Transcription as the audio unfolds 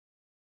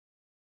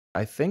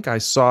I think I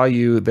saw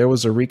you. There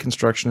was a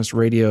Reconstructionist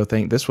radio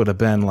thing. This would have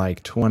been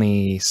like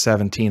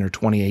 2017 or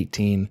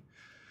 2018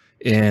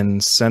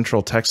 in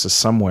Central Texas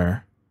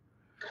somewhere.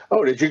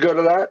 Oh, did you go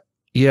to that?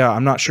 Yeah,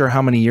 I'm not sure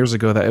how many years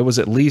ago that. It was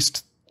at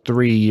least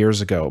 3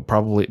 years ago,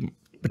 probably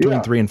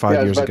between 3 and 5 it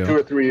was years about ago. 2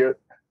 or 3 years.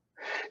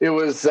 It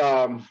was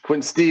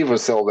when Steve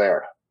was still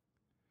there,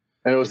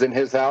 and it was in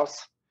his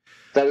house.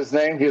 Is that his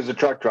name? He was a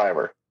truck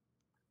driver.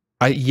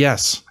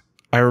 Yes,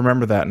 I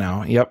remember that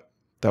now. Yep,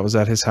 that was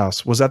at his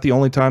house. Was that the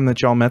only time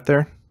that y'all met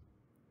there?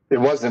 It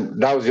wasn't.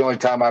 That was the only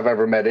time I've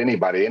ever met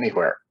anybody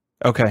anywhere.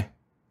 Okay.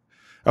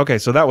 Okay,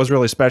 so that was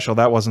really special.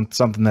 That wasn't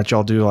something that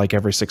y'all do like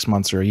every 6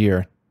 months or a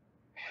year.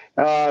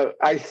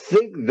 I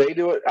think they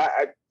do it.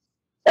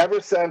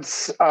 Ever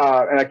since,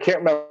 and I can't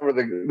remember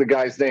the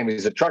guy's name.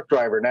 He's a truck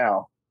driver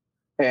now,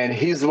 and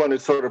he's the one who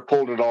sort of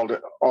pulled it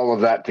all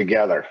of that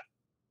together.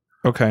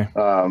 Okay.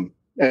 And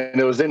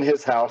it was in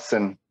his house,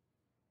 and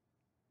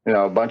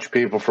a bunch of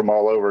people from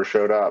all over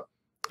showed up.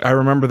 I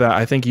remember that.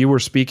 I think you were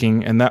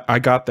speaking, and that I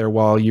got there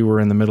while you were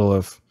in the middle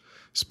of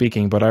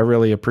speaking, but I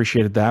really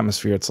appreciated the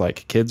atmosphere. It's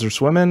like kids are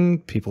swimming,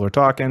 people are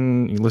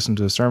talking, you listen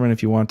to a sermon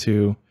if you want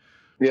to.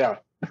 Yeah.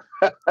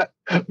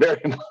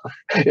 Very much.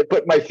 It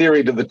put my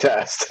theory to the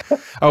test.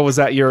 Oh, was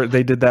that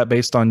they did that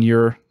based on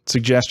your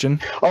suggestion?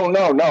 Oh,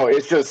 no.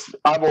 It's just,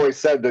 I've always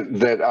said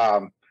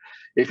that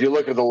if you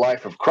look at the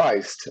life of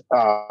Christ,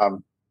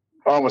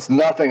 almost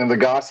nothing in the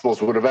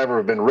Gospels would have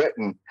ever been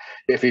written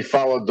if he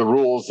followed the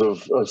rules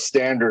of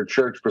standard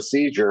church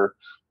procedure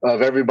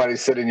of everybody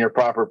sit in your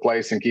proper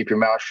place and keep your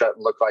mouth shut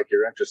and look like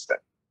you're interested.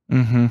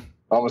 Mm-hmm.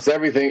 Almost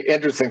everything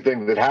interesting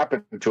thing that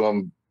happened to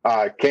him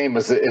came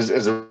as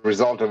a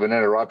result of an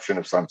interruption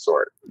of some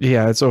sort.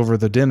 Yeah, it's over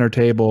the dinner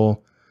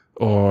table,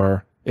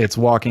 or it's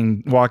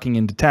walking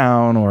into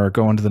town, or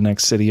going to the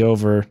next city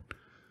over.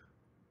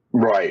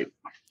 Right.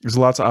 There's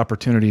lots of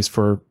opportunities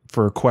for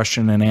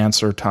question and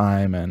answer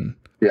time, and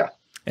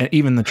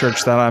even the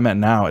church that I'm at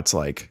now, it's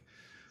like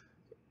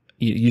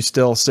you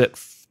still sit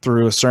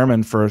through a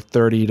sermon for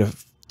 30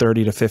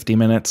 to 50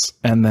 minutes,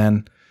 and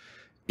then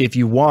if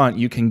you want,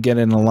 you can get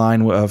in a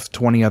line of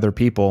 20 other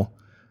people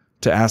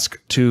to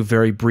ask 2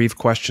 very brief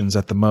questions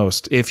at the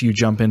most, if you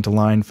jump into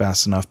line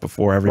fast enough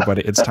before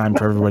it's time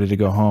for everybody to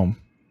go home.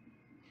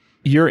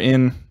 You're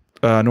in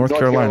North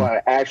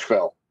Carolina,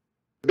 Asheville,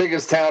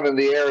 biggest town in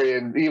the area,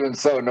 and even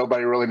so,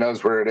 nobody really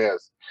knows where it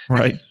is.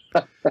 Right.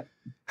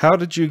 How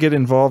did you get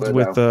involved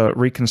with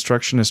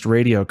Reconstructionist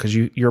radio? Because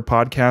your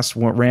podcast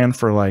ran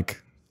for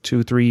like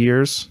 2-3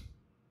 years.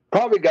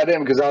 Probably got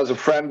in because I was a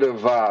friend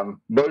of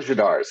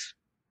Bojadar's,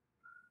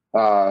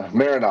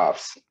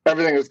 Marinov's.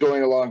 Everything was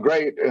going along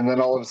great, and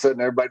then all of a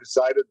sudden, everybody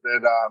decided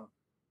that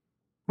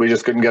we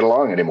just couldn't get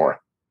along anymore.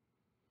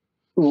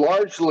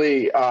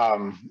 Largely,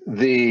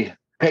 the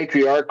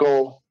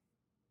patriarchal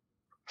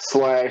 /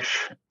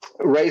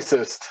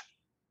 racist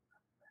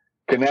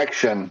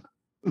connection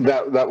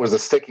that was a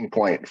sticking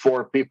point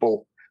for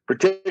people,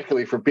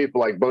 particularly for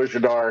people like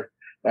Bojadar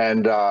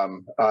and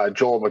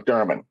Joel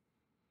McDermott.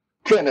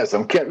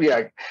 Kinism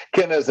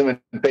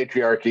and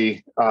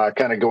patriarchy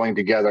kind of going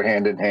together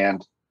hand in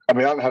hand. I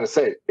mean, I don't know how to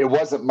say it. It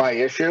wasn't my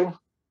issue,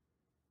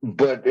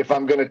 but if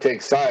I'm going to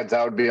take sides,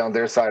 I would be on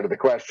their side of the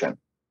question.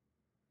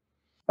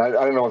 I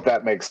don't know if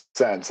that makes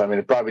sense. I mean,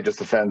 it probably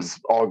just offends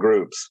all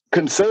groups.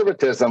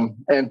 Conservatism,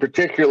 and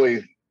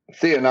particularly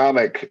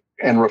theonomic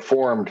and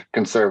reformed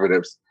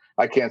conservatives,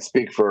 I can't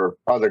speak for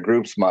other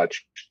groups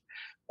much,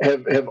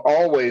 have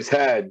always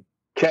had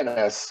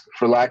kenness,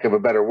 for lack of a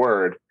better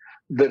word,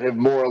 that have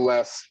more or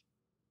less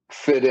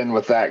fit in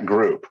with that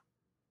group.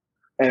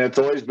 And it's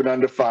always been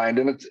undefined,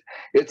 and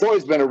it's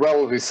always been a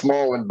relatively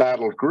small and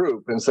battled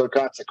group. And so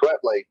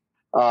consequently,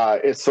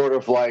 it's sort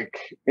of like,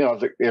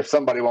 if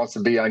somebody wants to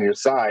be on your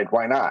side,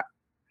 why not?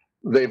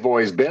 They've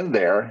always been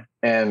there.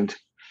 And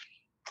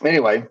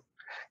anyway,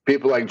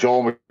 people like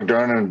Joel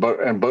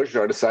McDermott and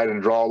Bojadar decided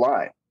to draw a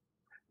line.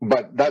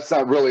 But that's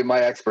not really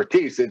my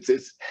expertise.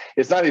 It's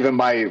not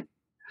even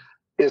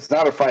it's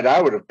not a fight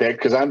I would have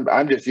picked, because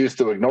I'm just used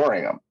to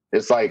ignoring them.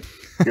 It's like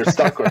you're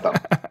stuck with them.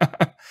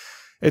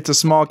 It's a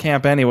small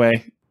camp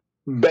anyway.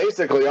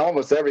 Basically,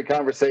 almost every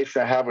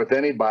conversation I have with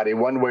anybody,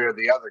 one way or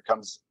the other,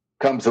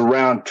 comes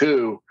around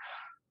to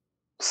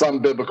some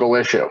biblical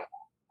issue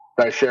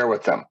that I share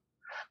with them.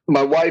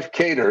 My wife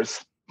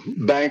caters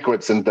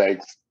banquets and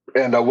things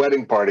and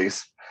wedding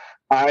parties.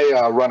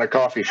 I run a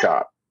coffee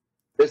shop.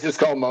 It's just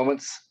called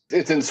Moments.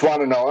 It's in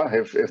Swannanoa,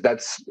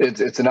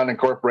 it's an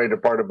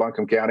unincorporated part of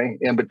Buncombe County,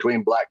 in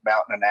between Black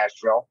Mountain and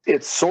Asheville.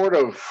 It's sort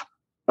of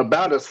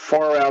about as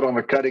far out on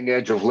the cutting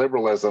edge of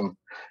liberalism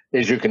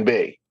as you can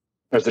be.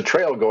 There's a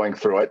trail going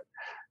through it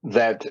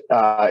that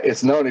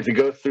it's known, if you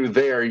go through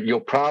there, you'll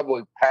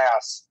probably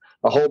pass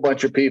a whole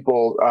bunch of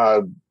people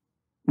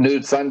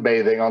nude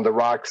sunbathing on the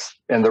rocks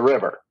in the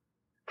river,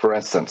 for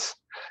instance.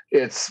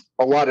 It's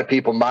a lot of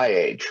people my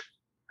age.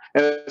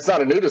 And it's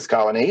not a nudist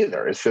colony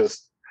either. It's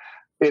just,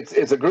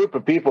 it's a group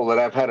of people that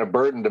I've had a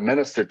burden to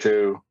minister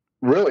to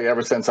really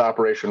ever since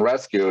Operation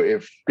Rescue,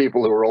 if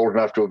people who are old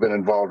enough to have been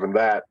involved in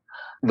that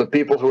The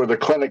people who are the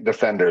clinic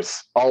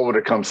defenders all would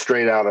have come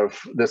straight out of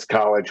this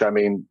college. I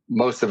mean,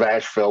 most of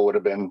Asheville would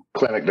have been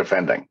clinic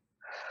defending.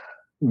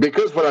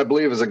 Because what I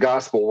believe is a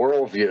gospel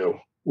worldview,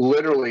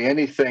 literally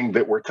anything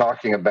that we're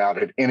talking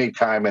about at any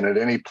time and at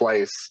any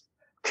place,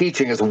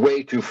 teaching is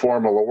way too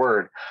formal a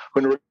word.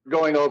 When we're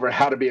going over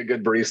how to be a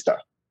good barista,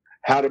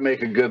 how to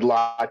make a good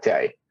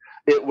latte,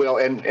 it will,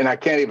 and I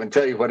can't even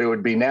tell you what it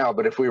would be now,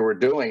 but if we were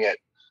doing it,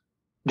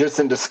 just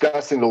in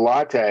discussing the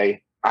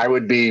latte, I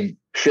would be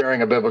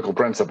sharing a biblical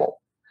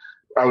principle.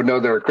 I would know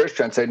they're a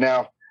Christian and say,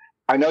 now,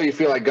 I know you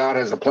feel like God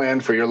has a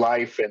plan for your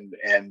life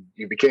and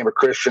you became a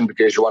Christian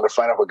because you want to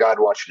find out what God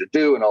wants you to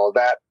do and all of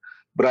that.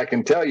 But I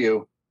can tell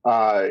you,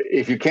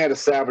 if you can't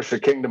establish the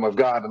kingdom of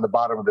God in the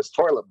bottom of this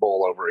toilet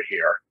bowl over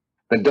here,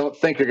 then don't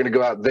think you're going to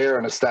go out there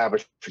and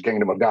establish the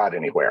kingdom of God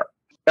anywhere.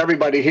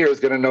 Everybody here is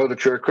going to know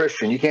that you're a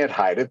Christian. You can't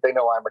hide it. They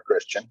know I'm a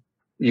Christian.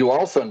 You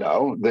also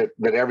know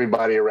that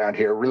everybody around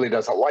here really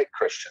doesn't like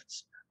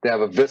Christians. They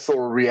have a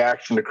visceral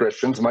reaction to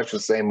Christians, much the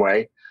same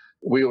way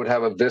we would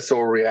have a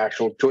visceral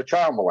reaction to a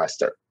child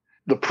molester.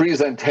 The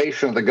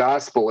presentation of the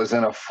gospel is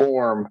in a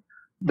form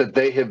that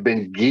they have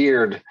been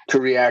geared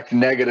to react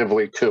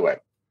negatively to it.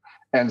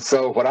 And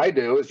so what I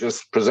do is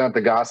just present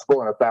the gospel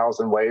in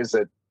 1,000 ways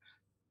that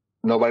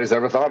nobody's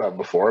ever thought of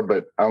before,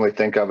 but I only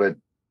think of it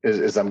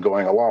as I'm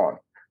going along.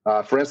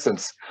 For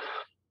instance,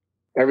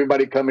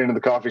 everybody coming into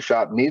the coffee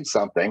shop needs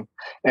something.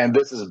 And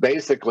this is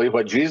basically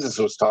what Jesus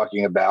was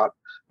talking about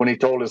when he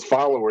told his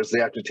followers they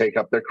have to take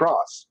up their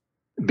cross.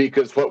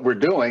 Because what we're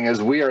doing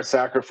is we are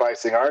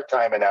sacrificing our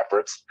time and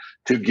efforts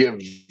to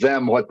give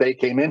them what they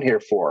came in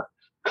here for.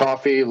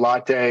 Coffee,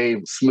 latte,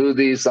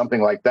 smoothies,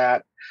 something like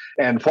that.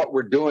 And what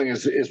we're doing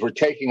is we're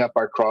taking up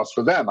our cross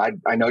for them.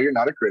 I know you're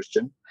not a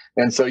Christian,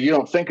 and so you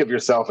don't think of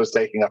yourself as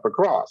taking up a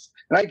cross.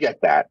 And I get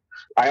that.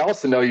 I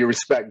also know you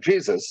respect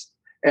Jesus,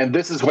 and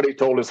this is what he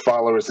told his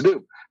followers to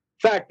do.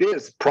 Fact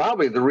is,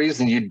 probably the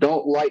reason you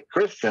don't like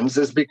Christians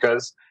is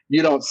because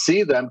you don't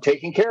see them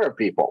taking care of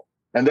people.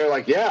 And they're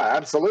like, yeah,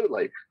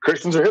 absolutely.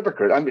 Christians are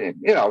hypocrites. I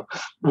mean,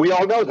 we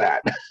all know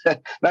that. And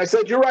I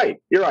said, you're right.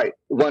 You're right.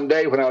 One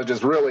day when I was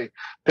just really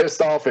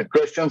pissed off at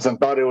Christians and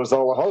thought it was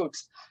all a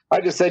hoax, I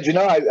just said,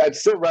 I'd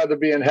still rather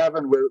be in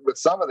heaven with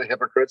some of the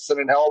hypocrites than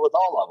in hell with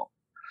all of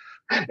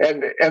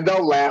them. And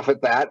they'll laugh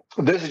at that.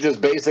 This is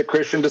just basic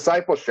Christian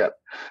discipleship.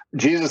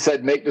 Jesus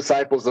said, make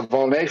disciples of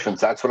all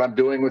nations. That's what I'm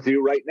doing with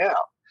you right now.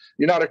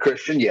 You're not a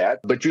Christian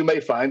yet, but you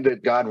may find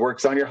that God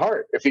works on your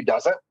heart. If he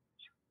doesn't,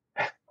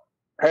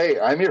 hey,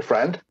 I'm your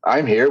friend.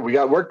 I'm here. We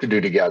got work to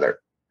do together.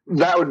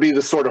 That would be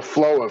the sort of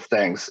flow of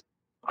things.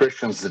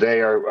 Christians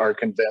today are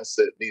convinced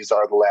that these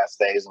are the last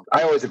days. And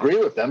I always agree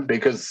with them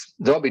because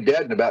they'll be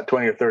dead in about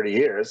 20 or 30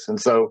 years.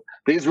 And so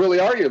these really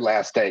are your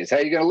last days. How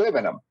are you going to live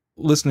in them?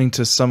 Listening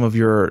to some of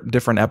your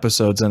different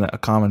episodes and a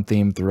common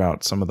theme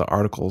throughout some of the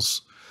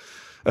articles,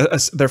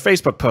 they're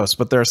Facebook posts,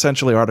 but they're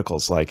essentially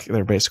articles. Like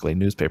they're basically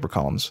newspaper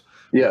columns.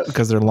 Yes.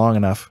 Because they're long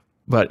enough.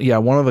 But yeah,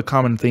 one of the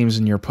common themes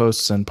in your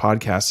posts and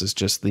podcasts is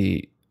just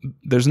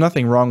there's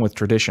nothing wrong with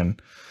tradition,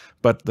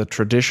 but the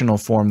traditional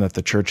form that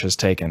the church has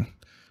taken.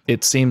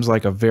 It seems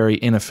like a very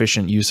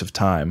inefficient use of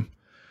time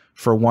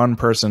for one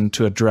person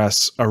to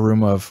address a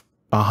room of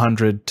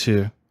 100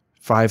 to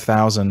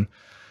 5,000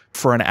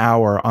 for an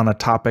hour on a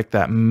topic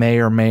that may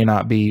or may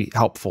not be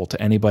helpful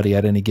to anybody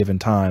at any given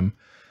time.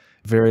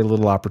 Very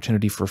little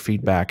opportunity for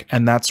feedback.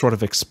 And that's sort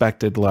of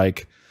expected.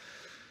 Like,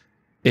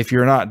 if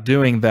you're not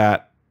doing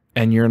that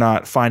and you're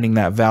not finding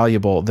that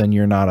valuable, then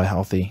you're not a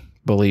healthy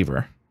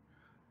believer.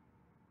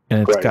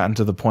 And it's gotten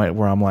to the point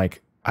where I'm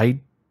like, I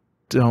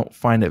don't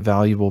find it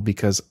valuable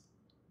because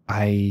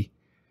I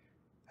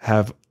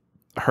have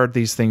heard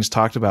these things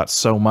talked about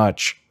so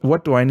much.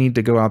 What do I need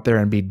to go out there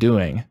and be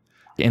doing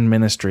in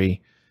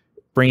ministry,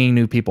 bringing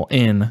new people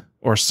in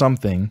or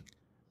something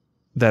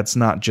that's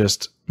not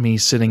just me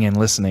sitting and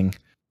listening?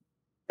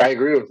 I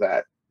agree with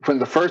that. When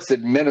the first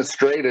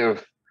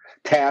administrative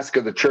task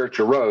of the church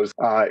arose,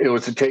 it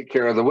was to take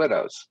care of the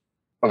widows,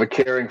 of a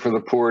caring for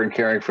the poor and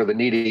caring for the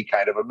needy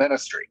kind of a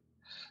ministry.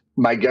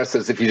 My guess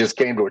is if you just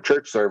came to a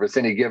church service,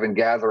 any given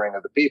gathering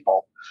of the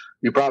people,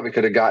 you probably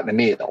could have gotten a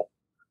meal.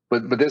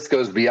 But this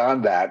goes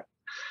beyond that.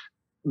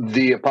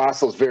 The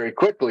apostles very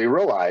quickly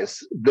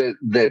realized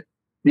that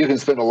you can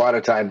spend a lot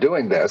of time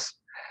doing this.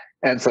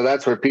 And so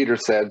that's where Peter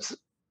says,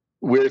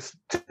 we're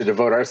to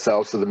devote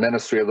ourselves to the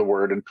ministry of the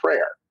word and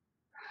prayer.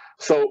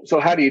 So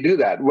how do you do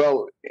that?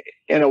 Well,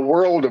 in a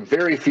world of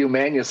very few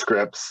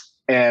manuscripts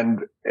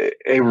and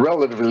a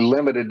relatively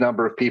limited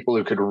number of people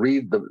who could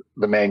read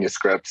the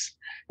manuscripts,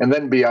 and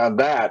then beyond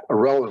that, a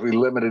relatively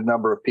limited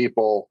number of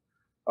people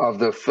of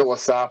the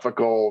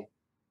philosophical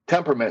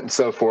temperament and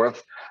so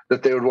forth,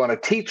 that they would want to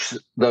teach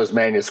those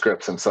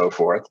manuscripts and so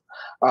forth.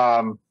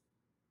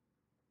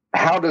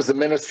 How does the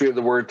ministry of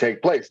the word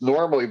take place?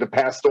 Normally, the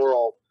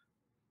pastoral,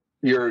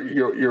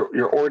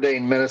 your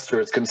ordained minister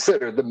is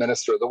considered the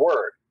minister of the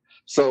word.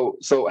 So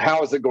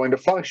how is it going to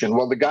function?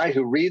 Well, the guy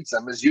who reads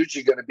them is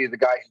usually going to be the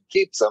guy who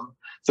keeps them.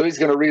 So he's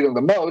going to read them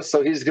the most.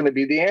 So he's going to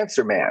be the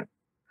answer man.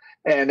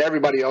 and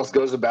everybody else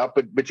goes about,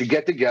 but you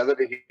get together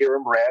to hear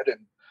them read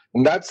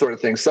and that sort of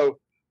thing. So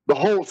the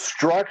whole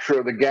structure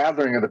of the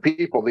gathering of the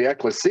people, the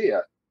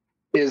ecclesia,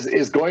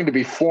 is going to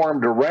be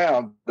formed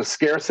around the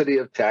scarcity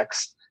of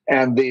text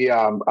and the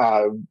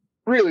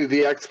really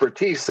the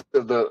expertise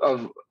of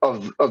the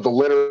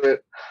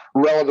literate,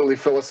 relatively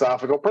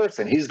philosophical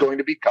person. He's going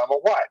to become a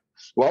what?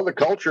 Well, the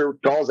culture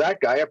calls that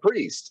guy a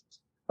priest.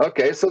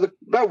 Okay, so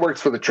that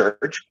works for the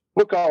church.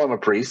 We'll call him a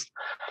priest.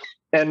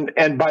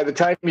 And by the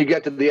time you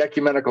get to the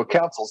ecumenical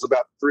councils,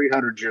 about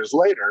 300 years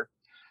later,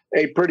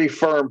 a pretty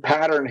firm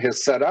pattern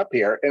has set up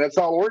here, and it's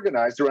all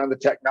organized around the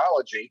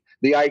technology,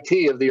 the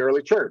IT of the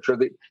early church, or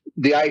the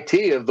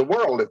IT of the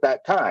world at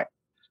that time,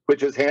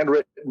 which is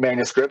handwritten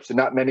manuscripts, and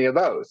not many of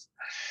those.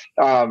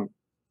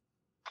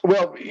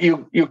 Well,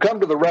 you come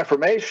to the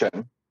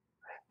Reformation,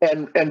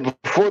 and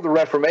before the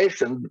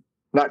Reformation,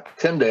 not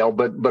Tyndale,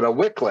 but a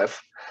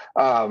Wycliffe,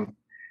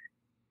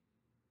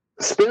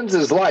 spends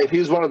his life.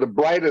 He's one of the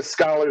brightest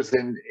scholars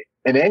in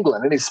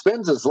England, and he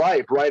spends his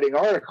life writing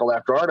article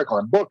after article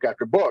and book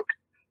after book,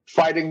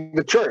 fighting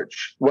the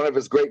church. One of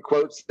his great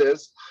quotes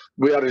is,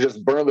 "We ought to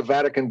just burn the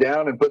Vatican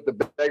down and put the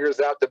beggars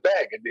out to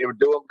beg, and it would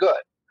do them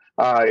good,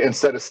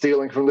 instead of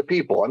stealing from the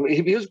people." I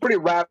mean, he was a pretty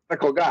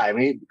radical guy. I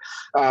mean,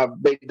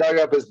 they dug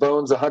up his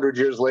bones 100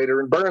 years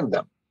later and burned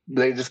them.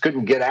 They just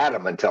couldn't get at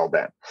him until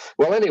then.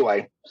 Well,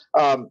 anyway,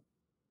 when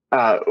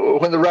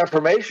the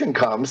Reformation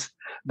comes,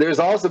 there's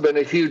also been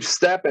a huge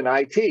step in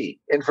IT,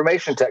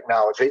 information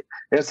technology,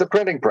 and it's the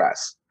printing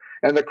press.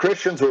 And the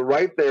Christians were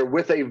right there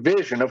with a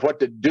vision of what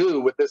to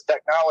do with this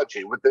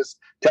technology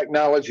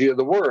of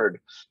the word.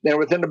 And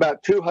within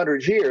about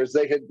 200 years,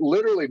 they had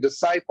literally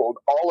discipled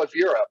all of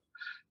Europe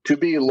to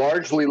be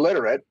largely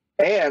literate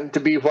and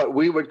to be what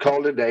we would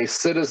call today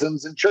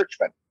citizens and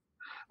churchmen,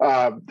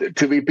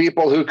 to be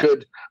people who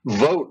could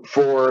vote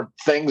for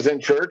things in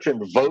church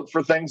and vote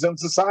for things in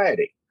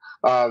society.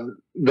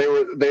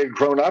 They'd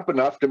grown up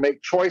enough to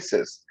make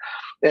choices.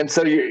 And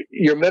so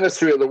your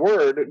ministry of the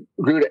word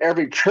grew to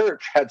every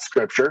church had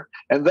scripture.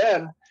 And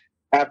then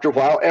after a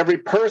while, every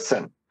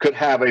person could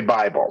have a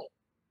Bible.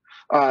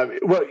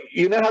 Well,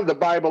 you now have the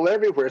Bible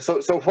everywhere.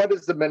 So what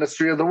is the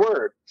ministry of the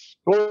word?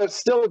 Well, it's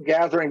still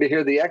gathering to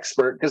hear the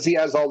expert because he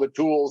has all the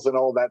tools and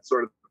all that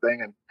sort of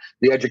thing and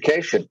the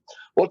education.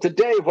 Well,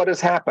 today, what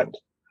has happened?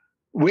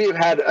 We've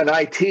had an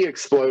IT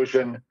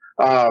explosion.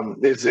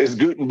 Is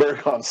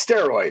Gutenberg on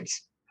steroids.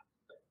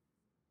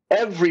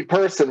 Every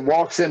person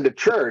walks into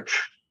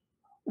church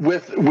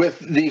with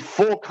the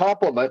full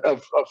complement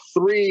of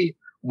three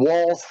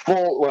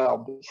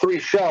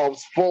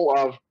shelves full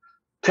of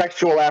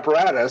textual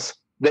apparatus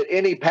that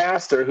any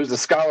pastor who's a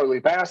scholarly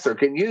pastor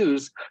can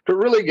use to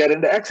really get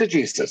into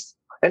exegesis.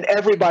 And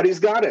everybody's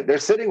got it. They're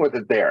sitting with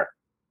it there.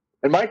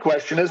 And my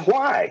question is,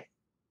 why?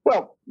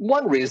 Well,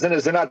 one reason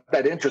is they're not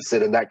that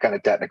interested in that kind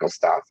of technical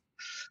stuff.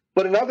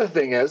 But another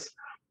thing is,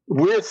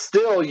 we're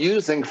still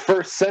using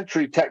first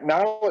century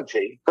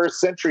technology,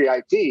 first century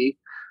IT,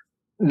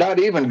 not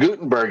even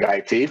Gutenberg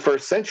IT,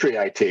 first century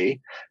IT,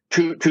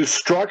 to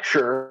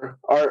structure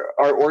our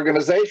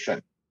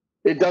organization.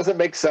 It doesn't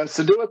make sense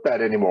to do it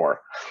that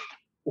anymore.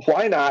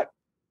 Why not?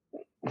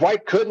 Why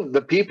couldn't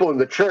the people in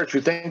the church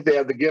who think they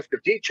have the gift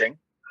of teaching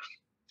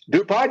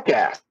do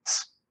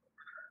podcasts?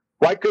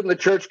 Why couldn't the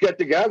church get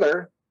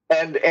together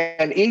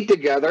and eat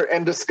together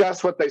and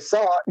discuss what they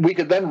saw? We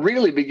could then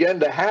really begin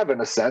to have, in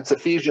a sense,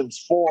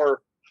 Ephesians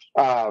 4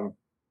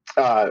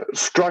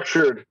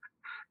 structured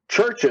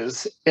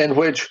churches in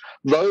which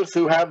those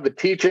who have the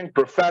teaching,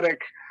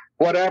 prophetic,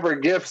 whatever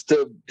gifts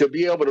to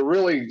be able to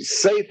really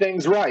say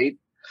things right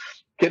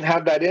can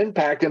have that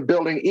impact in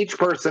building each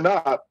person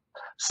up,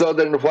 so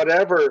that in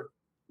whatever,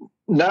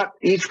 not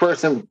each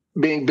person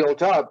being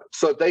built up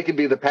so that they can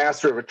be the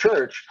pastor of a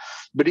church,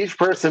 but each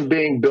person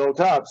being built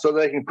up so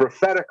they can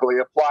prophetically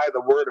apply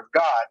the word of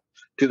God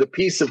to the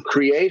piece of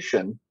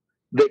creation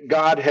that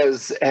God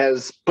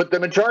has put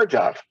them in charge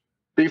of.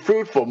 Be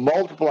fruitful,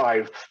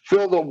 multiply,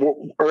 fill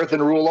the earth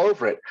and rule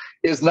over it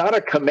is not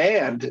a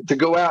command to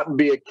go out and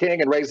be a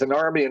king and raise an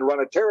army and run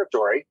a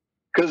territory,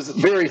 because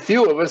very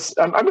few of us,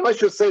 I mean, let's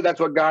just say that's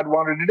what God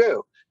wanted to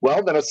do.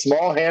 Well, then a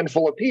small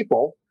handful of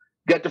people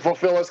get to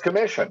fulfill his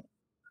commission.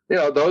 You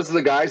know, those are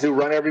the guys who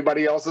run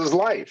everybody else's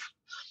life.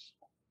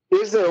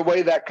 Is there a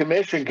way that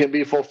commission can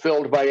be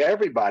fulfilled by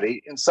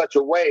everybody in such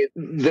a way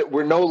that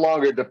we're no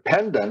longer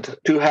dependent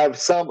to have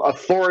some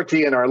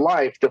authority in our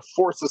life to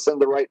force us in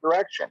the right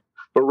direction,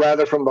 but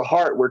rather from the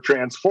heart we're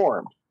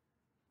transformed?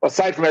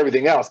 Aside from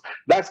everything else,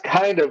 that's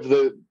kind of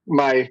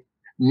my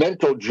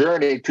mental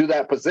journey to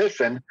that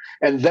position.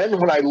 And then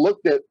when I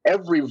looked at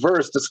every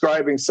verse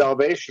describing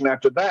salvation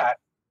after that,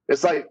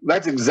 it's like,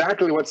 that's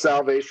exactly what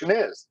salvation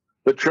is.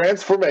 The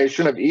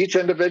transformation of each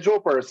individual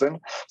person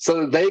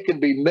so that they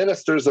can be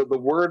ministers of the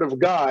word of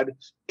God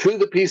to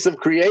the piece of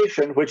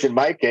creation, which in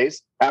my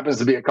case happens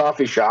to be a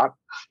coffee shop,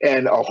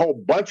 and a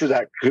whole bunch of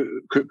that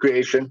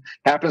creation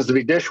happens to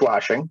be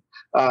dishwashing.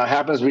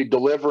 happens to be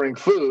delivering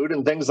food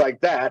and things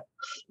like that.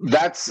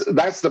 That's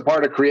the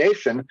part of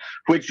creation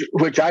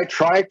which I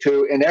try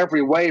to in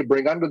every way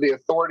bring under the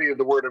authority of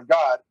the Word of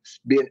God,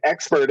 be an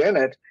expert in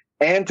it,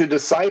 and to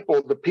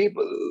disciple the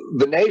people,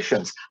 the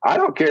nations. I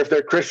don't care if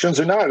they're Christians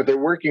or not. If they're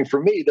working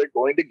for me, they're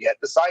going to get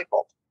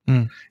discipled.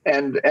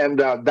 And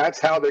that's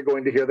how they're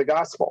going to hear the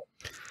gospel.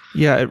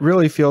 Yeah, it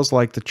really feels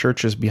like the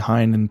church is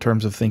behind in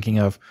terms of thinking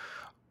of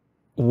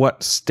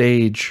what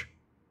stage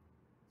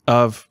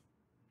of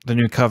the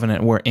new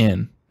covenant we're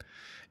in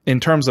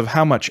terms of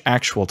how much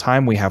actual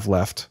time we have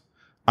left.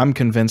 I'm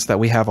convinced that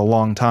we have a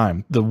long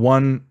time. The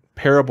one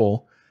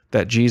parable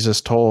that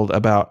Jesus told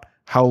about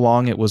how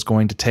long it was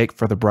going to take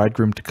for the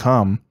bridegroom to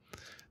come,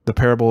 the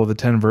parable of the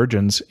 10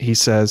 virgins, he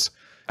says,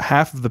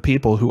 half of the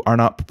people who are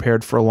not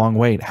prepared for a long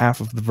wait, half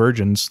of the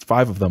virgins,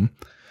 5 of them,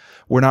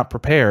 were not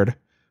prepared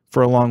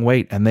for a long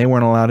wait, and they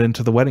weren't allowed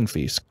into the wedding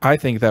feast. I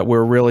think that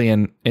we're really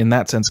in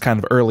that sense, kind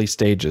of early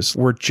stages.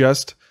 We're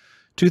just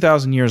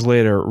 2,000 years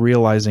later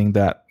realizing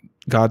that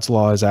God's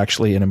law is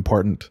actually an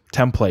important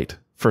template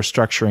for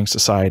structuring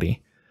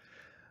society.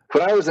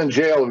 When I was in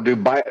jail to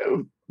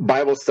do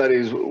Bible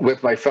studies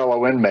with my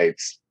fellow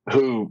inmates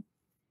who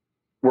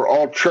were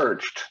all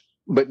churched,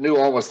 but knew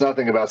almost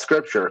nothing about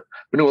Scripture,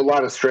 but knew a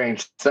lot of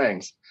strange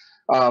things,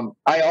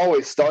 I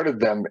always started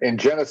them in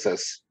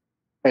Genesis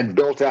and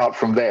built out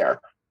from there.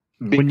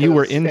 When you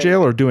were in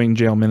jail or doing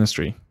jail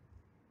ministry?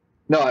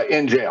 No,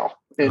 in jail.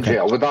 In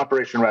jail with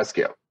Operation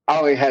Rescue. I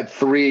only had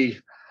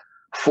 3-4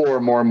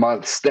 more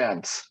month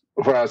stints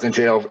where I was in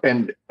jail,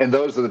 and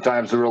those are the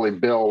times to really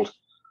build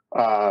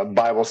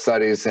Bible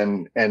studies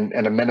and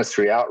a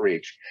ministry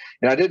outreach.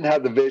 And I didn't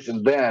have the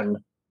vision then,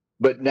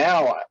 but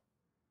now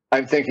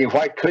I'm thinking,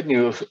 why couldn't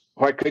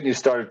you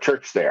start a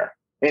church there?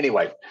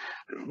 Anyway,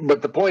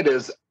 but the point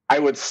is, I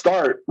would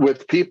start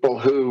with people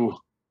who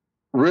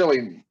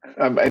really,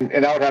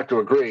 and I would have to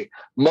agree,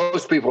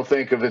 most people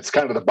think of it's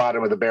kind of the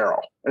bottom of the barrel,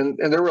 and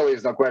there really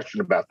is no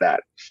question about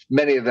that.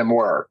 Many of them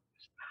were,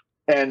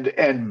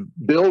 and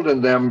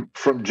building them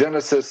from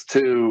Genesis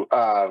to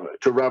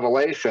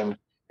Revelation,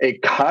 a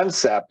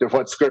concept of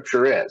what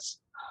Scripture is,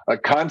 a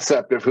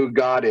concept of who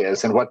God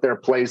is and what their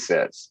place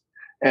is,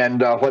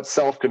 and what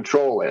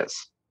self-control is,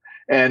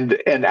 and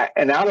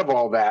out of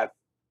all that,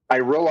 I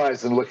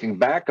realized in looking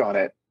back on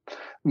it,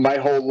 my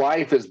whole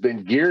life has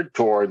been geared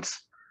towards.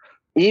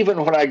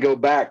 Even when I go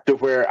back to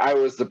where I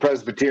was the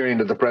Presbyterian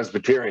of the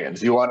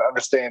Presbyterians, you want to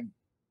understand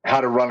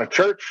how to run a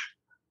church?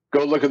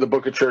 Go look at the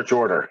Book of Church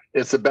Order.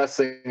 It's the best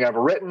thing ever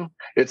written.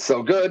 It's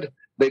so good.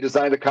 They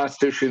designed the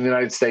Constitution of the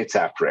United States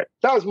after it.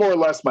 That was more or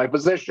less my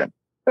position.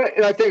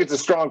 And I think it's a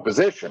strong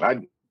position. I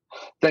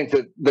think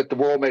that the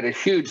world made a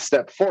huge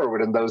step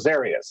forward in those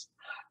areas.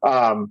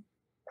 What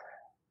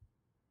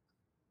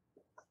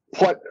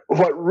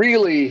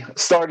really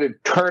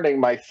started turning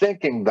my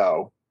thinking,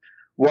 though,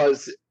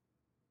 was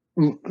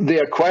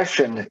the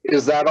question,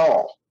 is that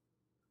all?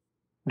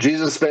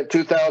 Jesus spent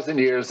 2,000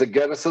 years to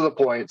get us to the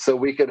point so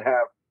we could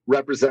have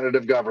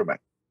representative government,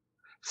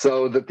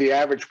 so that the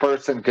average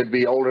person could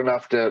be old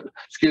enough to,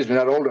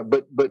 not older,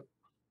 but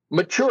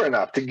mature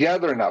enough,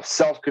 together enough,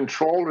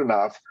 self-controlled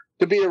enough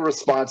to be a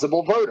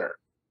responsible voter.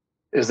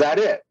 Is that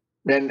it?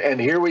 And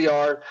here we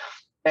are,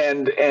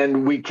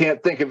 and we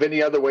can't think of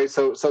any other way.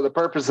 So the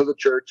purpose of the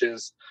church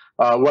is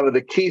one of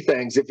the key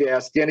things. If you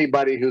ask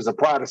anybody who's a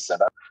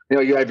Protestant,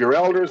 you have your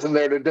elders and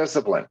they're to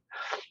discipline.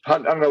 I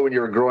don't know when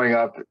you were growing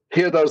up,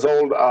 hear those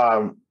old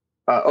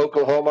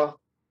Oklahoma?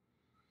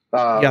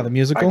 The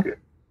musical?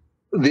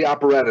 The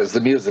operettas, the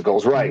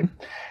musicals, right.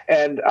 Mm-hmm.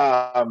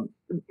 And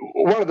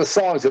one of the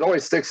songs that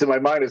always sticks in my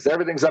mind is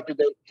everything's up to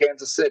date in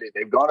Kansas City.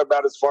 They've gone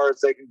about as far as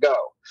they can go.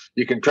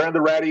 You can turn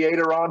the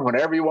radiator on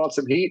whenever you want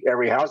some heat.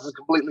 Every house is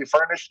completely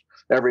furnished.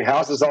 Every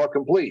house is all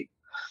complete.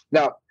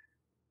 Now,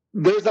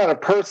 there's not a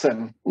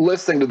person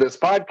listening to this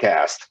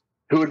podcast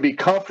who would be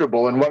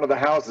comfortable in one of the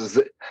houses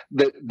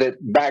that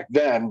back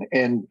then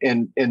in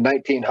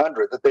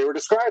 1900 that they were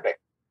describing.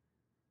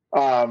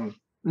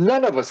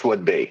 None of us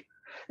would be.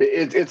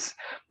 It's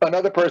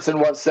another person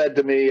once said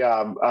to me, we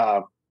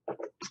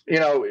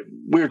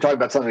were talking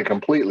about something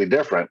completely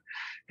different.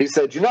 He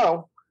said,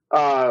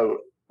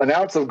 an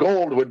ounce of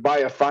gold would buy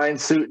a fine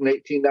suit in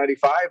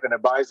 1895, and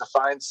it buys a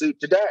fine suit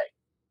today.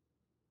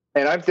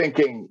 And I'm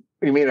thinking,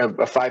 you mean a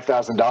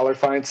 $5,000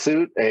 fine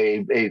suit,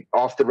 a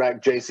off the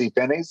rack J.C.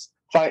 Penney's?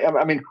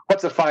 I mean,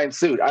 what's a fine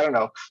suit? I don't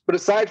know. But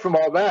aside from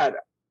all that,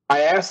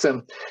 I asked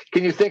him,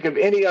 can you think of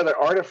any other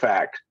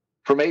artifact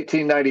from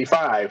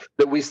 1895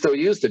 that we still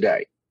use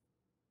today?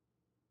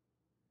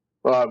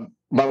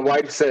 My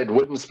wife said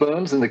wooden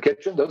spoons in the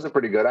kitchen. Those are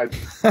pretty good. I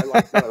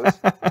like those.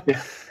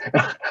 Yeah.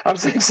 I'm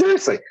saying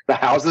seriously, the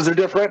houses are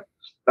different.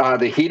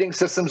 The heating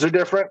systems are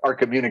different. Our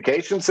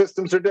communication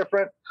systems are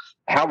different.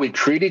 How we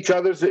treat each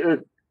other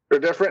are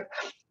different.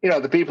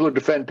 The people who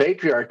defend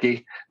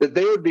patriarchy, that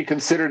they would be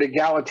considered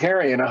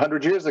egalitarian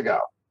 100 years ago.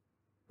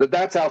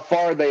 That's how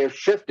far they have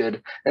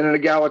shifted in an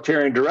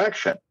egalitarian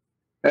direction.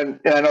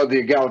 And I know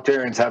the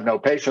egalitarians have no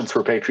patience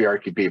for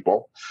patriarchy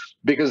people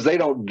because they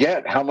don't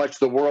get how much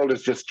the world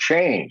has just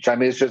changed. I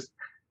mean,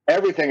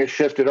 everything has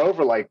shifted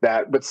over like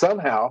that. But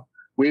somehow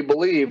we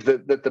believe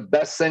that the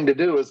best thing to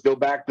do is go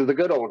back to the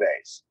good old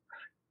days.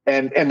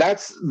 And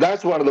that's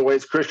one of the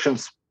ways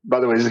Christians, by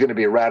the way, this is going to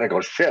be a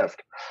radical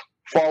shift,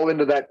 fall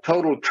into that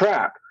total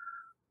trap.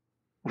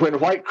 When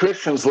white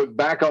Christians look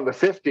back on the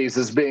 50s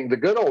as being the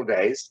good old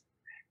days,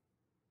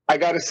 I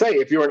got to say,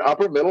 if you're an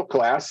upper middle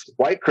class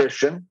white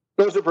Christian,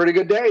 those are pretty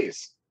good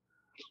days.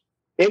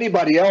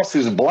 Anybody else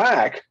who's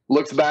black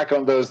looks back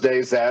on those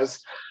days as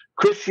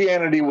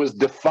Christianity was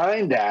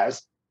defined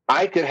as,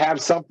 I could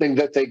have something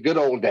that's a good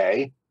old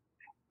day,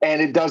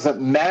 and it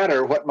doesn't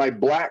matter what my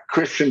black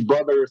Christian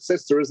brother or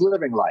sister is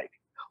living like,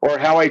 or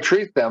how I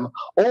treat them,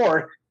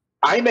 or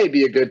I may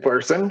be a good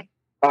person.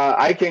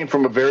 I came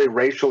from a very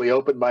racially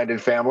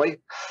open-minded family,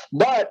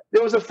 but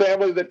it was a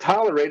family that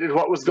tolerated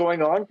what was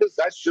going on because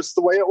that's just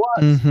the way it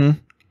was. Mm-hmm.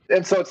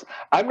 And so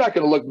I'm not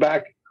going to look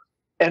back,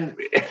 and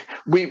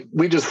we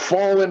just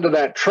fall into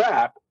that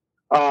trap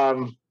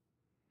of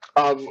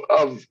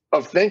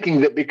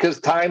thinking that because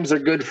times are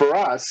good for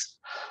us,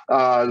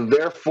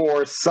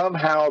 therefore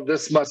somehow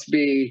this must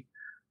be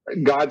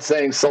God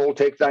saying, "Soul,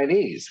 take thine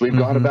ease." We've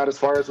gone about as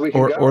far as we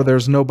can go. Or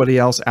there's nobody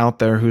else out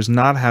there who's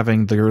not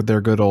having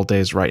their good old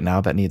days right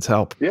now that needs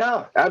help.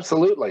 Yeah,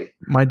 absolutely.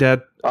 My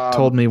dad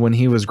told me when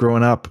he was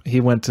growing up, they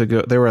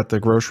were at the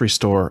grocery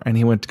store, and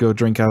he went to go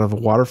drink out of a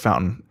water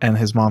fountain, and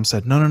his mom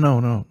said,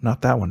 no,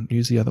 not that one.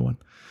 Use the other one.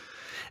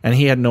 And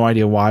he had no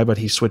idea why, but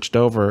he switched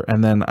over,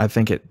 and then I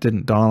think it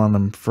didn't dawn on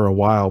him for a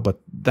while, but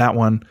that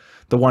one,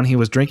 the one he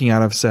was drinking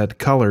out of, said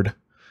colored,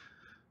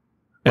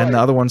 and the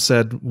other one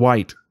said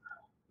white.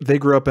 They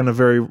grew up in a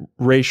very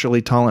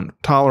racially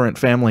tolerant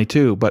family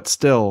too, but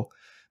still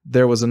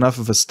there was enough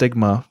of a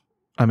stigma.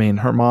 I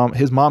mean,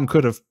 his mom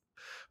could have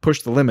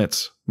pushed the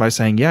limits by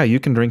saying, yeah, you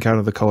can drink out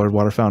of the colored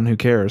water fountain, who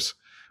cares?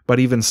 But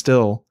even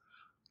still,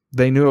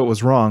 they knew it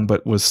was wrong,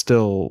 but was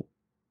still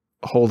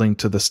holding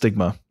to the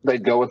stigma.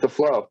 They'd go with the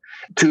flow.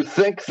 To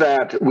think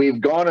that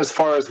we've gone as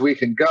far as we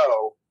can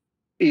go,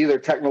 either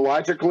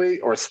technologically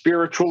or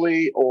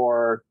spiritually,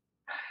 or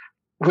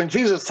when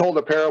Jesus told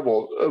a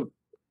parable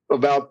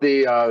about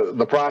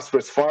the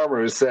prosperous farmer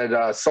who said,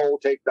 "Soul,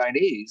 take thine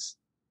ease."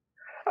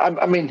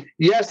 I mean,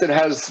 yes, it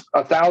has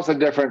 1,000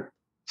 different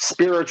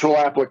spiritual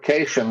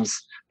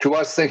applications to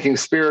us thinking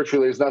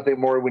spiritually is nothing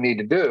more we need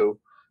to do,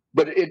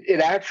 but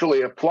it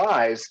actually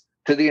applies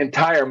to the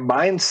entire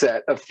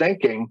mindset of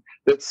thinking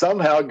that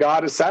somehow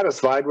God is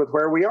satisfied with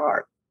where we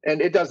are.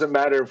 And it doesn't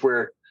matter if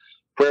we're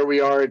where we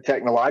are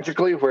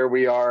technologically, where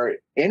we are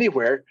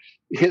anywhere.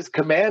 His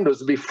command was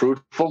to be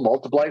fruitful,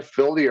 multiply,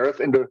 fill the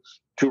earth, and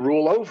to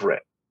rule over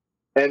it.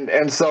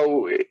 And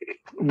so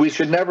we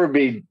should never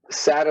be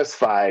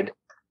satisfied.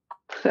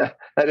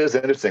 That is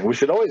interesting. We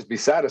should always be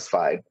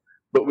satisfied,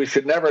 but we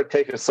should never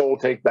take a soul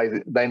take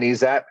thy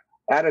knees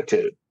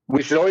attitude.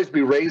 We should always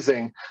be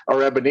raising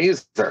our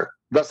Ebenezer.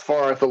 Thus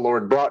far hath the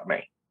Lord brought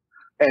me,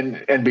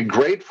 and be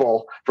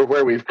grateful for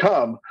where we've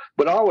come,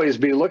 but always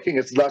be looking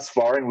at thus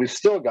far, and we've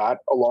still got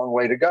a long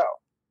way to go.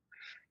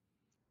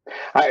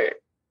 I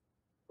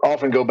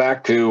often go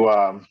back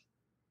to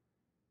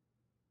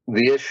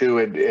the issue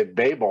at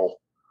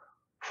Babel,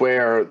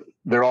 where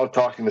they're all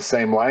talking the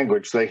same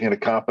language, so they can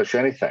accomplish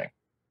anything.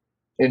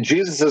 In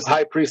Jesus's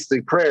high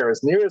priestly prayer,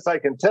 as near as I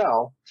can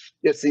tell,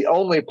 it's the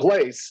only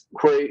place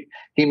where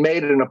he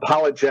made an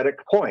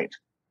apologetic point,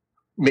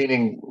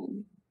 meaning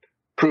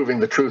proving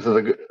the truth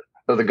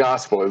of the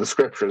gospel or the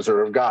scriptures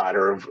or of God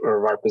or of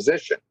our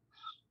position.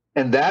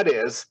 And that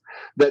is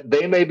that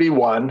they may be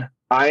one,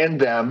 I and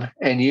them,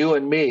 and you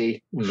and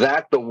me,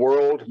 that the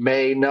world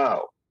may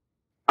know.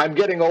 I'm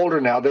getting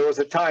older now. There was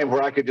a time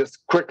where I could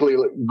just quickly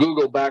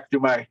Google back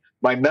through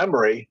my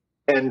memory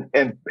and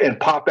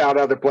pop out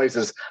other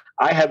places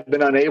I have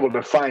been unable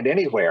to find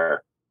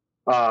anywhere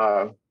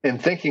in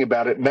thinking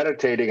about it,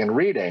 meditating and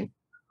reading,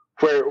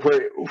 where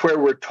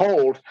we're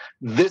told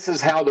this is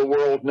how the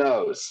world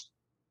knows,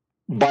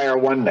 by our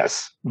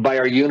oneness, by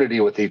our unity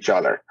with each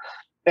other.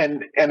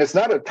 And it's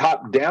not a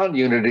top-down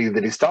unity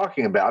that he's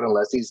talking about,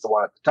 unless he's the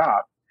one at the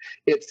top.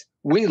 It's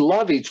we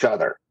love each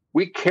other.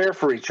 We care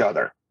for each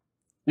other.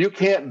 You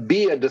can't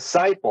be a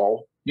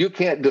disciple. You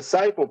can't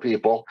disciple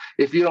people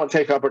if you don't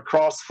take up a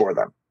cross for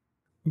them.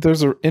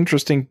 There's an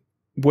interesting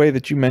way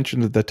that you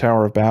mentioned the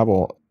Tower of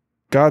Babel.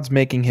 God's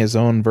making his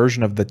own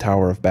version of the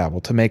Tower of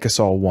Babel to make us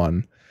all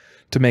one,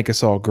 to make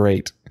us all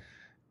great.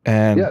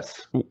 And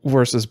yes.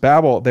 Versus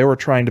Babel, they were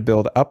trying to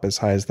build up as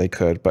high as they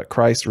could, but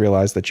Christ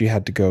realized that you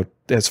had to go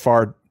as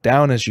far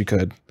down as you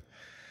could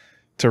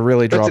to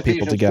really draw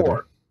people together.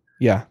 4.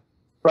 Yeah.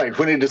 Right.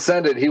 When he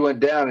descended, he went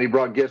down and he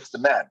brought gifts to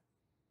men.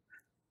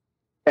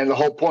 And the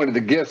whole point of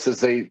the gifts is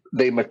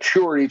they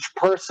mature each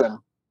person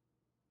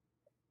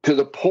to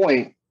the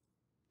point,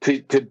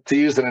 to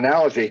use an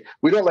analogy,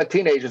 we don't let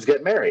teenagers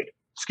get married.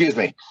 Excuse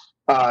me.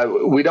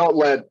 We don't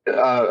let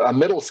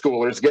middle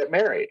schoolers get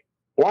married.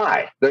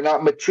 Why? They're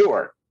not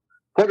mature.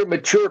 What are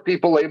mature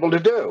people able to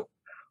do?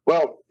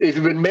 Well, if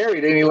you've been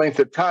married any length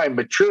of time,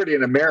 maturity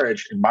in a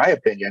marriage, in my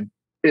opinion,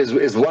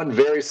 is one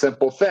very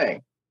simple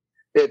thing.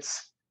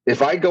 It's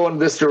if I go in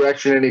this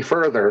direction any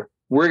further,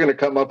 we're going to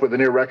come up with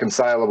an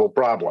irreconcilable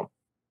problem.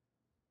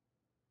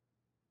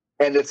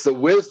 And it's the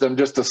wisdom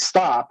just to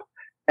stop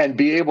and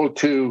be able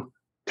to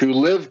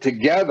live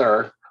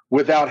together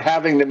without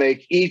having to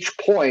make each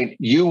point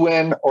you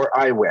win or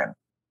I win.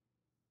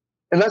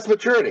 And that's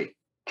maturity.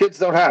 Kids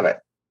don't have it.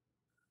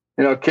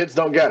 Kids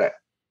don't get it.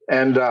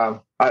 And I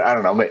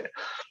don't know.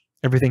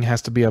 Everything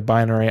has to be a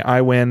binary.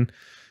 I win,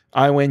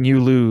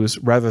 you lose,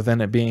 rather than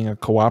it being a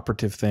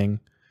cooperative thing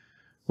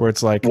where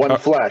it's like one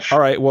flesh. All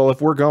right, well, if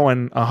we're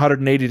going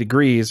 180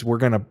 degrees, we're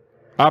going to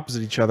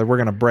opposite each other. We're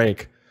going to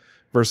break.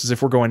 Versus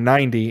if we're going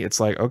 90, it's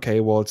like,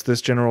 okay, well, it's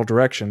this general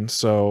direction.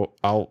 So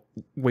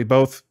we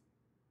both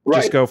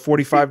just go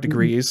 45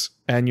 degrees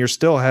and you're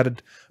still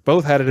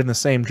both headed in the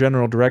same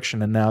general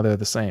direction. And now they're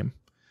the same.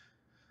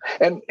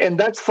 And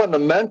that's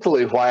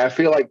fundamentally why I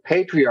feel like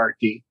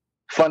patriarchy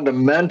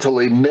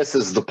fundamentally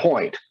misses the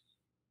point.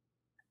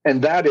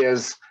 And that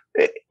is,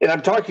 and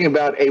I'm talking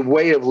about a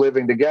way of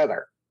living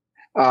together.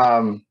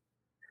 The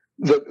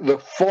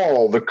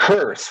fall, the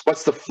curse,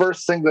 what's the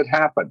first thing that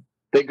happened?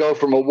 They go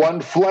from a one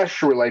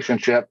flesh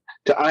relationship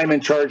to I'm in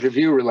charge of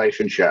you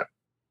relationship.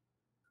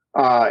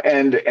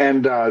 And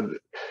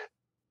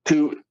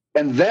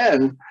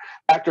then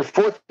after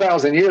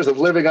 4,000 years of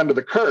living under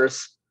the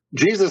curse,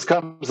 Jesus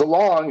comes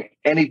along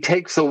and he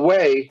takes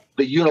away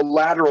the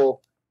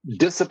unilateral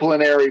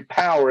disciplinary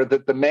power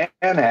that the man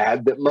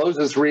had that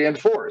Moses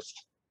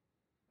reinforced.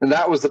 And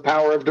that was the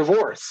power of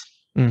divorce.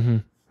 Mm-hmm.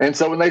 And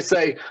so when they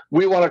say,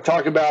 we want to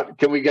talk about,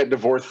 can we get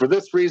divorced for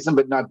this reason,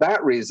 but not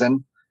that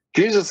reason?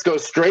 Jesus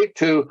goes straight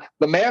to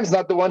the man's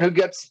not the one he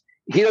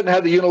doesn't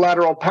have the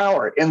unilateral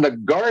power. In the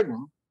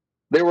garden,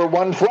 they were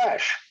one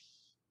flesh.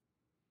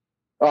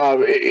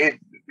 It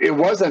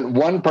wasn't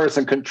one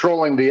person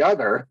controlling the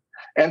other.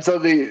 And so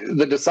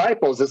the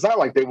disciples, it's not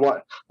like they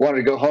wanted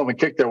to go home and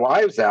kick their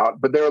wives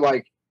out, but they're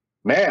like,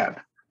 man,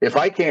 if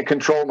I can't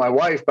control my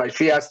wife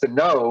she has to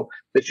know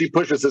that she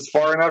pushes us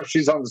far enough,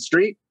 she's on the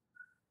street,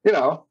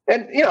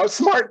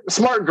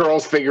 smart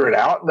girls figure it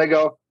out and they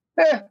go,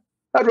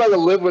 I'd rather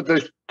live with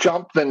this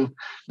chump than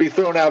be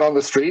thrown out on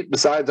the street.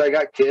 Besides, I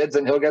got kids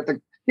and he'll get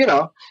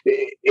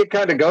it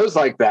kind of goes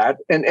like that.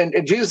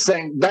 And Jesus is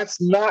saying that's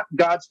not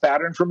God's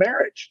pattern for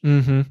marriage.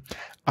 Mm-hmm.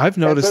 I've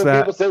noticed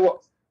that. People say,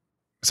 well,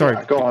 sorry,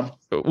 yeah, go on.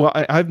 Well,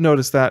 I've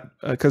noticed that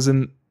because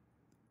in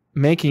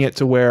making it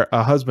to where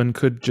a husband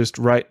could just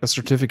write a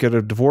certificate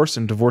of divorce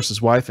and divorce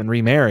his wife and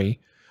remarry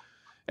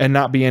and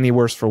not be any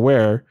worse for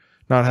wear,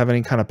 not have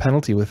any kind of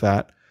penalty with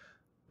that.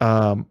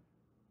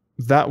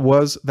 That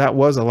was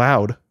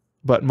allowed,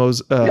 but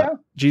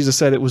Jesus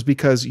said it was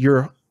because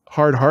you're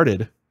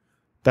hard-hearted.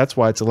 That's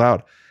why it's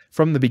allowed.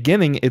 From the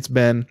beginning, it's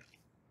been,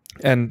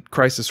 and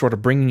Christ is sort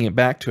of bringing it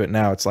back to it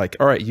now. It's like,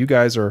 all right, you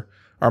guys are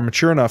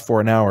mature enough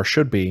for it now, or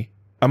should be.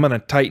 I'm going to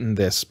tighten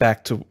this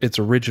back to its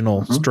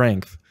original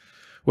strength,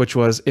 which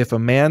was if a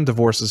man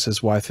divorces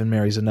his wife and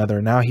marries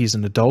another, now he's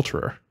an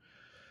adulterer.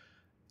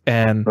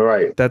 And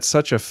that's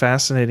such a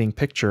fascinating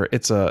picture.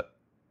 It's an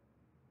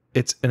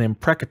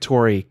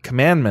imprecatory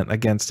commandment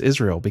against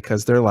Israel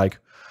because they're like,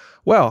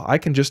 well, I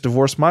can just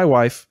divorce my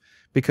wife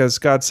because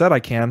God said I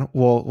can.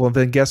 Well,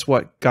 then guess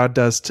what God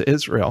does to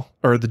Israel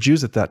or the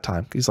Jews at that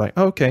time? He's like,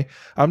 oh, okay,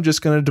 I'm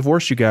just going to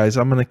divorce you guys.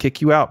 I'm going to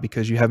kick you out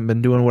because you haven't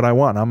been doing what I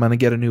want. I'm going to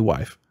get a new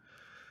wife.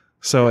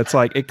 So it's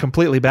like it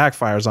completely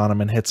backfires on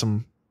them and hits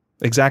them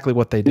exactly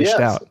what they dished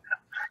out.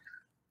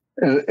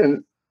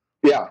 And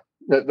yeah,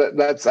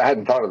 that's I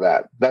hadn't thought of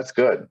that. That's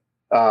good.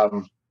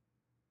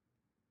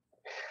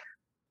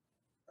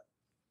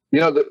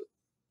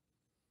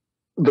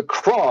 The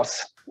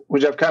cross,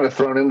 which I've kind of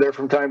thrown in there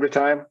from time to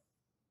time,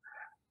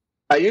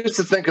 I used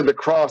to think of the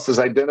cross as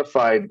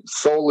identified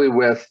solely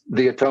with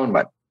the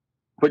atonement,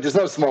 which is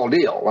no small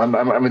deal. I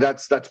mean,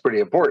 that's pretty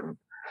important.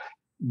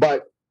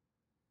 But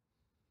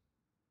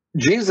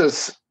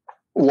Jesus,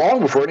 long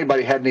before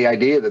anybody had any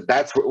idea that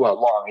that's a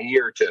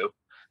year or two,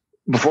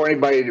 before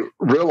anybody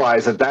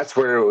realized that that's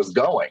where it was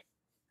going,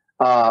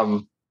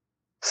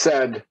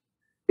 said,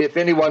 if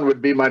anyone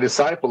would be my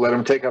disciple, let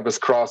him take up his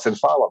cross and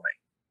follow me.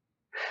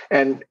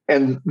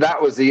 And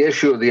that was the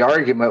issue of the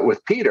argument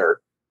with Peter.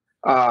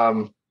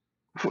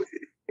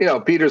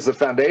 Peter's the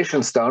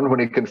foundation stone when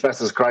he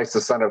confesses Christ,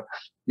 the Son of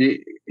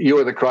you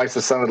are the Christ,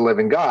 the Son of the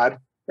living God.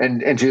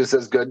 And Jesus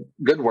says, good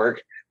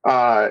work.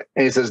 And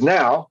he says,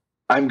 now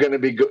I'm going to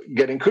be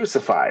getting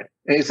crucified.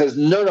 And he says,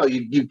 no,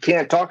 you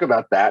can't talk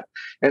about that.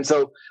 And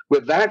so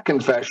with that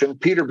confession,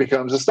 Peter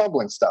becomes a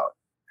stumbling stone.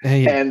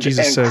 Hey, and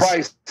Jesus says,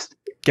 Christ,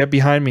 get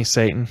behind me,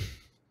 Satan.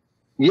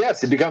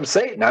 Yes, he becomes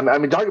Satan. I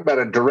mean, talk about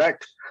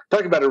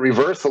a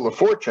reversal of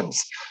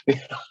fortunes.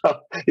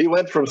 He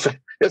went from,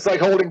 it's like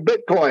holding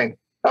Bitcoin.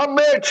 I'm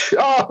rich.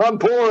 Oh, I'm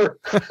poor.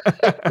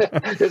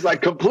 It's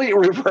like complete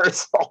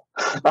reversal.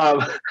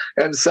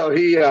 And so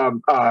he,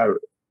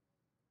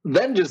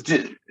 then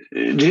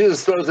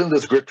Jesus throws in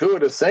this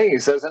gratuitous saying. He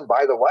says, and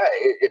by the way,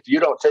 if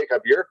you don't take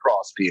up your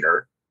cross,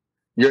 Peter,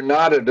 you're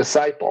not a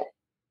disciple.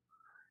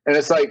 And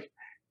it's like,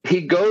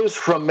 he goes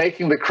from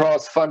making the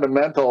cross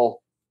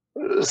fundamental.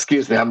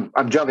 Excuse me,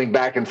 I'm jumping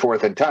back and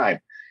forth in time.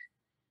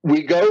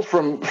 we go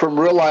from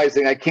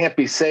realizing I can't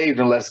be saved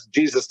unless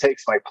Jesus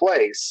takes my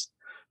place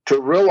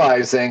to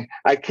realizing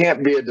I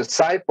can't be a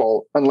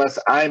disciple unless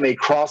I'm a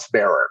cross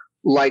bearer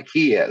like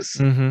he is.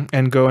 Mm-hmm.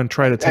 And go and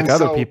try to take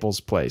other people's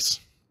place.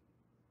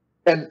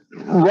 And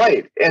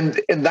right.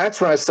 And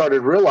that's when I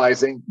started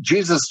realizing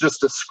Jesus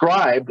just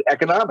described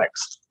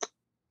economics.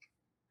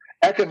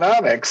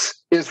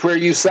 Economics is where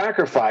you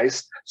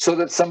sacrifice so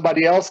that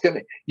somebody else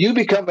can, you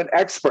become an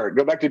expert.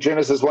 Go back to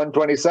Genesis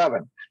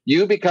 1:27.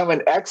 You become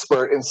an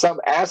expert in some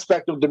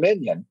aspect of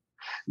dominion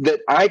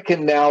that I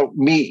can now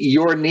meet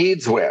your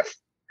needs with.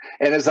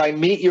 And as I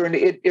meet your,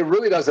 it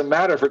really doesn't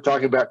matter if we're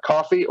talking about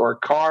coffee or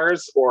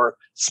cars or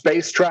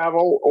space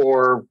travel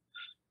or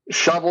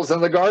shovels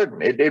in the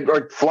garden,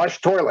 or flush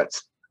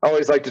toilets. I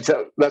always like to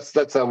tell, that's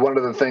one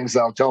of the things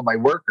I'll tell my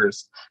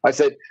workers. I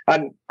said,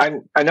 I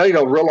know you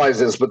don't realize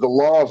this, but the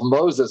law of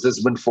Moses has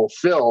been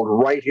fulfilled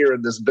right here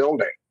in this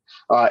building.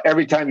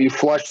 Every time you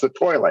flush the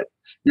toilet,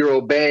 you're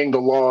obeying the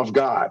law of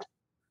God.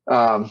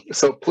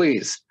 So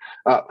please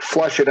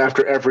flush it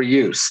after every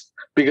use,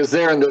 because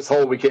there in this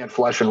hole we can't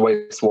flush and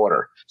waste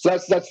water. So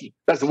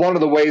that's one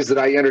of the ways that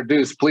I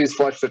introduce. Please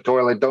flush the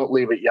toilet. Don't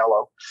leave it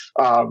yellow.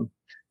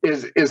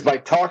 Is by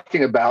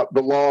talking about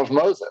the law of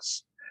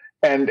Moses.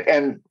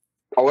 And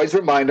always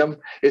remind them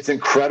it's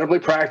incredibly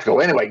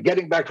practical. Anyway,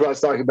 getting back to what I was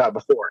talking about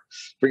before,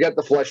 forget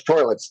the flush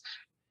toilets.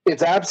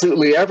 It's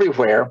absolutely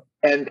everywhere.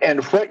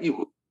 And what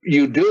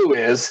you do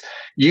is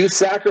you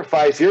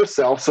sacrifice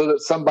yourself so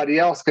that somebody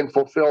else can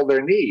fulfill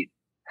their need.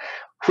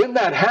 When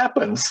that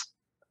happens,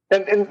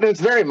 and it's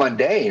very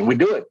mundane, we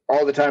do it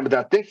all the time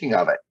without thinking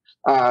of it.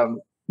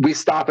 We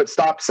stop at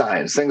stop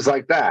signs, things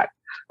like that,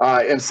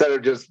 instead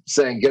of just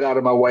saying, get out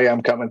of my way,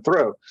 I'm coming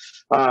through.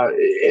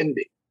 And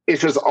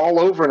it's just all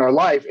over in our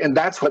life. And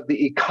that's what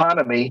the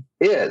economy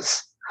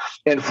is.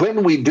 And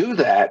when we do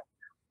that,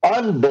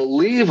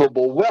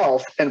 unbelievable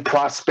wealth and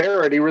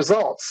prosperity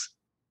results.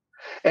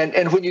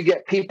 And when you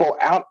get people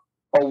out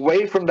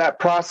away from that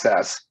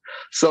process,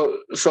 so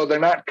they're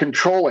not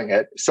controlling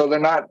it, so they're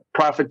not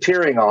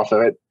profiteering off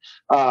of it,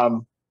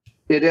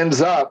 it ends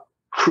up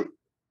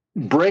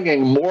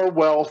bringing more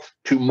wealth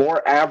to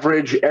more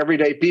average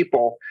everyday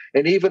people,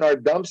 and even our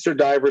dumpster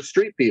diver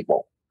street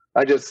people.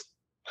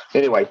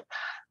 Anyway,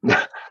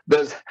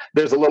 there's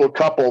a little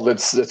couple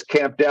that's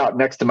camped out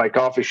next to my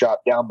coffee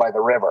shop down by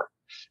the river,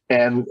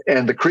 and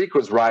the creek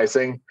was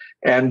rising,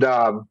 and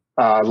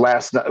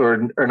last night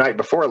or night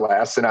before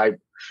last, and I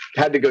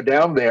had to go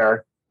down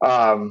there.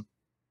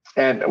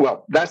 And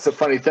well, that's the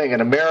funny thing. In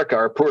America,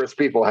 our poorest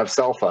people have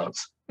cell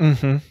phones.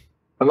 Mm-hmm.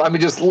 I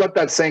mean, just let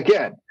that sink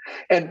in.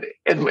 And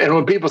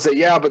when people say,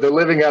 yeah, but they're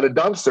living out of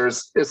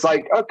dumpsters, it's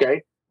like,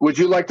 okay, would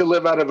you like to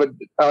live out of a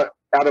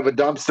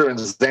dumpster in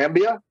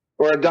Zambia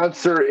or a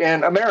dumpster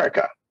in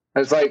America?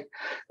 And it's like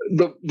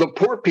the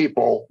poor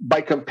people,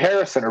 by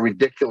comparison, are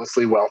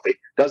ridiculously wealthy.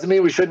 Doesn't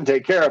mean we shouldn't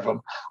take care of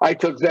them. I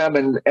took them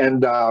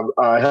and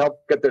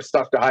helped get their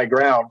stuff to high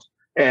ground,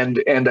 and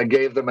I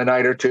gave them a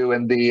night or two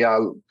in the a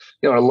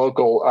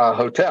local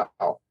hotel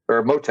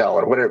or motel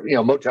or whatever,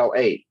 Motel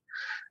 8.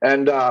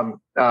 And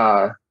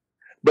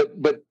but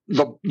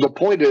the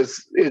point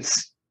is,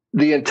 it's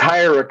the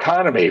entire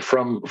economy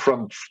from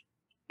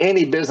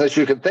any business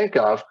you can think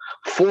of.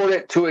 For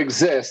it to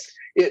exist,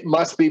 it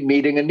must be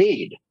meeting a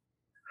need,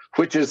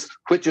 which is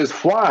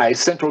why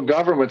central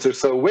governments are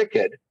so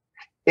wicked,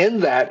 in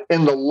that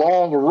in the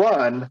long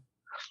run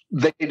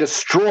they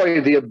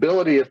destroy the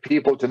ability of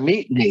people to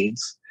meet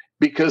needs,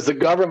 because the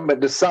government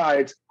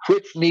decides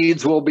which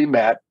needs will be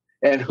met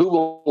and who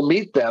will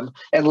meet them,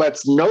 and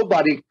lets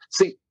nobody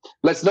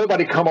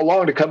come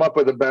along to come up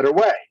with a better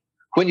way.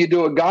 When you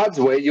do it God's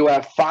way, you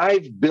have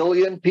 5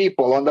 billion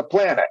people on the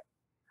planet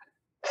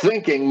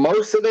thinking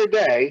most of their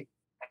day,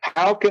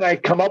 how can I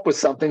come up with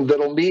something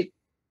that'll meet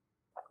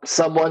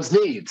someone's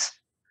needs?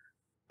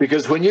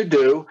 Because when you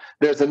do,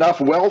 there's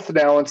enough wealth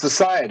now in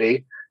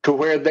society to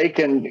where they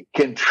can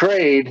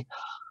trade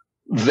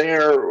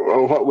their,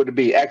 or what would it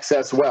be,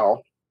 excess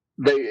wealth.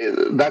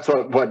 That's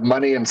what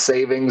money and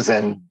savings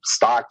and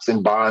stocks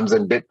and bonds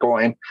and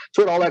Bitcoin, that's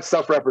what all that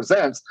stuff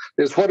represents,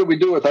 is what do we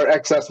do with our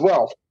excess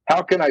wealth?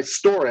 How can I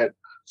store it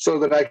so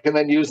that I can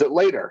then use it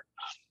later?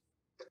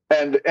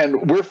 And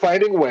we're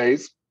finding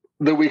ways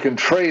that we can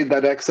trade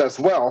that excess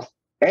wealth.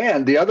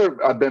 And the other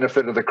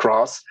benefit of the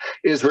cross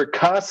is we're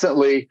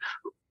constantly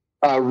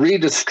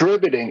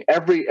redistributing.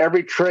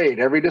 Every trade,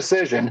 every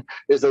decision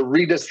is a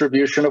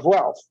redistribution of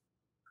wealth.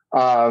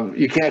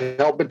 You can't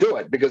help but do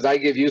it, because I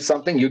give you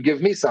something, you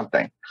give me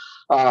something.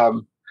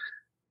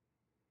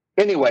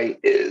 Anyway,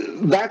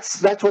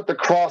 that's what the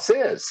cross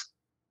is.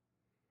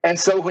 And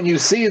so when you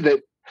see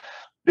that,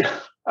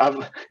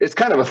 it's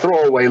kind of a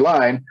throwaway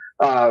line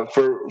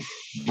for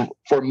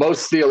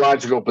most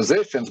theological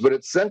positions, but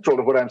it's central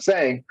to what I'm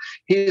saying.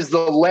 He's the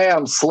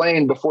lamb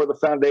slain before the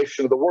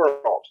foundation of the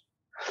world.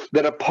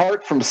 That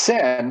apart from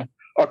sin,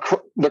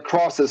 the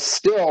cross is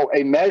still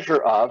a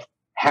measure of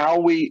how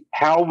we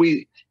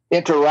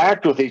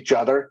interact with each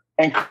other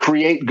and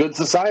create good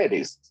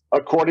societies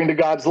according to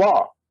God's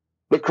law.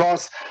 The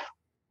cross,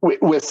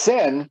 with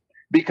sin,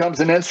 becomes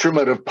an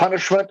instrument of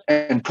punishment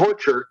and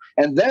torture,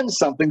 and then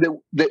something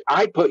that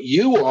I put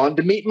you on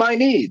to meet my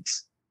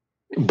needs.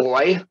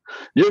 Boy,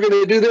 you're going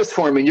to do this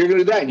for me, you're going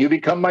to do that, and you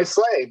become my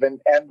slave. And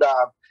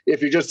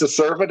if you're just a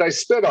servant, I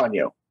spit on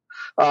you.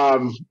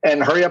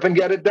 And hurry up and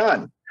get it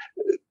done.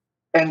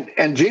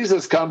 And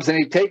Jesus comes and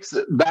he takes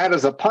that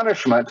as a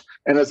punishment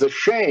and as a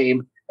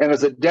shame and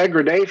as a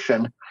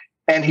degradation,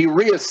 and he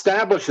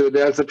reestablishes it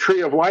as a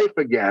tree of life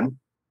again.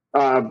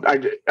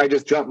 I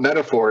just jumped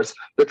metaphors.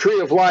 The tree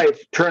of life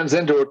turns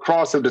into a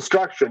cross of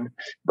destruction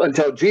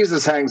until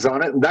Jesus hangs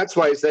on it, and that's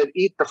why he said,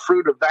 eat the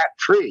fruit of that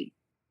tree.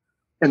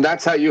 And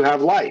that's how you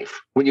have life.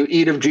 When you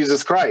eat of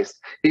Jesus Christ,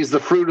 he's the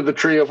fruit of the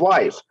tree of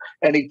life.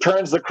 And he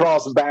turns the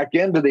cross back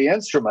into the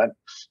instrument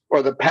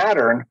or the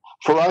pattern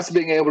for us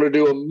being able to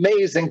do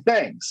amazing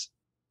things.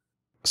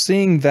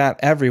 Seeing that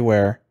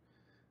everywhere,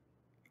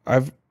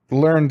 I've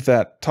learned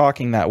that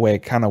talking that way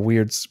kind of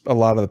weirds a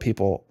lot of the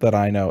people that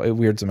I know. It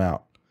weirds them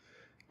out.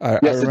 I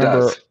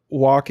remember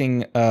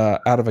walking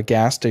out of a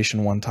gas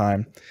station one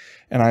time,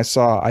 and I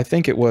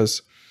think it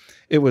was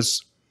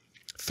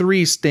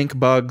 3 stink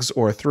bugs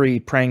or 3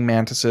 praying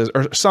mantises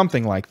or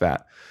something like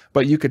that.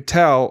 But you could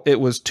tell it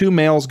was 2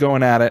 males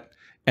going at it,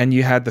 and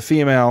you had the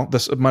female,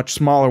 this much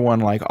smaller one,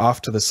 like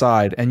off to the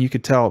side, and you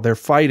could tell they're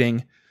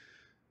fighting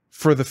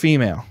for the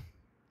female.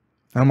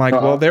 I'm like,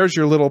 well, there's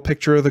your little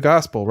picture of the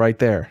gospel right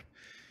there.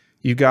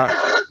 You got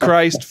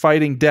Christ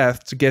fighting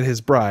death to get his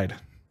bride.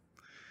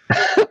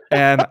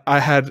 And I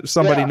had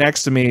somebody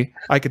next to me,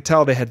 I could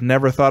tell they had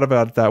never thought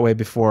about it that way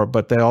before,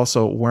 but they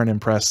also weren't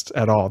impressed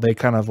at all. They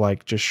kind of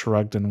like just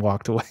shrugged and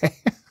walked away.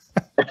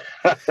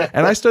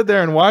 And I stood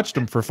there and watched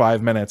them for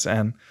 5 minutes.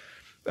 And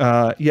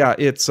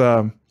it's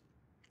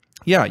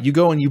you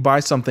go and you buy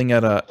something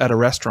at a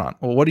restaurant.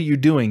 Well, what are you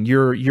doing?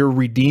 You're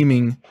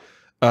redeeming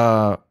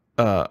a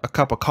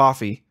cup of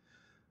coffee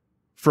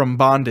from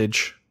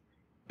bondage,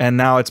 and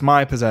now it's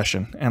my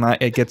possession, and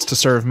it gets to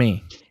serve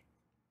me.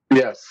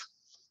 Yes.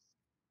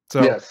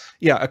 So,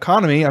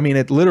 economy, I mean,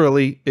 it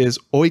literally is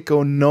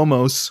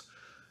oikonomos,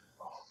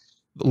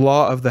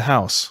 law of the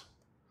house.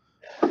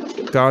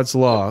 God's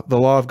law, the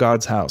law of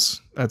God's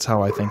house. That's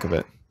how I think of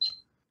it.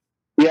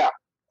 Yeah.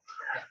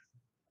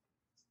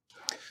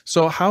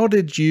 So how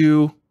did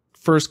you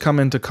first come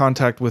into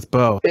contact with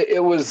Bo?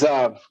 It was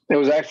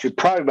actually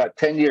probably about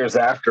 10 years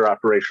after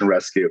Operation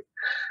Rescue.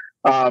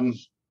 I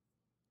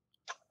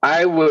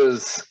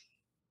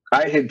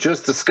had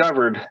just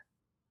discovered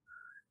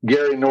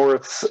Gary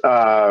North's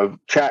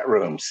chat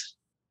rooms,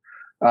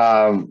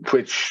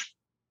 which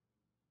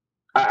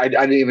I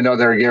didn't even know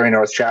there were Gary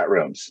North chat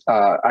rooms.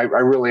 I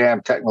really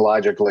am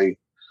technologically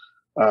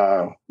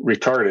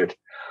retarded,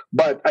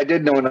 but I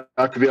did know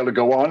enough to be able to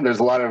go on. There's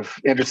a lot of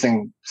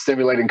interesting,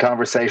 stimulating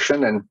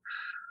conversation and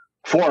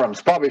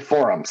forums, probably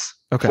forums.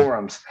 Okay.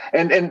 Forums.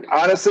 And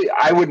honestly,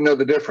 I wouldn't know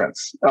the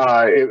difference.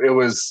 It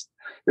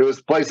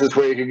was places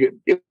where you could get,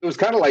 it was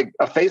kind of like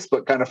a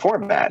Facebook kind of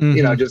format,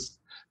 just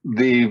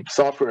the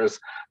software is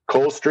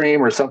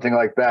Coldstream or something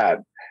like that.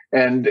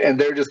 And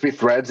there'd just be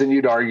threads, and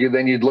you'd argue,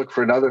 then you'd look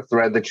for another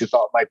thread that you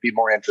thought might be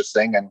more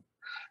interesting.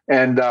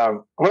 And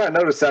what I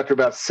noticed after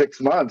about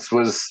 6 months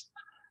was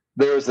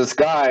there was this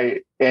guy,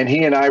 and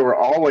he and I were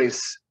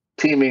always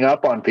teaming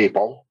up on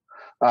people,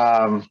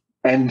 and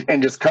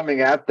just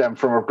coming at them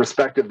from a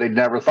perspective they'd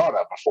never thought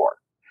of before.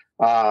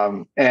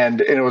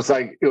 And it was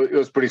like, it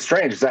was pretty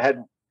strange, because I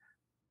had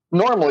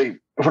normally,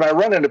 when I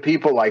run into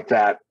people like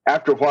that,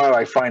 after a while,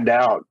 I find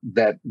out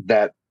that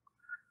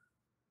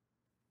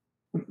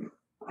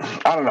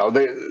I don't know,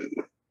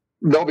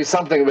 there'll be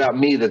something about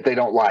me that they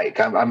don't like.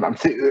 I'm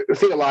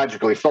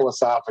theologically,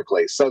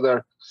 philosophically. So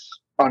they're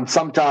on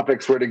some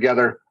topics we're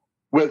together.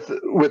 With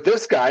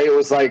this guy, it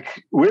was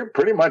like we're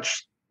pretty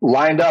much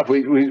lined up.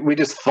 We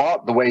just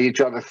thought the way each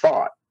other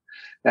thought.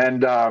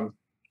 And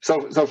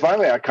so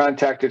finally I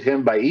contacted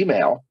him by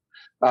email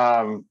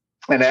and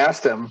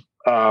asked him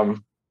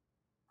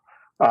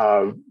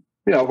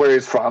where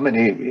he's from,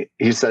 and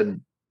he said,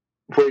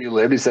 where you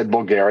live? He said,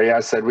 Bulgaria.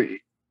 I said,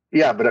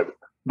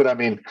 but I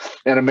mean,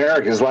 in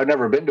America, well, I've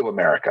never been to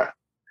America.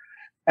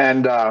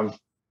 And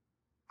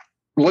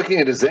looking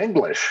at his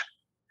English,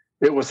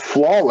 it was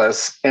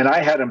flawless, and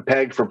I had him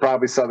pegged for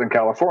probably Southern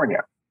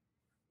California.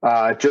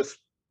 Just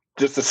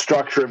the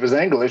structure of his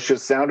English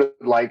just sounded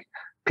like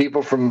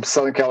people from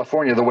Southern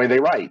California, the way they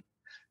write,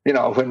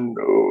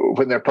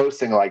 when they're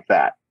posting like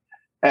that.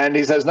 And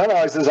he says, no,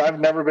 he says, I've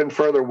never been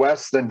further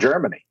west than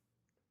Germany.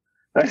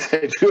 I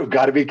said, you've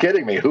got to be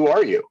kidding me. Who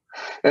are you?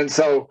 And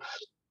so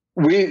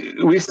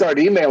we start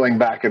emailing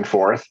back and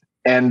forth.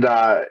 And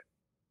I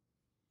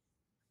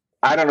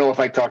don't know if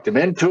I talked him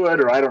into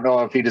it, or I don't know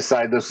if he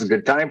decided this was a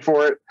good time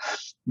for it.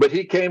 But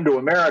he came to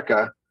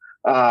America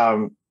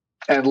and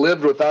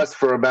lived with us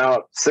for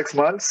about 6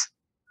 months.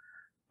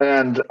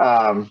 And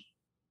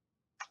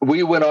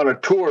we went on a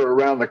tour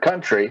around the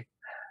country.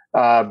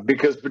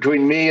 Because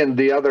between me and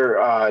the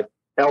other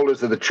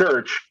elders of the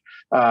church,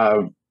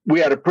 we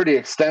had a pretty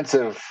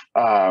extensive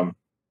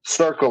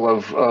circle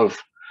of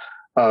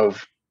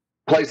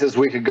places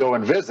we could go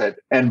and visit.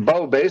 And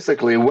Bo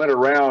basically went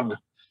around.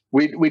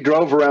 We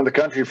drove around the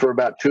country for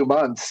about 2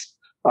 months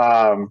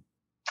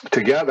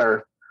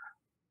together.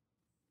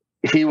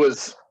 He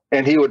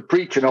would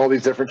preach in all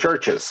these different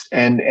churches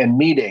and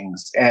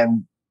meetings, and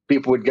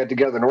people would get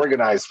together and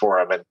organize for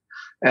him.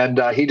 And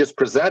he just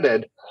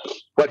presented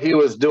what he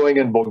was doing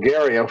in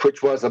Bulgaria,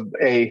 which was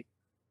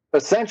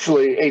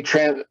essentially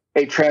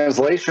a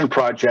translation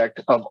project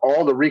of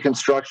all the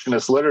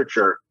Reconstructionist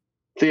literature,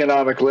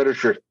 theonomic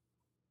literature,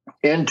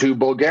 into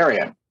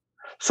Bulgarian.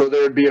 So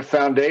there would be a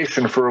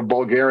foundation for a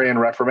Bulgarian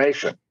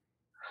Reformation.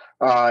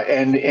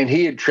 And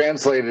he had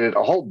translated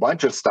a whole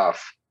bunch of stuff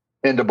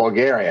into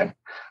Bulgarian.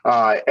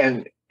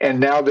 And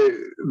now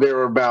there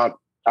were about,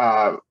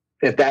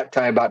 at that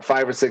time, about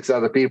 5 or 6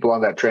 other people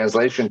on that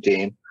translation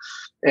team.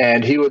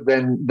 And he would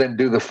then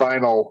do the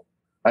final.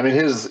 I mean,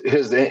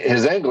 his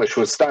English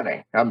was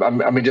stunning. I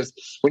mean, just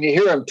when you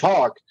hear him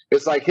talk,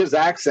 it's like his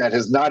accent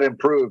has not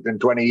improved in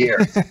 20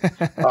 years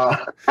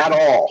at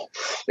all.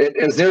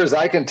 As near as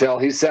I can tell,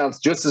 he sounds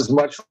just as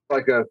much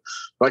like a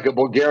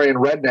Bulgarian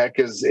redneck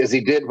as he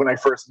did when I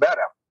first met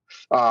him.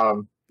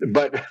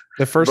 But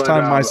the first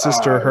time my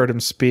sister heard him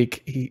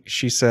speak,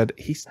 she said,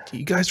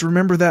 "You guys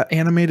remember that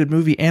animated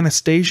movie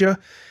Anastasia?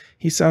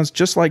 He sounds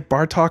just like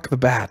Bartok the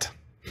Bat."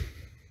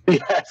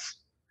 Yes.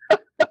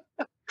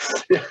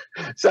 Yeah.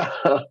 So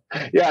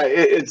yeah,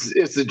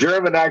 it's the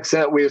German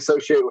accent we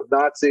associate with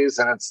Nazis,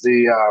 and it's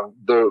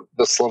the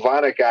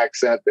Slavonic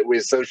accent that we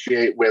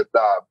associate with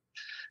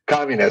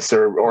communists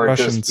or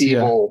Russians, just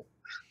evil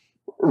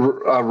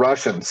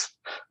Russians.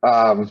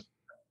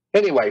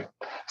 Anyway,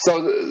 so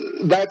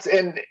that's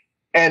and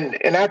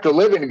after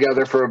living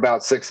together for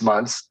about 6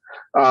 months,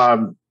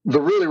 the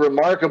really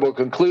remarkable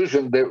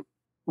conclusion that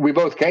we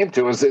both came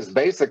to is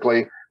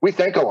basically we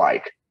think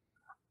alike.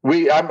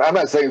 I'm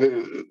not saying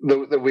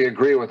that we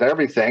agree with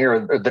everything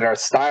or that our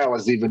style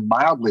is even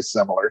mildly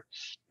similar.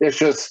 It's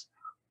just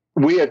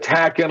we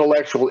attack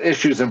intellectual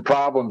issues and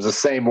problems the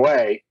same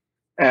way.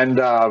 And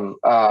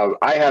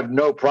I have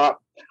no problem.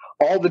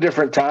 All the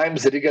different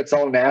times that he gets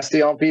all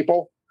nasty on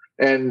people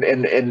and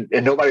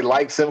nobody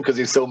likes him because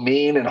he's so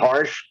mean and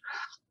harsh.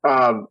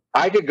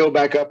 I could go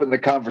back up in the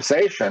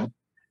conversation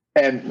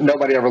and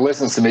nobody ever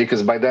listens to me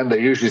because by then they're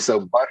usually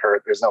so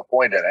butthurt. There's no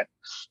point in it.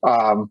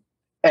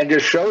 And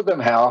just show them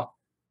how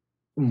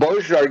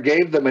Bojidar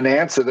gave them an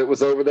answer that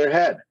was over their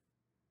head.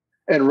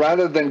 And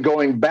rather than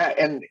going back,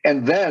 and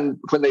then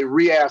when they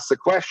re-asked the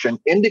question,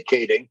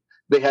 indicating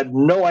they had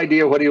no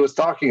idea what he was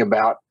talking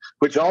about,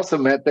 which also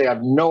meant they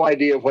have no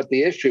idea what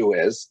the issue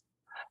is,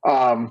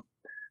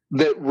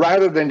 that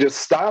rather than just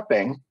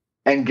stopping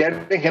and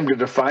getting him to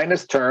define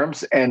his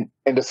terms and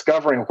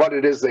discovering what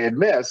it is they had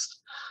missed,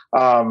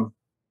 they'll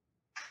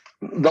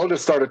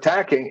just start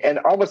attacking. And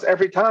almost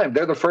every time,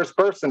 they're the first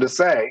person to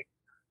say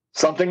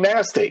something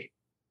nasty.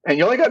 And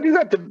you only got to do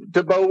that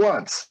to Bo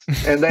once.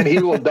 And then he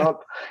will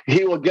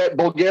get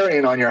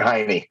Bulgarian on your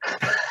hiney.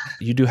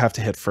 You do have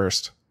to hit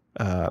first.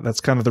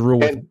 That's kind of the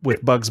rule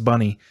with Bugs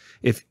Bunny.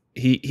 If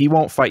he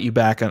won't fight you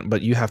back,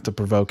 but you have to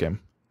provoke him,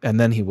 and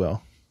then he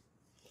will.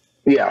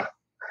 Yeah.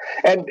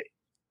 And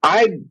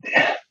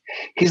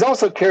he's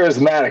also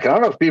charismatic. I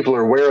don't know if people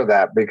are aware of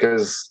that,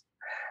 because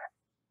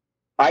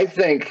I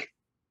think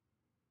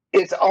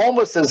it's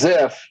almost as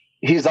if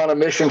he's on a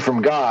mission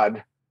from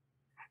God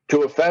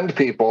to offend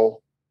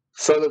people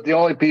so that the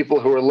only people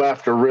who are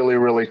left are really,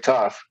 really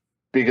tough.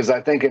 Because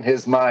I think in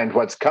his mind,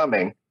 what's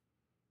coming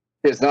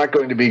is not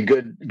going to be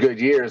good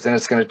years, and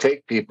it's going to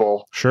take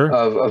people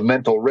of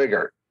mental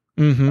rigor.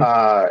 Mm-hmm.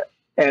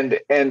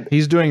 And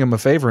he's doing him a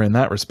favor in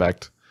that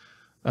respect.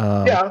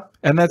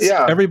 And that's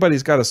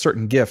everybody's got a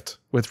certain gift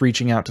with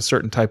reaching out to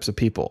certain types of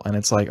people. And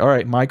it's like, all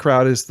right, my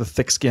crowd is the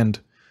thick-skinned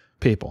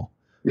people.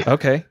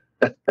 Okay.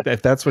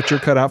 If that's what you're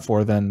cut out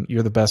for, then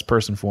you're the best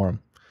person for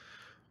them.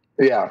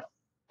 Yeah.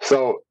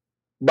 So,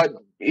 but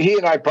he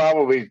and I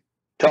probably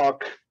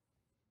talk,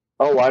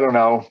 I don't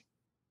know,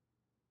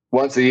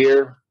 once a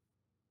year,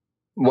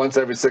 once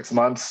every 6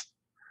 months.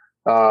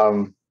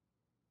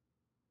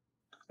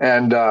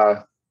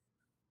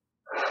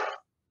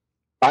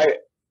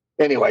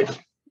 Anyway,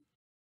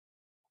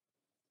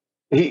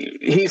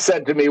 he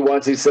said to me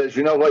once, he says,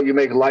 you know what, you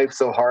make life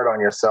so hard on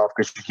yourself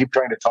because you keep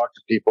trying to talk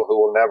to people who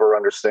will never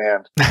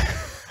understand.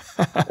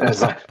 And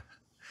it's like,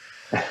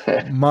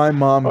 my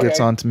mom gets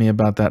on to me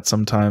about that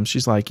sometimes.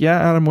 She's like, yeah,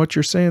 Adam, what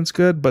you're saying is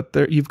good, but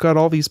you've got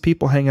all these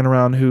people hanging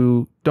around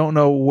who don't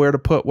know where to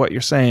put what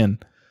you're saying.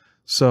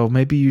 So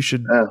maybe you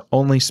should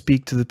only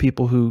speak to the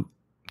people who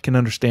can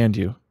understand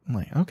you. I'm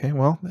like, okay,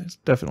 well, there's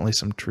definitely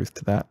some truth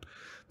to that.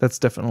 That's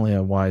definitely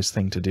a wise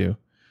thing to do.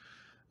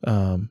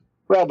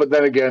 Well, but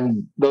then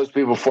again, those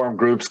people form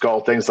groups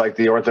called things like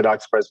the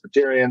Orthodox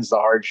Presbyterians, the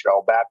Hard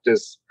Shell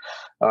Baptists,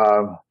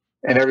 and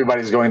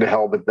everybody's going to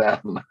hell but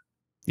them.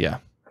 Yeah.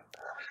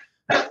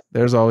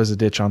 There's always a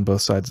ditch on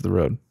both sides of the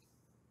road.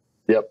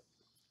 Yep.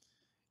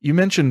 You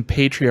mentioned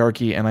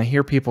patriarchy, and I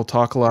hear people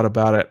talk a lot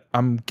about it.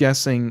 I'm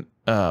guessing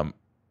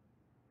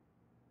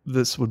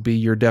this would be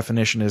your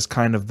definition is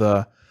kind of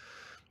the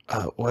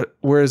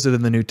where is it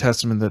in the New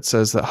Testament that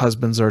says that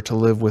husbands are to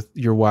live with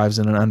your wives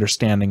in an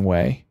understanding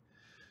way?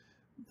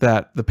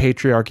 That the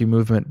patriarchy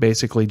movement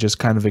basically just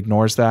kind of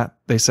ignores that.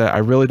 They say, I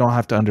really don't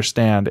have to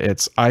understand.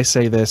 It's, I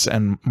say this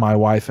and my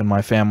wife and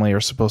my family are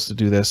supposed to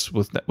do this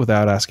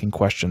without asking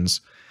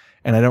questions.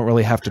 And I don't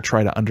really have to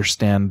try to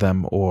understand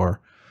them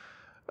or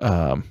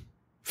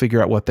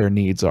figure out what their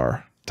needs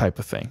are, type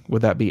of thing.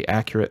 Would that be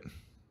accurate?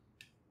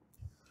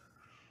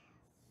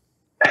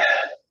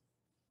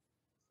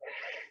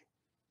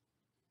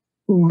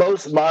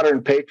 Most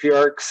modern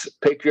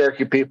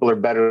patriarchy people are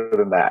better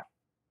than that.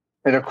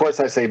 And of course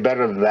I say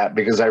better than that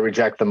because I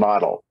reject the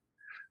model.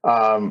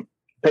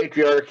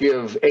 Patriarchy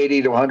of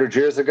 80 to 100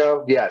 years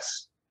ago,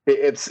 yes.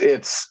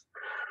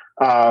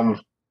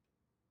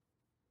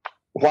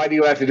 Why do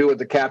you have to do what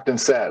the captain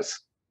says?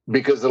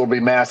 Because it'll be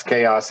mass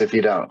chaos if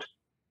you don't.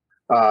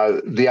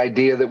 The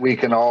idea that we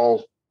can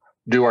all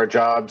do our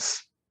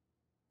jobs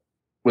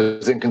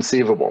was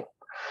inconceivable.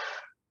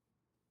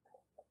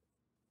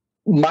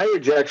 My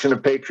rejection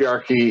of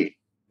patriarchy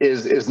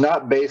is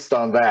not based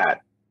on that.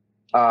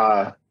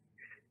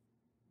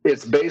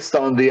 It's based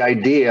on the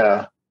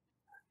idea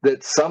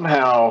that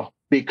somehow,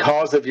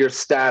 because of your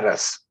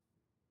status,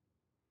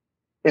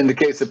 in the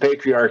case of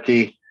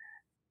patriarchy,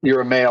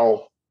 you're a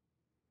male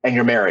and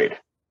you're married,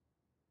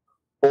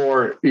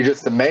 or you're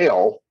just a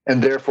male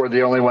and therefore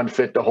the only one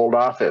fit to hold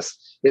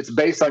office. It's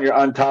based on your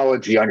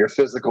ontology, on your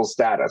physical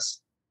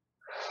status.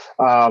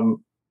 The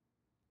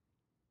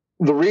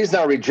reason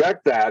I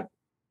reject that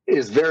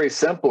is very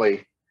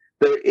simply,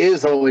 there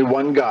is only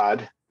one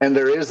God and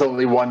there is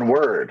only one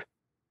word.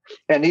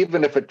 And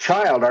even if a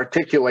child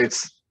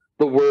articulates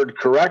the word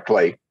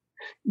correctly,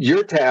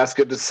 your task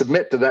is to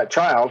submit to that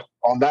child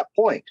on that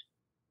point.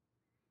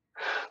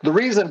 The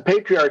reason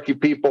patriarchy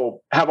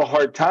people have a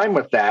hard time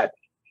with that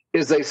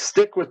is they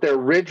stick with their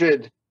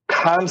rigid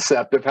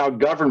concept of how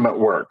government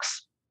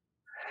works.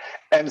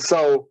 And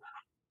so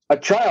a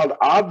child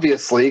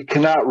obviously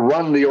cannot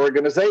run the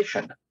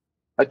organization.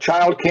 A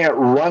child can't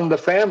run the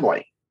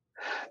family.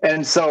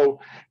 And so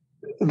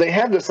they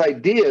have this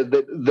idea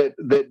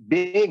that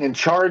being in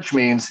charge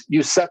means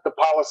you set the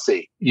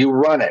policy, you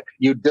run it,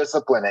 you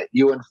discipline it,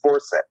 you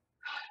enforce it.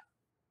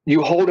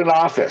 You hold an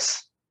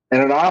office,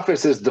 and an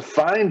office is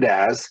defined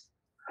as,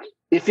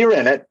 if you're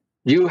in it,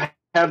 you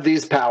have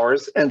these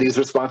powers and these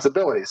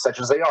responsibilities, such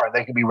as they are.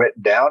 They can be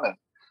written down and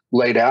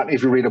laid out.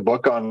 If you read a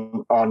book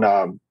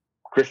on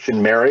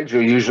Christian marriage,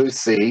 you'll usually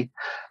see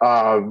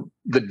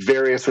the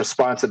various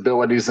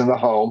responsibilities in the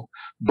home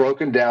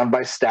broken down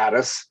by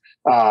status.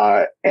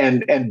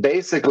 And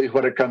basically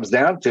what it comes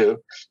down to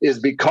is,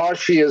 because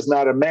she is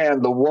not a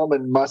man, the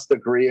woman must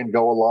agree and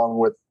go along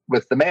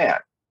with the man.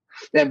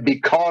 And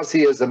because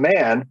he is a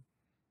man,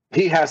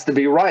 he has to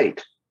be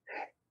right.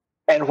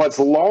 And what's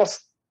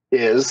lost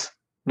is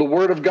the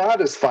word of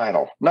God is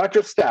final, not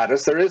just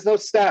status. There is no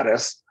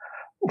status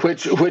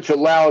which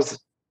allows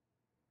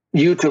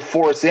you to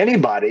force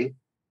anybody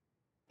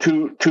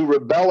to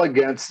rebel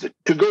against,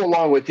 to go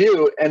along with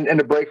you and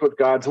to break with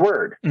God's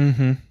word.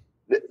 Mm-hmm.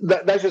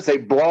 That's just a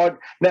broad.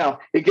 Now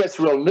it gets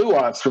real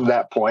nuanced from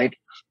that point,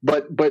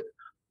 but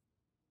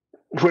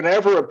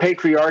whenever a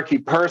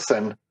patriarchy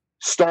person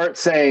starts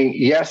saying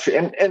yes,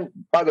 and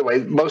by the way,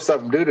 most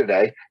of them do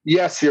today,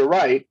 yes, you're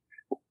right,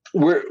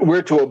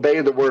 we're to obey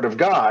the word of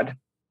God,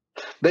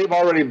 they've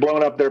already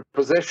blown up their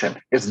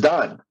position. It's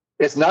done.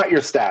 It's not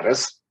your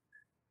status,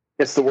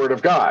 it's the word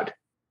of God.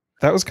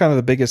 That was kind of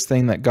the biggest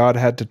thing that God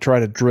had to try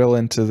to drill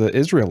into the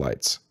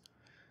Israelites,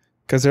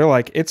 because they're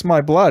like, it's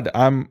my blood,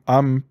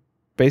 I'm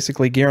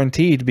basically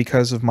guaranteed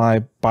because of my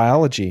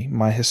biology,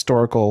 my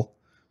historical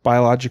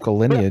biological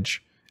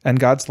lineage. And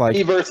God's like,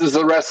 he versus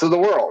the rest of the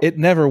world. It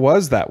never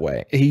was that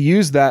way. He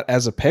used that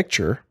as a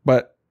picture,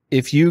 but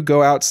if you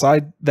go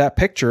outside that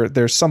picture,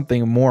 there's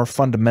something more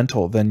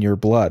fundamental than your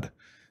blood.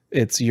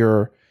 It's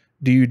your,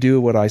 do you do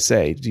what I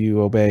say? Do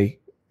you obey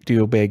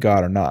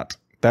God or not?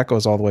 That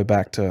goes all the way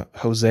back to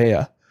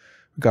Hosea.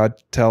 God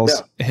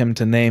tells him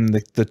to name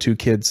the two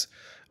kids,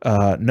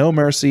 no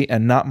mercy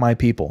and not my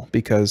people,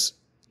 because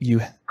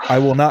I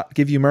will not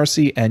give you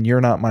mercy and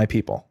you're not my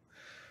people.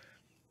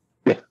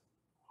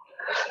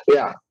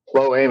 Yeah.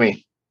 Well,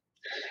 Amy.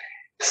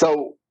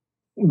 So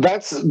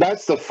that's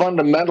the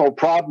fundamental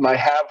problem I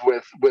have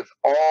with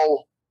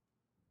all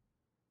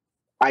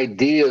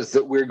ideas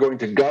that we're going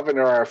to govern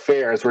our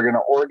affairs. We're going to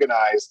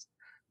organize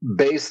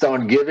based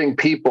on giving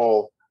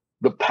people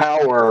the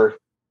power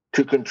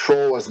to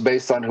control us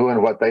based on who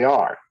and what they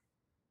are.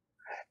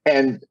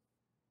 And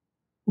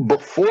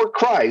before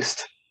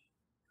Christ,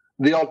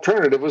 the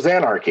alternative was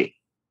anarchy.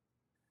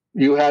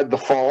 You had the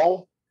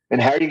fall.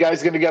 And how are you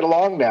guys going to get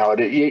along now?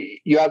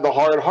 You have the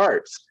hard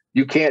hearts.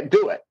 You can't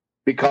do it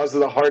because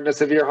of the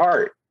hardness of your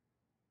heart.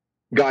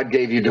 God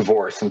gave you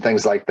divorce and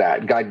things like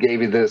that. God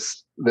gave you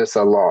this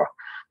law.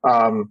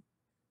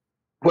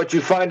 What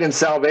you find in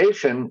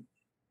salvation,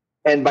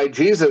 and by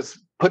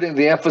Jesus putting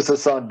the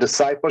emphasis on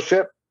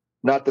discipleship,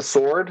 not the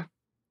sword,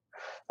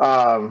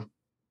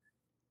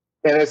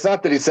 And it's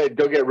not that he said,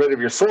 go get rid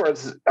of your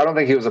swords. I don't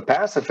think he was a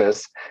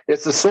pacifist.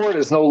 It's the sword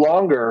is no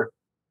longer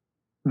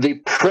the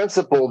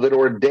principle that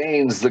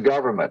ordains the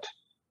government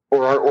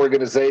or our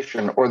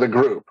organization or the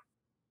group.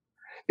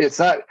 It's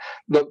not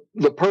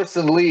the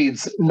person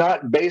leads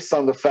not based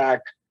on the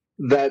fact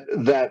that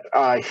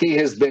he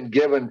has been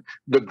given,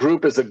 the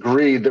group has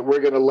agreed that we're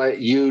going to let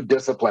you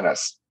discipline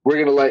us. We're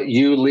going to let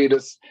you lead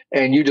us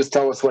and you just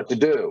tell us what to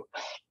do.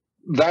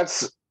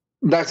 That's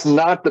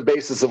not the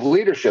basis of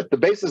leadership. The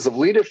basis of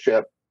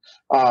leadership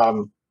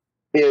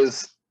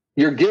is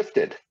you're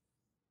gifted.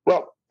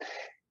 Well,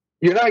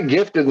 you're not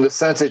gifted in the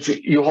sense that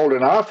you hold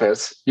an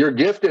office. You're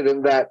gifted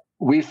in that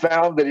we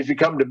found that if you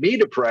come to me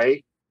to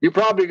pray, you're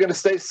probably going to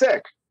stay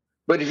sick.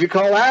 But if you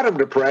call Adam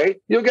to pray,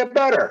 you'll get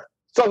better.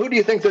 So who do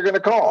you think they're going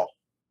to call?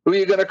 Who are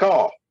you going to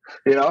call?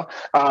 You know,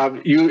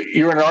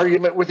 you're in an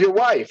argument with your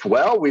wife.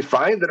 Well, we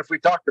find that if we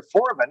talk to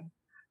Foreman,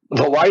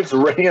 the wife's,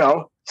 you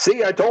know,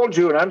 see, I told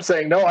you, and I'm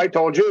saying, no, I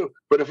told you.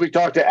 But if we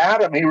talk to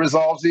Adam, he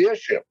resolves the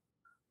issue.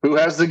 Who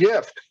has the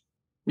gift?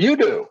 You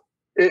do.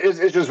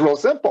 It's just real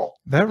simple.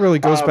 That really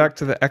goes back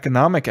to the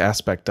economic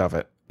aspect of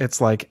it.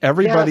 It's like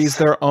everybody's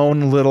their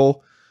own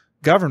little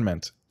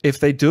government. If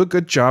they do a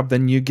good job,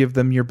 then you give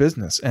them your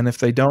business. And if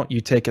they don't,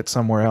 you take it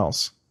somewhere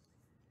else.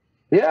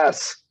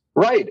 Yes,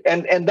 right.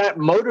 And that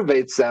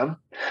motivates them.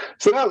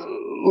 So now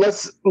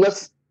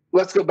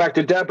let's go back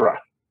to Deborah.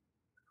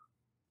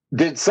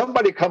 Did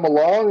somebody come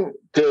along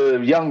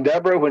to young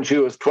Deborah when she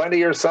was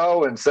 20 or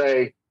so and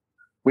say,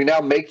 we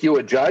now make you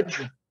a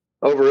judge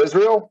over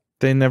Israel?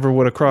 They never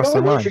would have crossed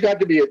their mind. She got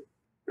to be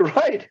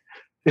right.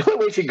 The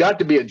only way she got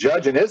to be a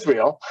judge in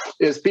Israel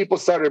is people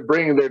started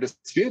bringing their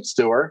disputes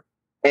to her,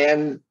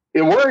 and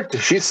it worked.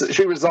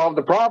 She resolved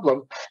the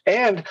problem.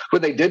 And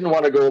when they didn't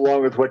want to go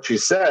along with what she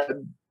said,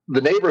 the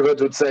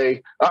neighborhoods would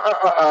say,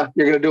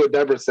 you're going to do what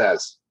Deborah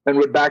says, and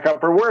would back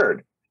up her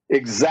word.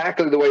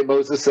 Exactly the way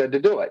Moses said to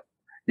do it.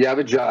 You have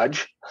a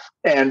judge,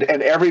 and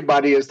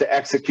everybody is to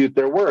execute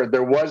their word.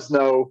 There was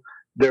no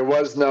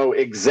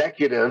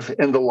executive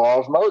in the law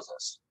of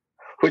Moses,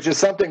 which is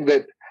something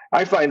that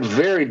I find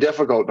very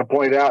difficult to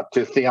point out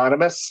to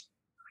theonomists,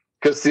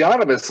 because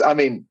theonomists, I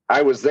mean,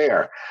 I was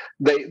there.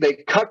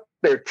 They cut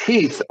their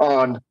teeth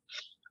on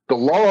the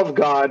law of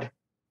God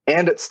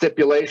and its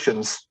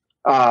stipulations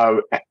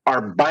are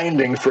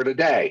binding for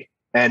today.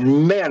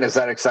 And man, is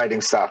that exciting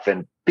stuff.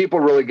 And people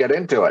really get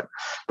into it.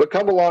 But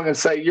come along and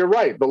say, you're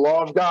right, the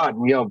law of God,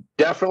 you know,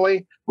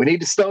 definitely we need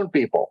to stone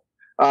people.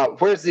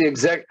 Where's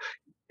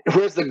the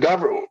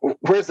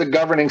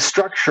governing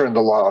structure in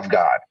the law of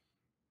God?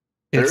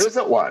 There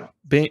isn't one.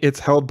 It's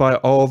held by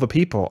all the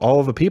people.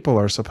 All the people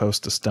are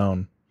supposed to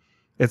stone.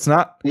 It's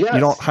not, you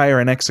don't hire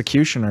an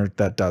executioner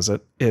that does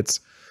it. It's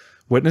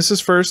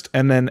witnesses first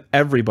and then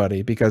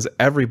everybody, because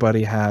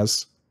everybody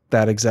has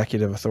that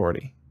executive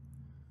authority.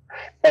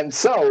 And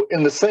so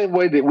in the same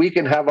way that we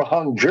can have a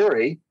hung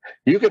jury,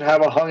 you can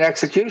have a hung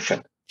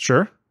execution.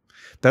 Sure.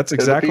 That's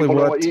exactly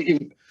what,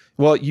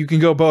 well, you can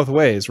go both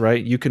ways,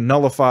 right? You can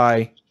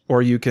nullify,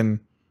 or you can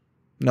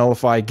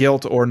nullify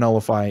guilt or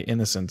nullify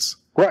innocence.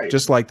 Right.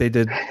 Just like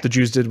the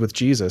Jews did with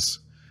Jesus.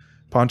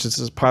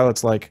 Pontius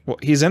Pilate's like, well,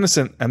 he's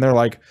innocent. And they're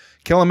like,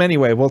 kill him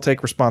anyway. We'll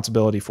take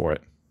responsibility for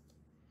it.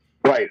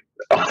 Right.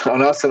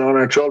 On us and on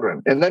our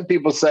children. And then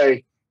people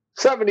say,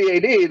 70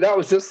 AD, that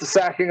was just the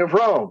sacking of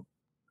Rome.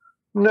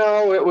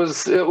 No, it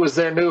was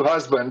their new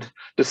husband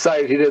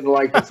decided he didn't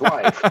like his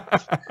wife.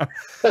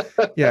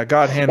 Yeah,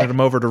 God handed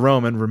him over to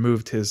Rome and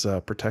removed his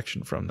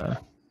protection from them.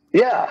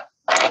 Yeah.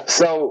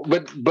 So,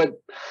 but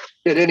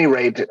at any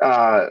rate,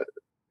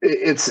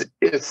 it's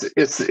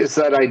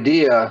that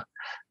idea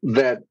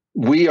that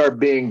we are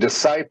being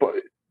discipled.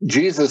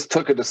 Jesus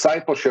took a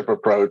discipleship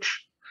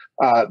approach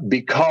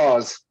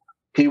because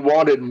he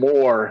wanted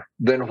more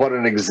than what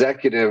an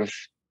executive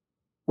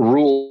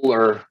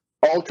ruler,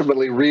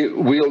 ultimately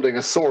wielding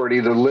a sword,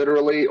 either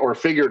literally or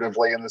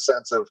figuratively, in the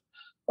sense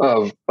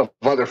of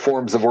other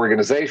forms of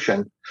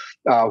organization,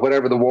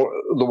 whatever the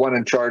one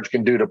in charge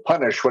can do to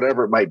punish,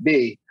 whatever it might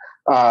be.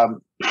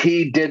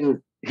 He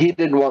didn't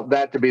want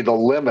that to be the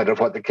limit of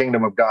what the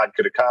kingdom of God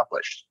could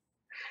accomplish.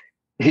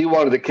 He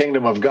wanted the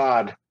kingdom of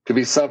God to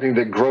be something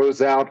that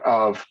grows out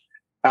of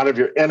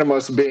your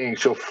innermost being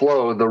shall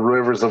flow the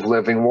rivers of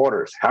living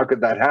waters. How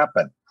could that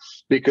happen?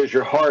 Because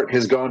your heart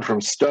has gone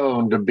from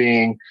stone to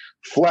being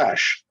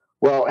flesh.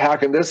 Well, how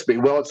can this be?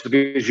 Well, it's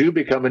because you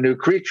become a new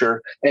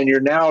creature and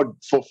you're now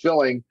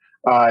fulfilling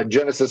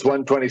Genesis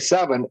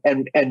 1:27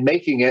 and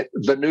making it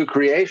the new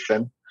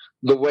creation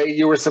the way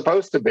you were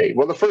supposed to be.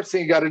 Well, the first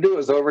thing you got to do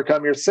is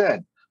overcome your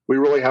sin. We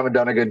really haven't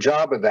done a good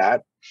job of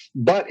that.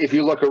 But if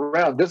you look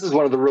around, this is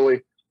one of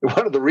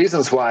the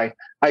reasons why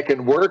I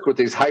can work with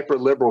these hyper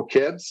liberal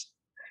kids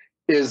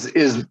is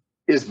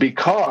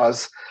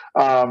because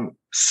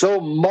so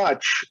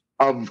much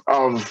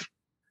of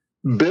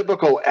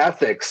biblical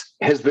ethics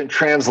has been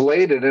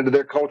translated into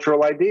their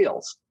cultural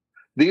ideals.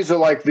 These are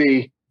like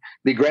the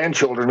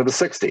grandchildren of the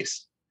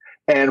 60s.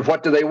 And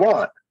what do they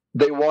want?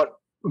 They want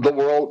the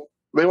world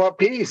They want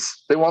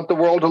peace. They want the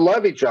world to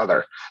love each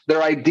other.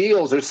 Their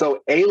ideals are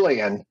so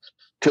alien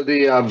to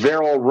the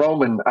virile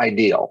Roman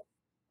ideal,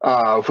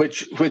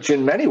 which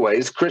in many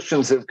ways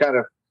Christians have kind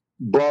of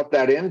brought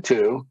that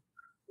into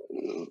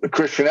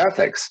Christian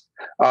ethics,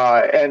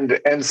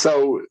 and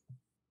so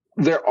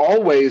they're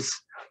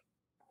always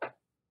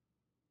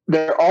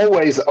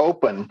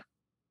open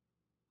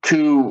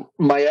to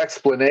my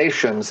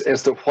explanations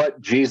as to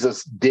what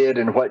Jesus did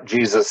and what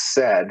Jesus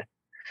said.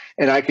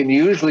 And I can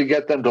usually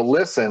get them to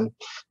listen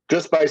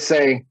just by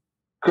saying,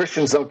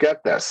 Christians don't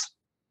get this.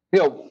 You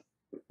know,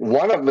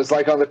 one of them is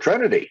like on the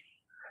Trinity.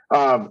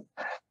 I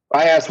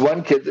asked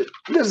one kid,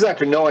 this is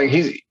after knowing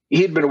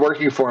he'd been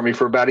working for me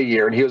for about a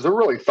year, and he was a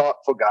really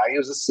thoughtful guy. He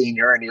was a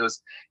senior, and he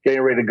was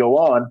getting ready to go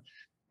on.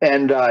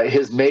 And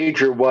his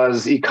major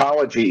was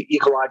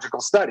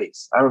ecological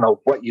studies. I don't know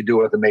what you do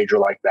with a major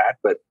like that,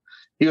 but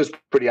he was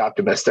pretty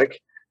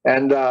optimistic.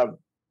 And I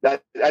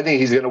think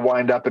he's going to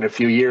wind up in a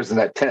few years in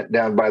that tent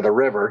down by the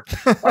river,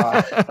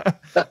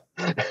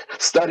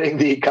 studying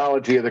the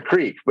ecology of the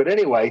creek. But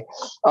anyway,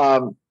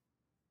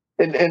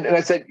 and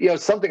I said, you know,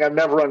 something I've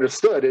never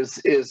understood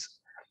is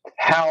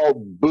how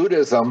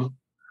Buddhism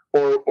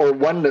or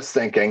oneness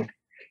thinking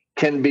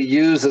can be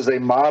used as a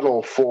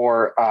model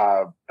for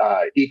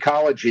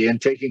ecology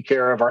and taking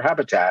care of our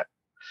habitat,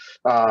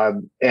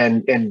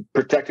 and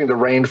protecting the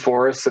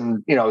rainforests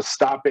and, you know,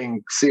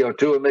 stopping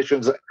CO2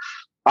 emissions.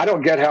 I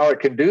don't get how it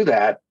can do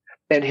that.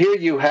 And here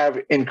you have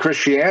in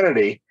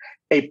Christianity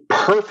a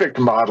perfect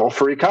model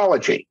for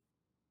ecology.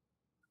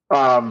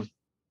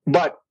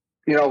 But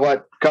you know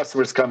what?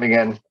 Customers coming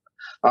in,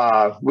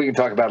 we can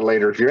talk about it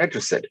later if you're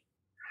interested.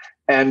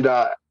 And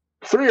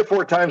 3 or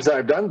 4 times that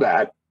I've done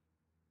that,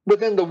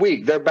 within the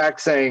week, they're back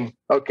saying,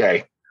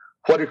 okay,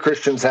 what do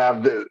Christians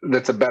have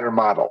that's a better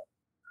model?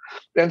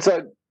 And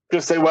so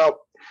just say, well,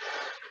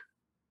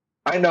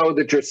 I know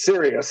that you're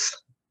serious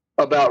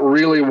about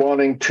really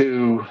wanting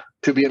to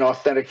be an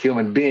authentic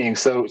human being.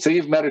 So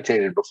you've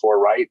meditated before,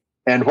 right?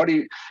 And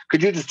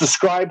could you just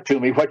describe to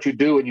me what you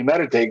do when you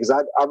meditate? Because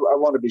I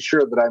want to be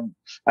sure that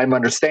I'm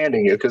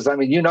understanding you. Because I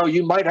mean, you know,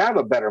 you might have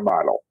a better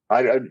model.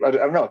 I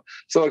don't know.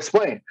 So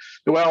explain.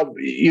 Well,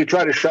 you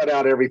try to shut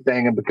out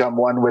everything and become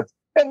one with,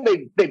 and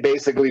they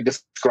basically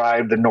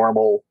describe the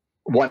normal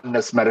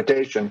oneness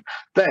meditation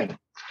thing.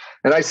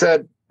 And I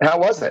said, how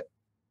was it?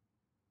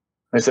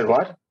 I said,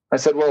 what? I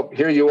said, well,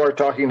 here you are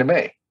talking to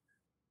me.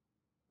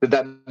 Did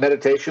that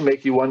meditation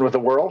make you one with the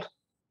world?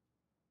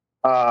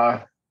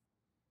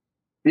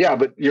 Yeah,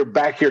 but you're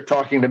back here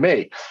talking to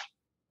me.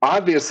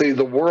 Obviously,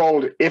 the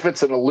world, if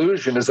it's an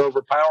illusion, is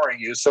overpowering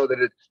you so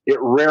that at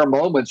rare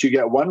moments you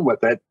get one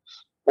with it.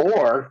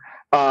 Or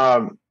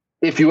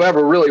if you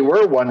ever really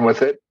were one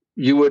with it,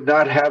 you would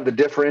not have the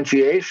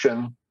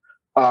differentiation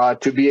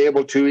to be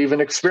able to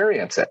even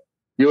experience it.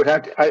 You would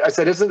have to, I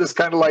said, isn't this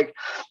kind of like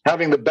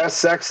having the best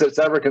sex that's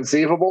ever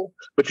conceivable,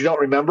 but you don't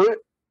remember it?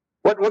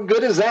 What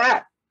good is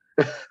that?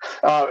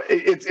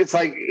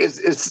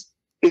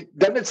 It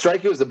doesn't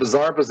strike you as a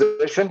bizarre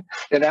position?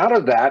 And out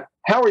of that,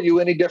 how are you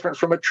any different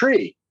from a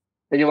tree?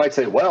 And you might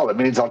say, well, it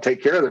means I'll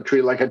take care of the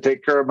tree like I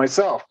take care of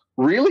myself.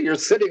 Really? You're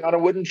sitting on a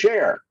wooden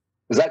chair.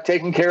 Is that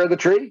taking care of the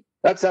tree?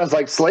 That sounds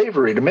like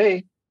slavery to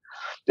me.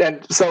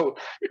 And so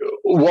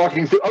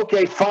walking through,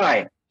 okay,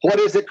 fine. What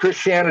is it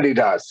Christianity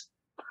does?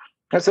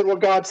 I said, well,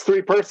 God's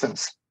 3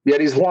 persons,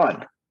 yet he's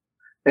one.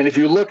 And if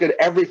you look at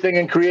everything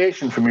in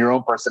creation, from your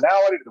own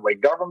personality to the way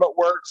government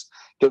works,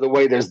 to the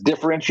way there's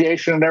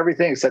differentiation and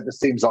everything, except it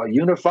seems all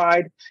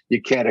unified,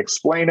 you can't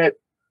explain it.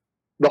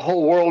 The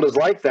whole world is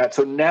like that.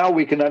 So now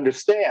we can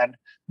understand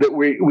that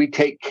we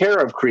take care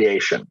of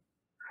creation.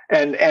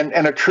 And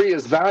a tree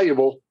is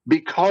valuable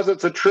because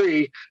it's a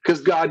tree,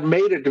 because God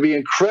made it to be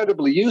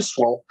incredibly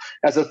useful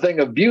as a thing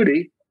of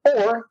beauty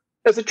or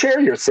as a chair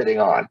you're sitting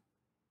on.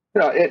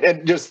 You know,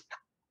 and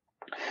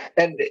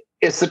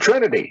it's the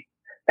Trinity.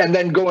 And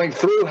then going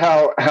through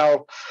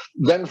how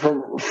then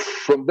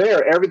from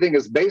there, everything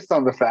is based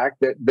on the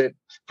fact that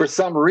for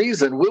some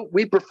reason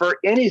we prefer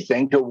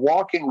anything to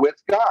walking with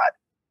God.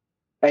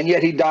 And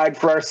yet he died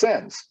for our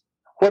sins.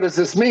 What does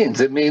this mean?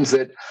 It means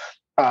that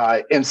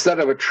instead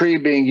of a tree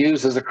being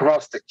used as a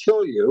cross to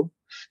kill you,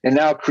 and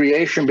now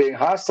creation being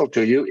hostile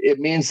to you, it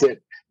means that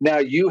now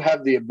you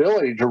have the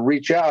ability to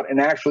reach out and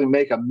actually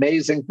make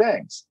amazing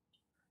things.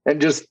 And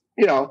just,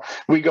 you know,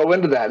 we go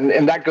into that,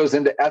 and that goes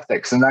into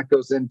ethics, and that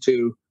goes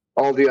into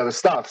all the other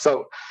stuff.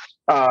 So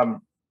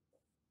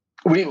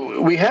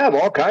we have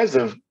all kinds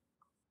of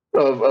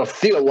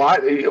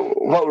theology,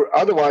 what would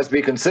otherwise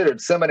be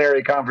considered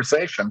seminary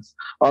conversations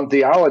on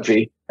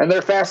theology, and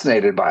they're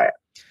fascinated by it.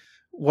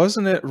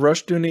 Wasn't it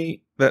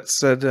Rushduni that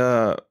said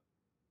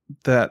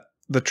that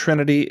the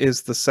Trinity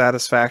is the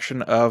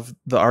satisfaction of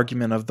the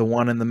argument of the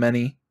one and the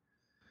many?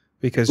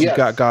 Because you've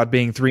got God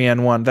being 3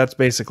 and 1. That's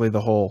basically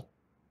the whole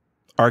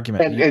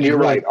argument. And you're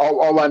right.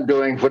 All I'm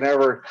doing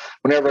whenever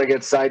I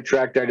get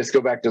sidetracked, I just go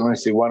back to, let me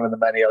see, one and the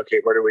many. Okay,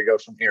 where do we go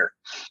from here?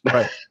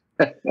 Right.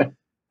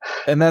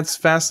 And that's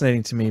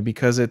fascinating to me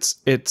because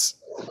it's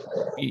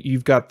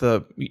you've got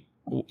the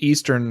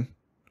Eastern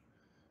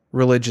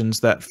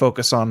religions that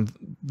focus on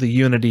the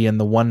unity and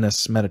the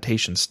oneness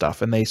meditation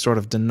stuff, and they sort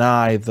of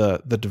deny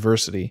the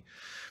diversity.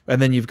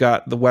 And then you've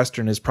got the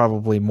Western is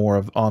probably more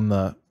of on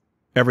the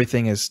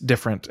everything is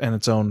different and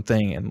its own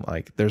thing, and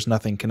like there's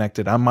nothing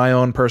connected. I'm my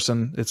own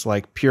person. It's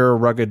like pure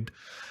rugged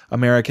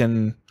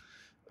American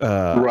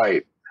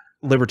right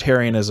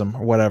libertarianism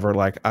or whatever.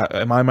 Like,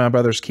 am I my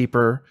brother's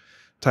keeper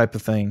type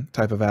of thing,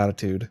 type of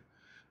attitude.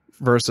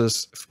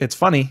 Versus, it's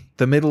funny,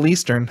 the Middle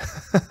Eastern,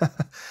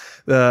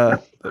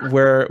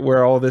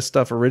 where all this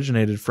stuff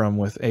originated from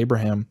with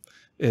Abraham,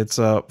 it's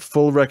a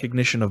full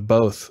recognition of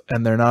both,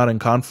 and they're not in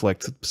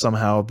conflict.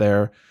 Somehow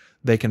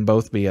they can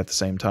both be at the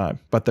same time,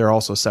 but they're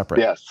also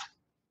separate.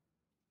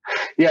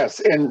 Yes,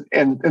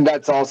 and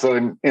that's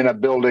also in a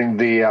building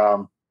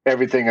the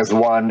everything is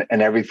one,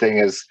 and everything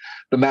is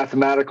the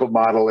mathematical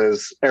model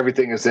is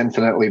everything is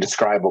infinitely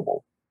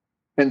describable,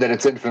 and that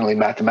it's infinitely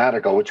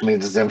mathematical, which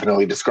means it's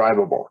infinitely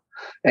describable.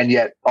 And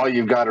yet all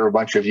you've got are a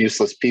bunch of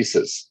useless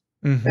pieces.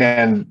 Mm-hmm.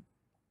 And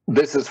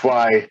this is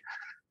why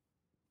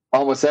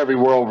almost every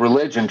world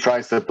religion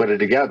tries to put it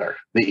together.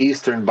 The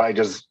Eastern by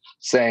just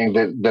saying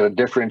that a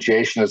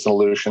differentiation is an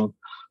illusion.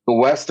 The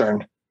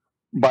Western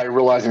by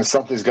realizing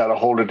something's got to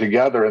hold it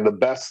together. And the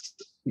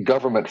best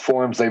government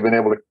forms they've been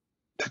able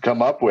to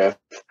come up with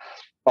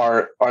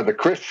are the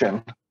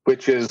Christian,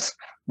 which is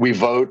we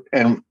vote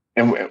and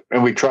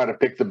we try to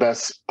pick the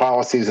best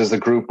policies as a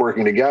group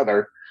working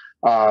together.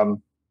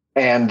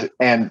 And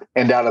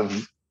out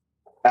of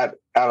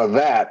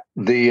that,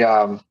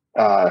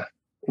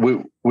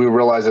 we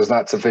realize there's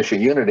not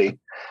sufficient unity,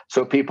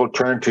 so people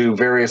turn to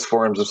various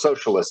forms of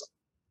socialism.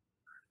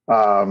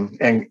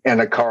 And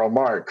a Karl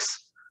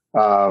Marx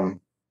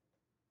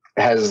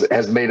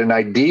has made an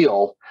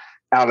ideal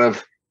out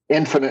of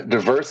infinite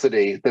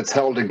diversity that's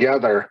held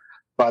together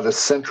by the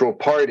central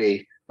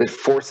party that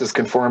forces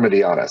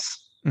conformity on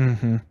us.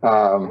 Mm-hmm.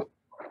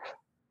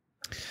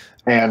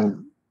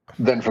 And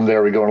then from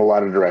there we go in a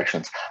lot of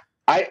directions.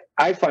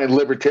 I find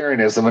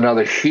libertarianism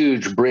another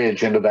huge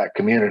bridge into that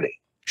community.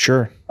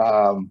 Sure.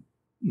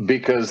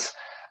 Because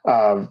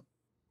well,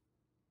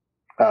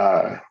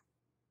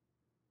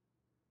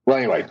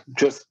 anyway,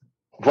 just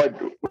what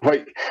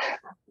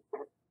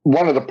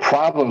one of the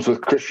problems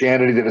with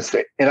Christianity that is,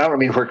 and I don't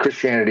mean where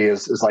Christianity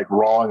is like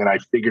wrong, and I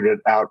figured it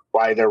out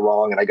why they're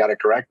wrong, and I got to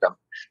correct them.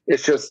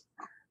 It's just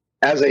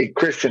as a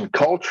Christian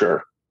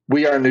culture,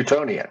 we are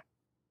Newtonian.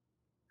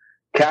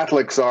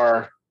 Catholics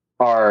are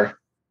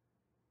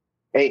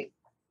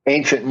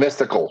ancient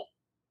mystical,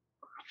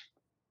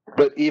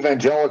 but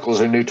evangelicals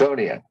are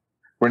Newtonian.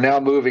 We're now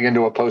moving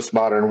into a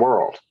postmodern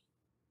world.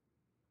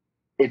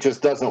 It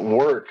just doesn't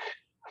work.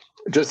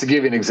 Just to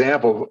give you an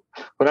example,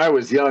 when I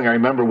was young, I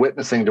remember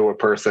witnessing to a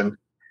person,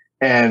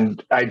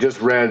 and I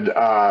just read,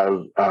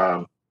 Josh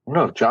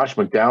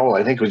McDowell,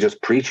 I think was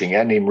just preaching. He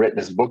hadn't even written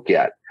his book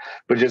yet.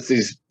 But just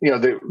these,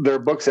 there are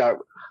books out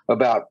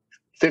about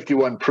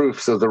 51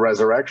 proofs of the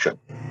resurrection.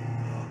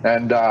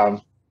 And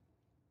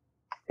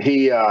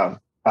he got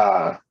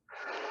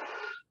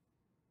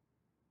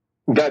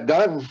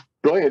done,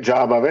 brilliant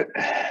job of it.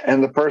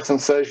 And the person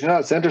says,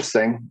 it's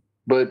interesting,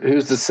 but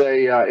who's to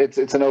say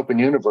it's an open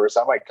universe?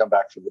 I might come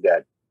back from the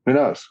dead. Who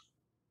knows?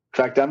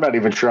 In fact, I'm not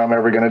even sure I'm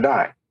ever going to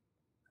die,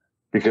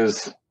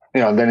 because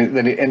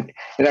then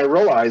I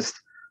realized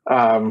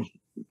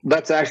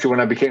that's actually when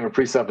I became a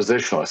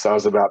presuppositionalist. I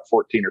was about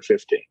 14 or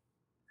 15,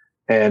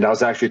 and I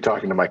was actually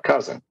talking to my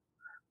cousin,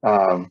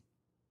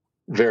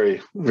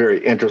 very,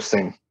 very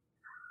interesting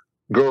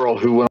girl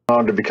who went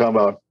on to become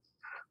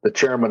the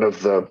chairman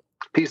of the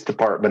peace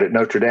department at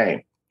Notre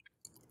Dame,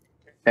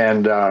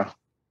 and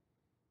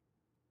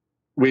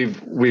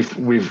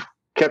we've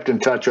kept in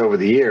touch over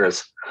the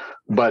years.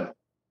 But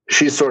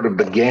she sort of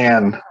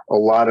began a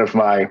lot of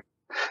my. In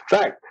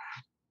fact,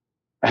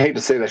 I hate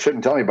to say that, I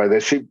shouldn't tell anybody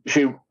this. She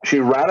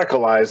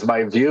radicalized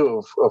my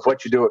view of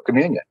what you do at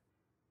communion.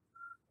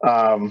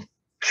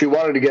 She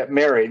wanted to get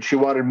married. She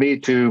wanted me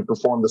to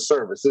perform the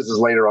service. This is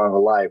later on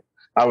in life.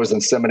 I was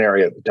in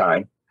seminary at the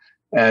time.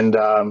 And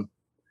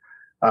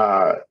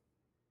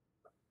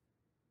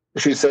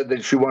she said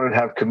that she wanted to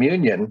have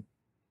communion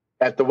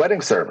at the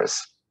wedding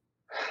service.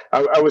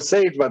 I was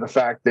saved by the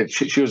fact that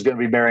she was going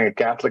to be marrying a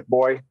Catholic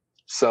boy,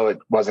 so it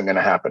wasn't going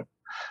to happen.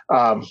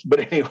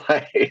 But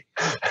anyway,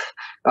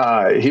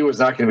 he was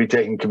not going to be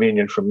taking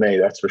communion from me,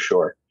 that's for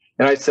sure.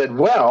 And I said,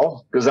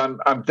 well, because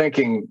I'm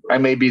thinking I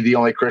may be the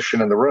only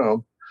Christian in the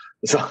room.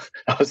 So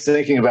I was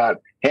thinking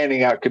about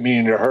handing out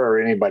communion to her or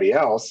anybody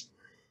else.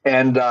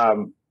 And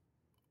I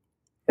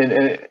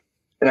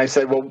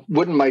said, well,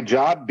 wouldn't my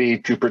job be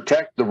to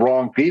protect the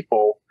wrong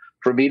people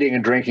from eating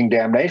and drinking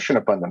damnation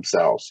upon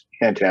themselves?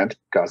 Hint, hint,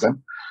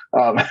 cousin.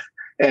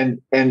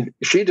 And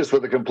she just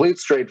with a complete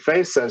straight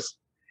face says,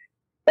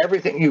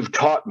 everything you've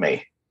taught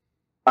me,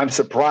 I'm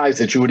surprised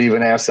that you would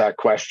even ask that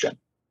question.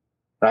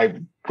 I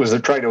was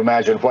trying to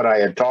imagine what I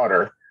had taught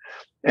her.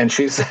 And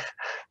she said,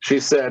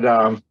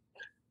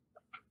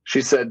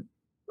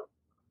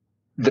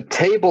 the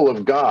table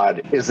of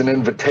God is an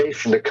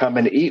invitation to come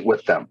and eat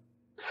with them.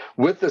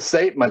 with the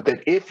statement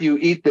that if you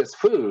eat this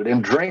food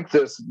and drink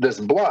this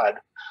blood,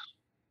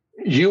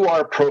 you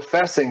are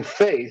professing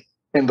faith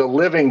in the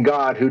living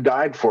God who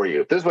died for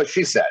you. This is what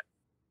she said.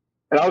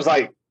 And I was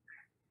like,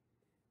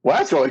 well,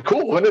 that's really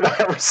cool. When did I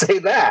ever say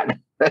that?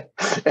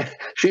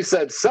 She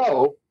said,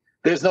 so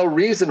there's no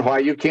reason why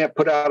you can't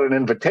put out an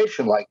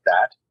invitation like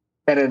that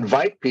and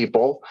invite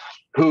people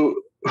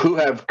who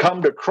have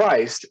come to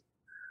Christ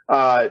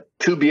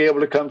to be able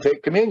to come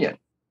take communion.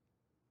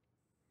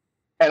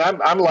 And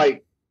I'm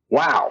like,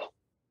 wow,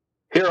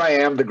 here I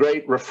am, the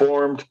great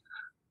Reformed,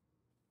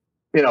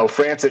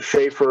 Francis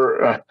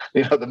Schaeffer,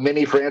 the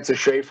mini Francis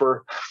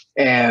Schaeffer,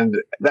 and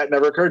that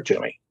never occurred to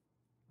me.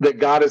 That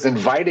God is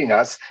inviting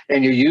us,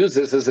 and you use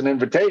this as an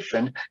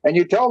invitation, and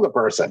you tell the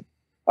person,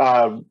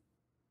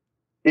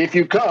 if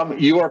you come,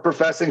 you are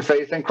professing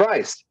faith in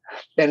Christ.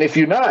 And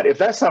if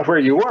that's not where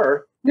you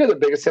were, you're the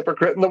biggest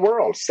hypocrite in the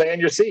world. Stay in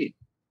your seat.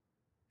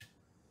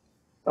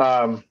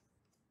 So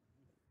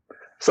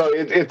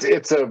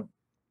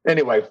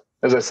anyway,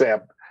 as I say, I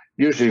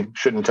usually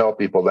shouldn't tell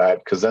people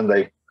that, because then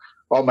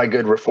all my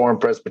good Reformed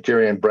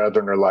Presbyterian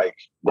brethren are like,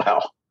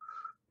 well,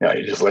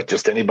 you just let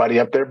just anybody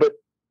up there. But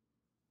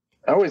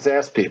I always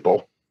ask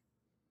people,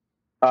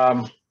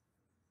 where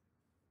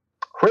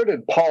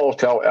did Paul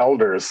tell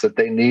elders that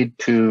they need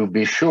to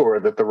be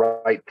sure that the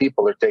right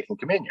people are taking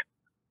communion?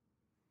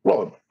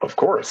 Well, of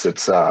course,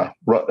 it's 1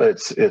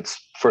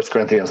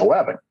 Corinthians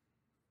 11.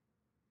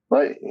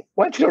 Well,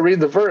 why don't you go read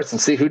the verse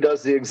and see who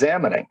does the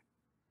examining?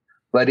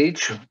 Let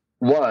each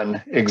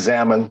one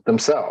examine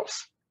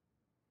themselves.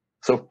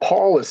 So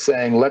Paul is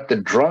saying, let the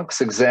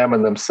drunks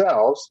examine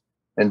themselves,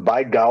 and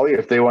by golly,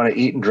 if they want to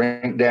eat and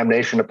drink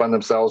damnation upon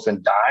themselves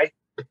and die,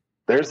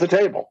 there's the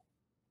table.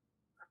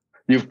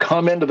 You've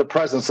come into the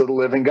presence of the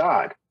living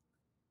God.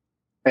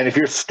 And if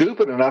you're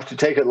stupid enough to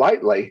take it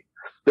lightly,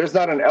 there's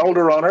not an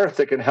elder on earth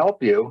that can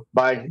help you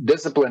by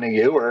disciplining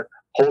you or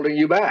holding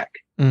you back.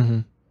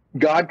 Mm-hmm.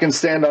 God can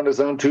stand on his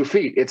own 2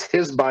 feet. It's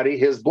his body,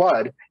 his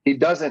blood. He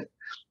doesn't,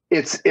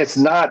 it's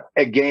not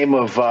a game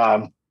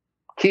of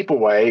keep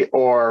away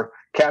or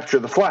capture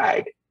the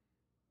flag.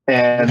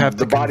 And you have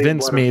to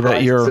convince me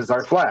that is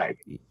our flag.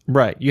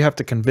 Right. You have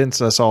to convince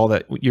us all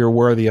that you're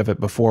worthy of it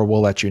before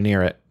we'll let you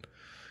near it.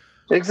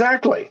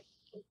 Exactly.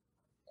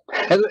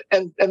 And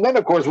then,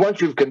 of course,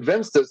 once you've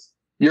convinced us,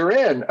 you're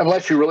in,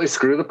 unless you really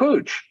screw the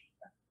pooch.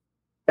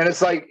 And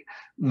it's like,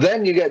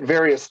 then you get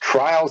various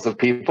trials of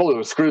people who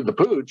have screwed the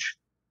pooch,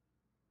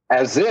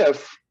 as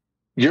if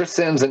your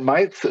sins and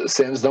my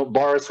sins don't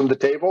bar us from the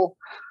table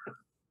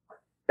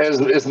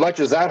as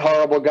much as that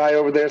horrible guy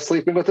over there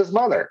sleeping with his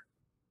mother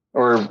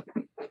or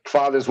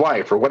father's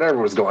wife or whatever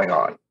was going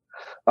on.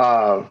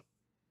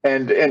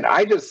 And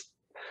I just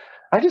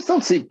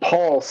don't see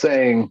Paul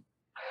saying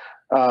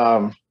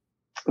well,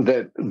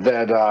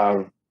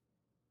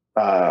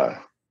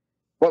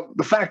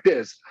 the fact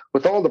is,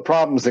 with all the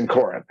problems in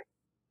Corinth,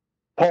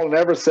 Paul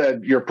never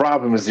said your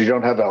problem is you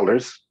don't have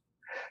elders.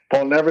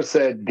 Paul never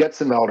said get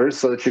some elders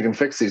so that you can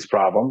fix these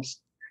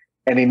problems.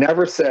 And he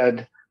never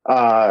said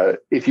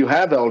if you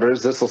have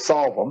elders, this will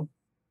solve them.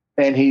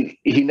 And he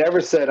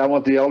never said, I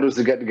want the elders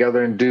to get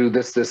together and do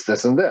this, this,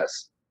 this, and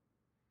this.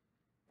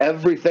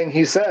 Everything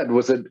he said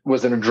was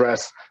an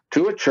address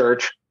to a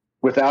church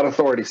without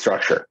authority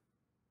structure.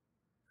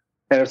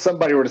 And if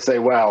somebody were to say,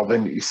 well,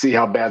 then you see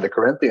how bad the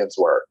Corinthians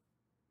were.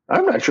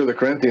 I'm not sure the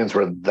Corinthians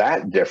were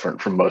that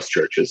different from most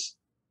churches.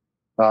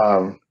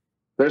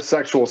 There's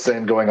sexual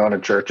sin going on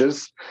in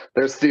churches.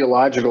 There's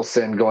theological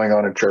sin going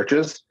on in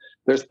churches.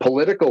 There's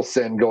political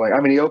sin going. I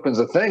mean, he opens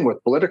a thing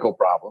with political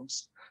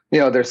problems.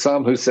 There's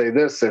some who say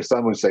this, there's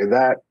some who say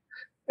that.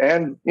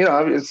 And,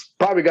 it's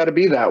probably got to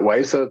be that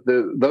way so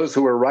that those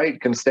who are right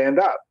can stand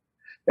up.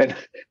 And,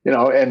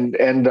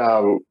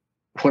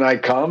 when I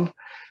come,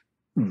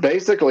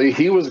 basically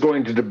he was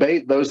going to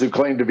debate those who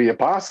claim to be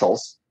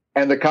apostles,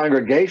 and the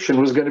congregation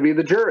was going to be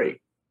the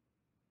jury.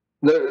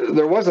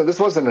 This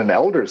wasn't an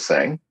elders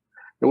thing.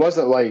 It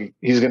wasn't like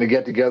he's going to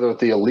get together with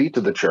the elite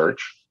of the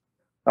church.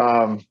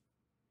 Well,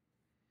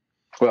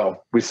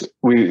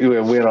 we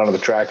went on to the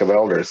track of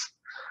elders.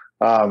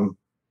 Well,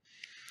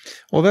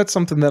 that's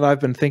something that I've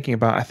been thinking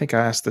about. I think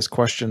I asked this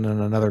question in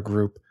another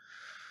group.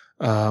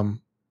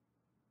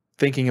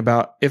 Thinking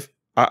about if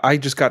I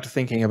just got to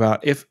thinking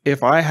about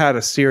if I had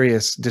a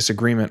serious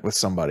disagreement with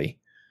somebody,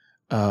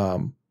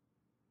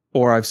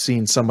 or I've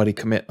seen somebody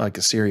commit like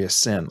a serious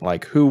sin,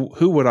 like who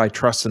would I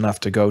trust enough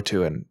to go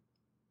to and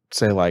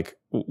say, like,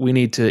 we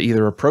need to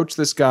either approach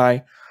this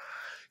guy,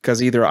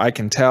 because either I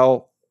can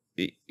tell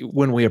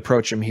when we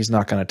approach him, he's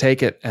not going to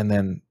take it, and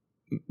then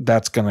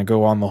that's going to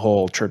go on the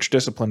whole church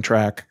discipline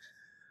track.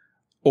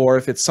 Or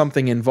if it's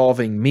something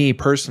involving me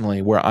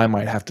personally, where I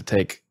might have to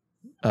take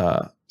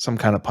some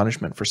kind of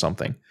punishment for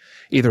something.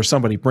 Either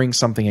somebody brings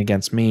something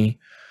against me,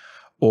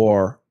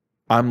 or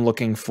I'm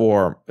looking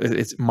for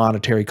it's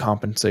monetary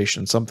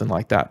compensation, something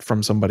like that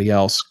from somebody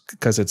else,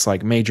 because it's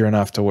like major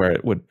enough to where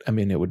it would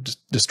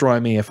destroy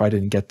me if I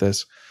didn't get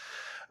this.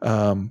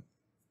 Who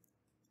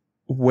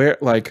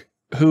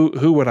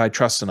would I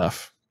trust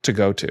enough to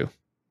go to?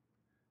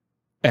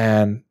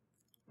 And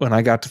when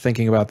I got to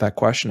thinking about that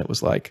question, it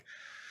was like,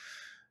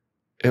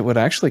 it would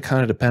actually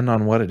kind of depend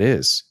on what it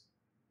is.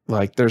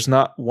 Like, there's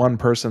not one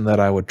person that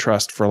I would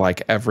trust for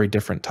like every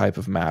different type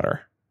of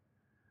matter.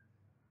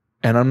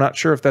 And I'm not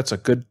sure if that's a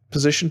good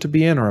position to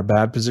be in or a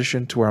bad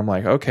position to where I'm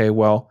like, okay,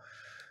 well,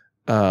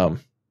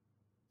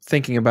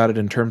 thinking about it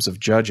in terms of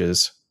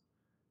judges,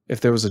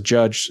 if there was a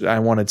judge, I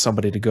wanted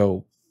somebody to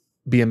go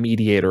be a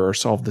mediator or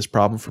solve this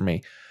problem for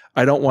me.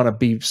 I don't want to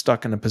be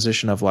stuck in a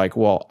position of like,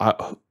 well,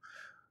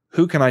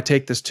 who can I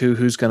take this to?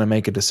 Who's going to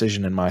make a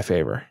decision in my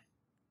favor?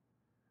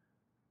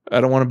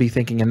 I don't want to be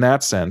thinking in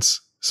that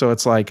sense. So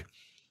it's like,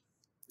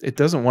 I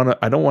don't want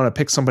to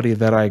pick somebody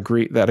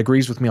that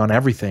agrees with me on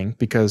everything,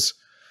 because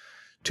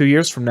 2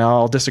 years from now,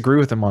 I'll disagree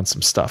with them on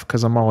some stuff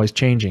because I'm always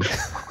changing.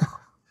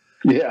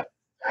 Yeah.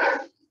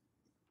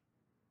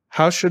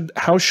 How should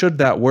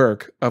that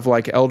work? Of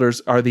like,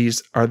 elders,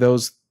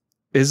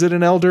 is it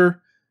an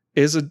elder?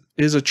 Is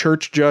a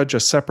church judge a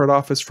separate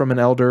office from an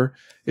elder?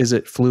 Is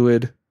it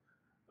fluid?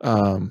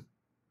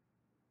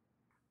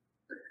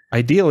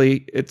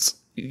 Ideally, it's,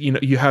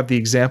 you have the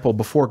example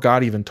before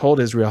God even told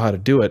Israel how to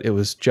do it. It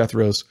was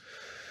Jethro's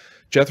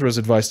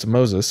advice to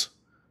Moses,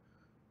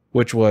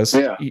 which was,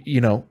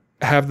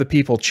 have the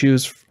people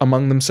choose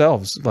among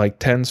themselves, like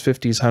tens,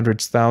 fifties,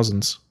 hundreds,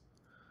 thousands.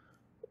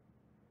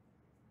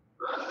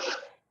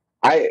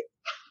 I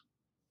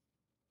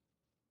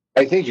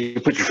think you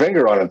put your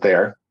finger on it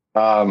there.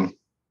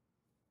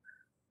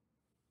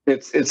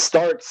 It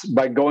starts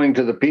by going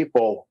to the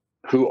people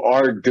who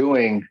are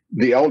doing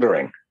the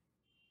eldering.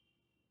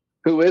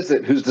 Who is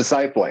it who's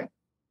discipling?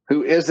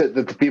 Who is it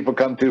that the people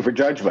come to for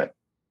judgment?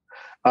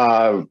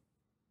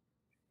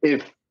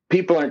 If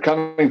people aren't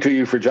coming to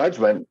you for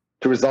judgment,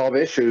 to resolve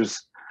issues,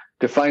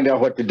 to find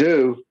out what to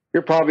do,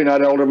 you're probably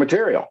not elder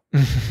material.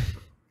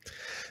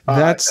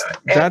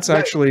 That's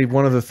actually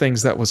one of the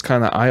things that was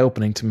kind of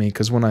eye-opening to me,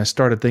 because when I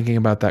started thinking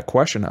about that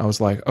question, I was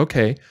like,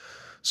 okay,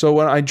 so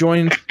when I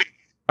joined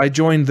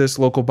this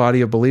local body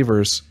of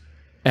believers,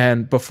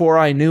 and before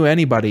I knew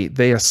anybody,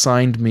 they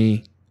assigned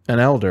me an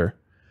elder.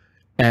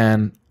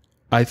 And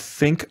I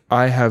think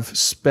I have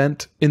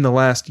spent, in the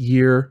last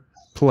year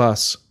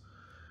plus,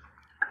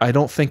 I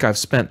don't think I've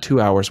spent 2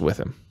 hours with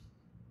him.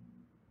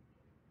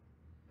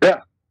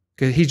 Yeah.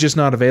 Because he's just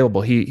not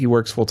available. He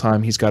works full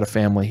time. He's got a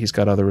family. He's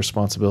got other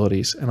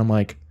responsibilities. And I'm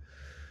like,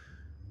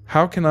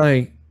 how can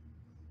I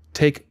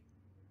take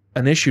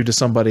an issue to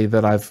somebody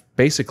that I've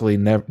basically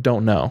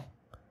don't know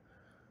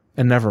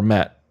and never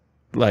met?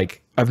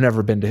 Like, I've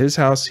never been to his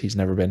house. He's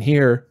never been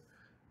here.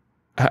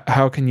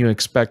 How can you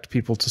expect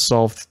people to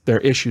solve their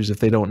issues if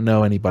they don't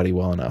know anybody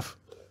well enough?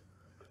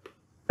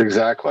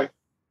 Exactly.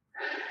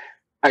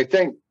 I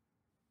think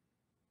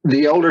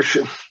the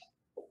eldership,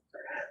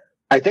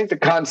 I think the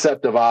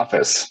concept of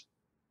office,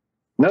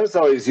 notice I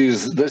always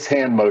use this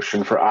hand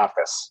motion for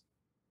office.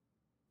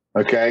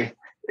 Okay.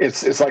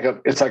 It's like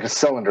a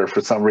cylinder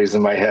for some reason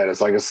in my head.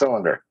 It's like a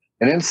cylinder.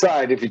 And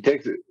inside, if you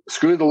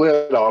screw the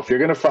lid off, you're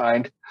going to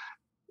find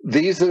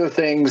these are the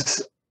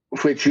things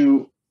which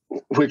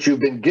you've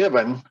been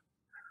given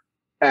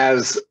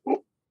as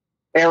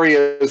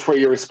areas where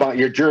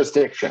your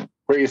jurisdiction,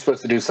 where you're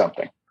supposed to do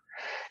something.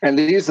 And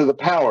these are the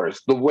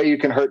powers, the way you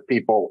can hurt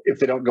people if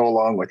they don't go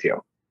along with you.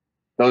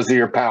 Those are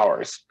your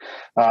powers.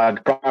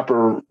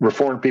 Proper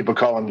Reformed people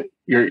call them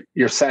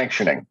your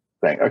sanctioning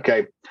thing.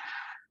 Okay.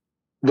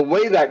 The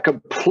way that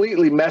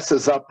completely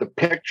messes up the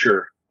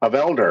picture of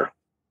elder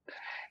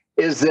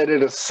is that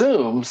it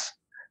assumes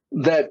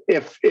that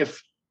if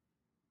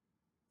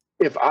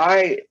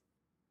I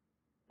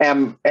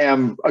am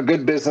a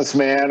good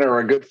businessman or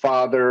a good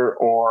father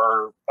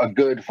or a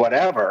good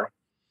whatever,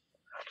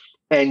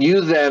 and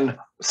you then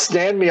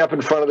stand me up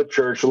in front of the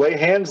church, lay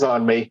hands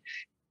on me,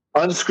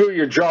 unscrew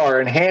your jar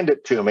and hand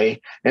it to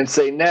me and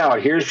say, now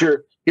here's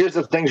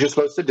the things you're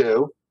supposed to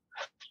do,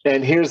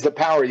 and here's the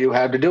power you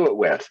have to do it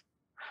with.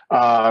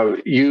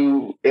 And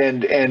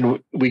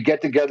we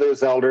get together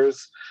as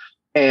elders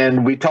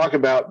and we talk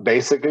about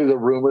basically the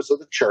rumors of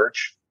the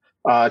church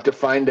to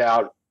find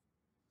out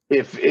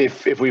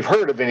if we've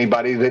heard of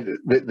anybody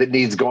that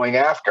needs going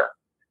after.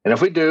 And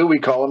if we do, we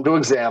call them to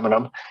examine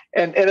them.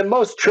 And in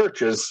most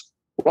churches,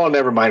 well,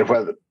 never mind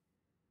whether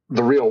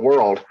the real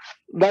world,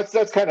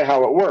 that's kind of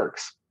how it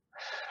works.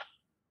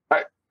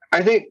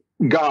 I think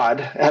God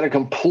had a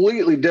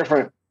completely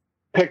different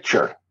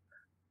picture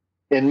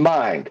in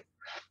mind.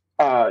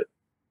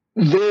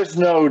 There's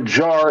no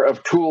jar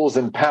of tools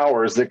and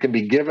powers that can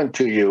be given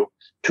to you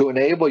to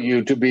enable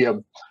you to be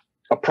a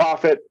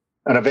prophet,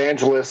 an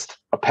evangelist,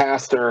 a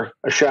pastor,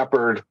 a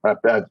shepherd,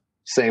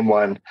 same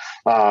one,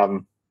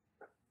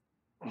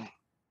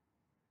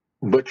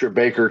 butcher,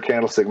 baker,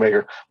 candlestick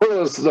maker. What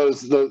are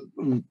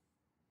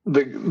the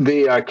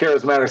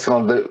charismatics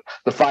call them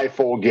the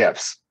fivefold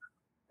gifts.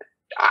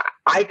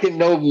 I can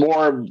no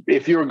more,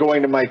 if you were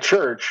going to my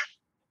church,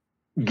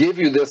 give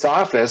you this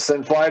office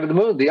and fly to the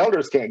moon. The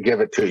elders can't give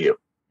it to you.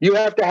 You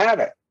have to have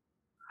it.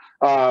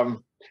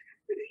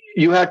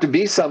 You have to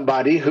be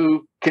somebody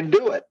who can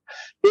do it.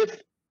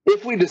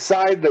 If we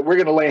decide that we're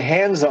going to lay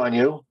hands on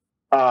you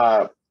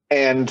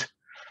and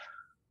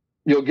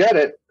you'll get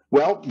it.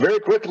 Well, very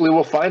quickly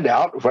we'll find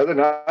out whether or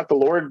not the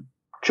Lord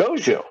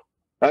chose you.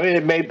 I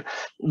mean,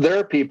 there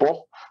are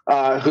people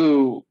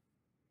who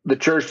the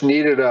church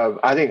needed.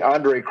 I think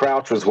Andre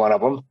Crouch was one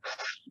of them.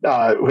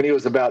 When he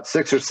was about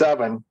 6 or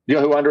 7, you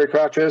know who Andre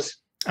Crouch is?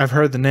 I've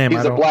heard the name.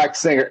 He's a black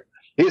singer.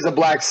 He's a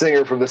black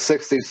singer from the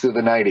 60s through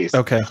the 90s.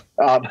 Okay.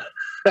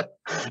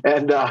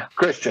 And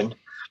Christian.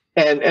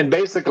 And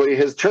basically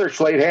his church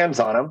laid hands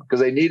on him because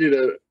they needed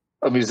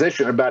a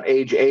musician about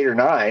age 8 or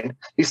 9.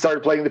 He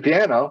started playing the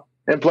piano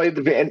and played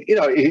and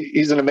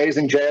he's an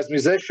amazing jazz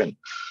musician.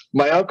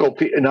 My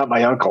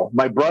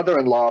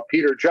brother-in-law,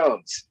 Peter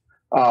Jones.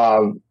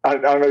 I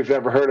don't know if you've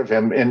ever heard of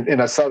him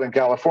in Southern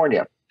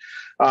California.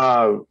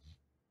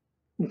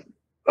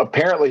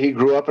 Apparently he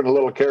grew up in a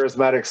little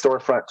charismatic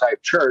storefront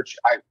type church.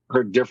 I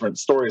heard different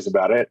stories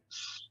about it,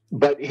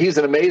 but he's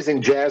an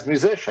amazing jazz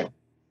musician.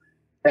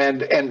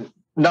 And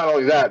not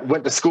only that,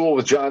 went to school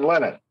with John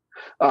Lennon.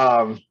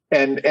 And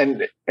in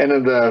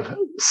the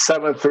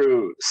 6th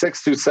through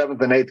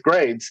 7th and 8th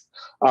grades,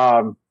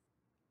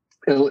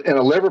 in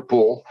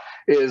Liverpool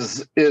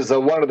is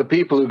one of the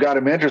people who got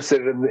him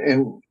interested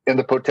in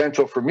the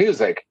potential for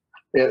music.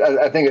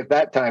 I think at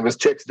that time his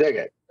Chicks Dig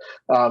It.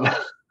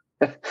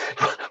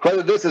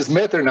 Whether this is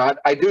myth or not,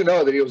 I do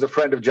know that he was a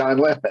friend of John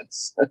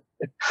Lennon's,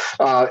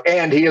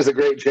 and he is a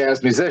great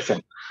jazz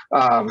musician.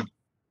 But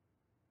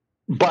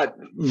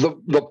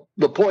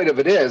the point of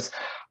it is,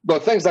 though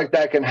things like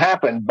that can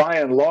happen, by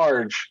and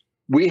large,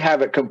 we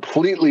have it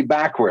completely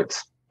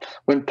backwards.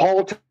 When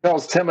Paul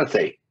tells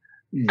Timothy,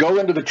 go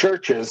into the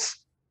churches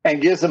and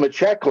gives them a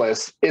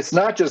checklist, it's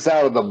not just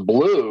out of the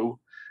blue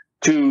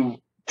to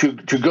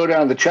go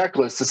down the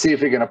checklist to see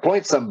if he can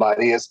appoint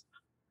somebody. Is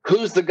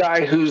who's the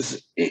guy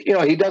who's,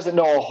 he doesn't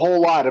know a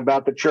whole lot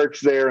about the church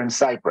there in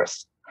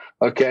Cyprus.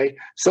 Okay.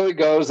 So he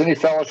goes and he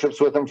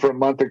fellowships with them for a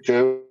month or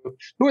two.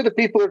 Who are the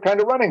people who are kind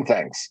of running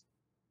things?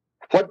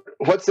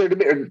 What's there to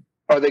be?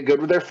 Are they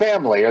good with their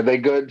family? Are they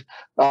good?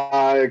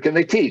 Can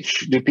they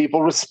teach? Do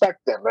people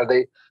respect them? Are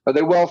they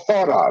well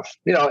thought of?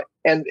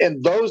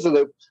 And those are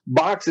the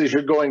boxes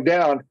you're going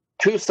down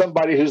to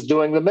somebody who's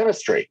doing the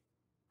ministry.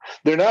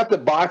 They're not the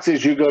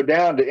boxes you go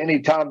down to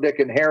any Tom, Dick,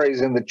 and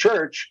Harry's in the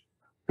church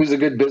who's a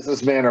good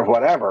businessman or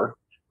whatever,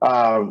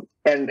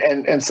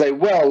 and say,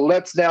 well,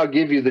 let's now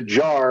give you the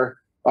jar,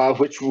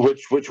 which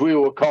we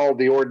will call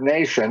the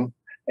ordination,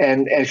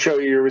 and show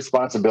you your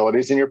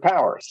responsibilities and your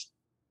powers.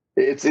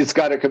 It's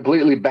got it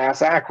completely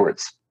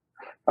backwards.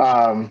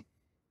 So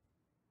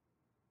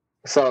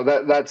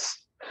that's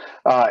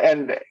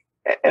and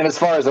as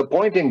far as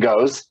appointing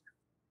goes,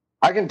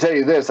 I can tell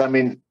you this. I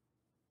mean,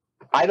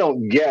 I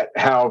don't get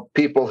how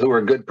people who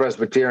are good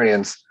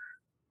Presbyterians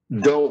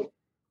don't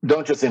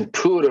just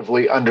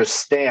intuitively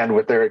understand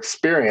with their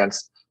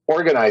experience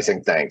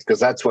organizing things, because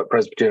that's what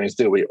Presbyterians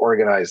do. We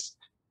organize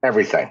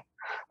everything.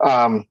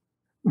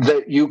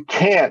 That you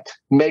can't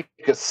make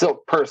a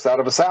silk purse out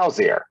of a sow's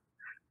ear.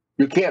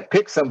 You can't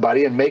pick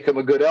somebody and make them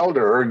a good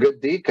elder or a good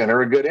deacon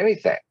or a good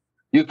anything.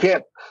 You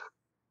can't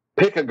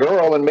pick a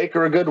girl and make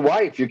her a good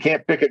wife. You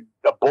can't pick a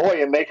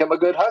boy and make him a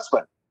good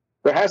husband.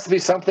 There has to be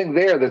something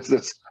there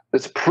that's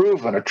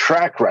proven, a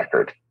track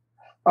record.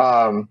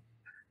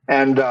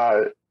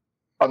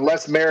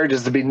 Unless marriage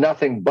is to be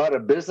nothing but a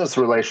business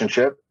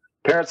relationship,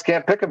 parents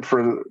can't pick them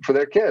for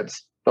their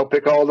kids. They'll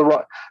pick all the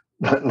wrong.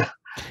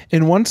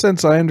 In one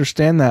sense, I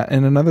understand that.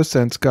 In another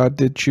sense, God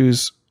did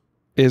choose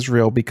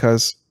Israel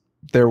because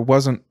they were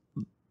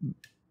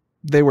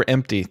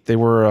empty. They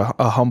were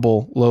a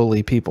humble,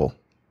 lowly people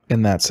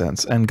in that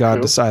sense. And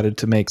God decided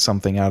to make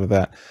something out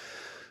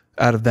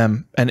of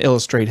them and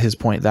illustrate his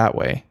point that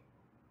way.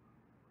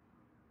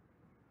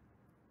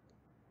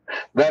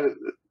 That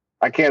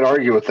I can't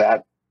argue with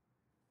that,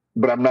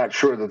 but I'm not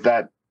sure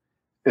that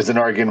is an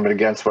argument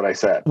against what I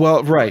said.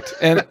 Well, right.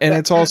 And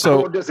it's also,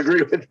 I won't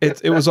disagree with you.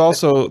 It was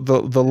also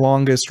the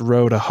longest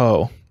row to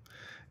hoe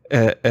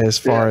as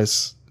far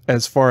as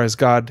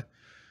God.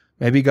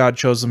 Maybe God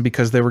chose them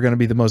because they were going to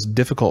be the most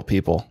difficult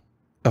people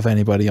of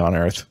anybody on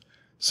earth.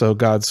 So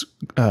God's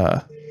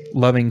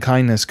loving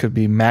kindness could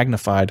be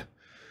magnified.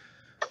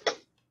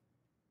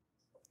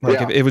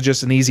 If it was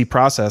just an easy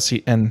process,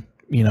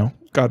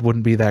 God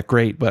wouldn't be that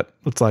great. But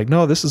it's like,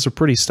 no, this is a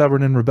pretty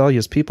stubborn and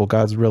rebellious people.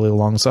 God's really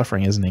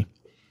long-suffering, isn't he?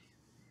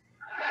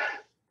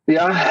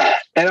 Yeah.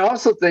 And I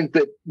also think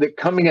that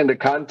coming into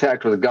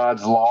contact with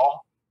God's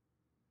law,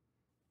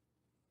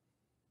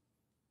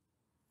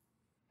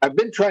 I've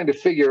been trying to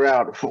figure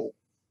out,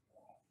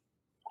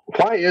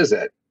 why is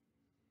it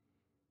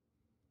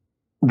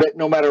that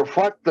no matter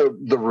what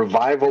the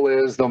revival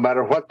is, no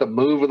matter what the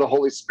move of the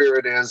Holy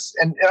Spirit is,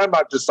 and I'm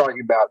not just talking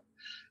about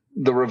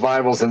the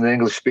revivals in the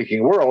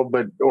English-speaking world,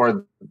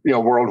 or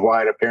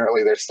worldwide.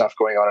 Apparently, there's stuff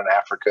going on in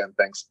Africa and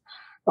things.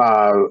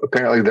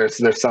 Apparently,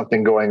 there's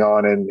something going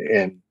on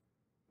in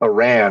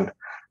Iran.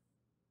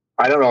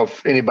 I don't know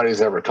if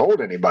anybody's ever told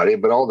anybody,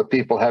 but all the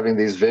people having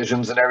these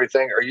visions and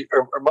everything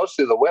are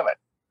mostly the women.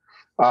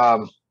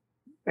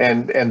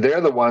 And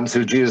they're the ones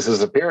who Jesus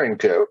is appearing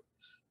to.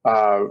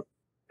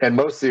 and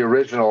most of the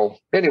original,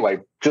 anyway,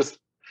 just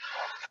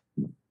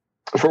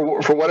for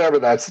whatever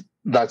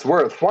that's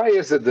worth, why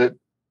is it that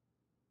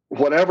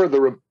whatever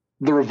the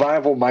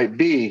revival might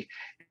be,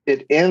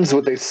 it ends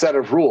with a set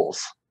of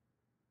rules?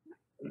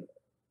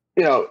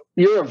 You know,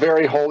 you're a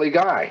very holy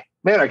guy.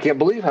 Man, I can't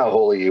believe how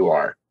holy you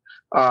are.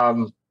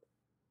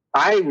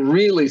 I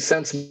really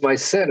sense my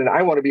sin and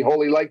I want to be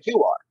holy like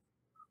you are.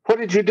 What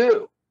did you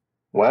do?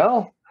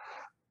 Well,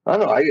 I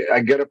don't know.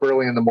 I get up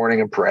early in the morning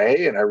and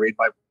pray, and I read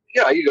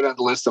you go down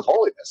the list of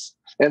holiness.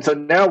 And so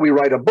now we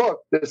write a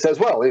book that says,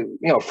 well, you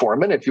know,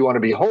 Foreman, if you want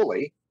to be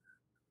holy,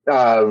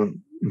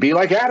 be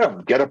like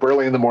Adam, get up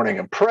early in the morning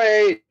and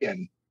pray.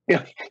 And you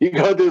know, you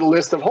go through the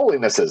list of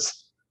holinesses.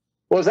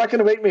 Well, is that going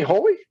to make me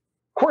holy?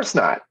 Of course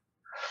not.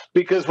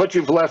 Because what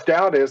you've left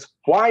out is,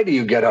 why do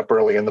you get up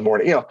early in the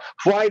morning? You know,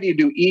 why do you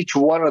do each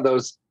one of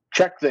those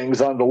check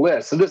things on the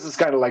list? And this is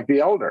kind of like the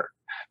elder.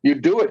 You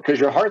do it because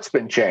your heart's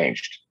been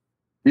changed.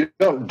 You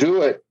don't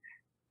do it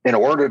in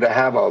order to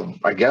have a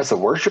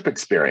worship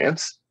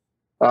experience.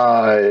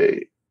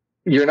 You're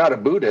not a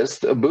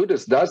Buddhist. A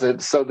Buddhist does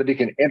it so that he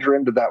can enter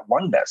into that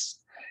oneness.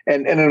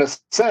 And in a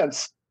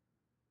sense,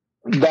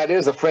 that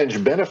is a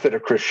fringe benefit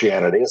of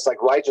Christianity. It's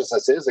like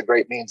righteousness is a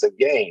great means of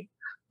gain,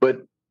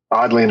 but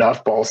oddly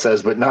enough, Paul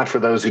says, but not for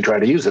those who try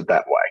to use it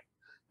that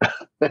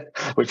way,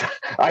 which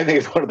I think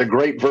is one of the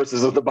great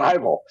verses of the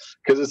Bible,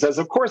 because it says,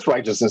 of course,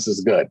 righteousness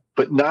is good,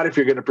 but not if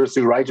you're going to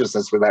pursue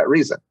righteousness for that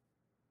reason.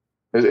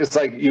 It's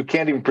like you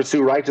can't even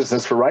pursue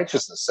righteousness for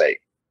righteousness' sake.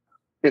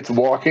 It's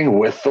walking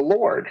with the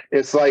Lord.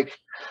 It's like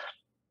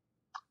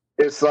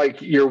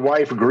your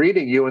wife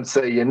greeting you and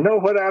say, you know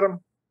what, Adam?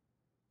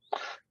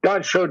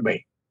 God showed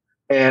me,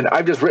 and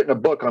I've just written a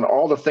book on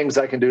all the things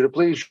I can do to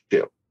please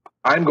you.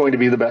 I'm going to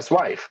be the best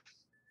wife.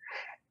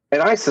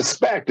 And I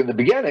suspect in the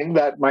beginning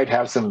that might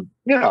have some,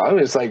 you know,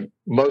 it's like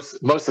most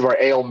of our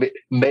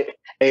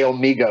male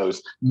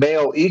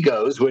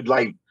egos would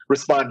like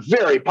respond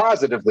very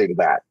positively to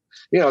that.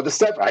 You know,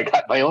 I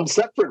got my own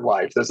Stepford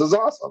wife. This is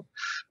awesome.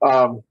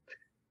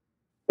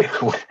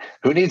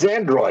 Who needs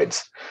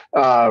androids?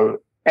 And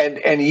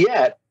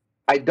yet,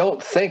 I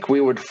don't think we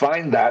would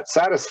find that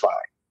satisfying.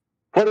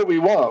 What do we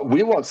want?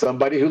 We want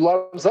somebody who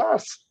loves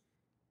us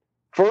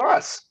for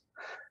us.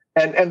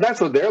 And that's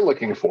what they're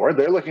looking for.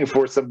 They're looking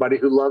for somebody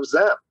who loves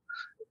them,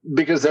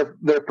 because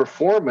their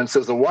performance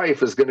as a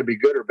wife is going to be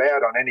good or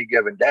bad on any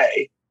given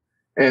day.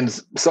 And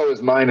so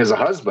is mine as a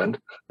husband.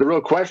 The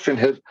real question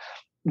is,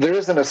 there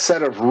isn't a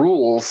set of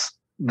rules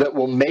that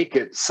will make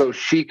it so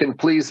she can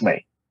please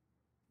me,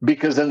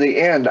 because in the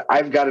end,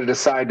 I've got to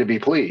decide to be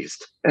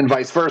pleased, and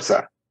vice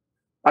versa.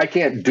 I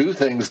can't do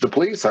things to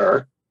please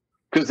her,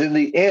 because in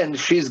the end,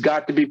 she's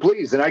got to be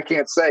pleased. And I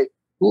can't say,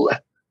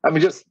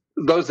 just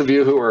those of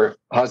you who are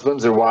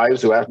husbands or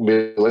wives who happen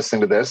to be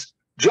listening to this,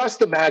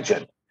 just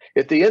imagine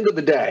at the end of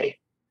the day,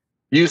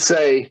 you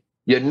say,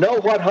 you know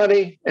what,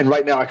 honey? And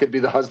right now I could be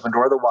the husband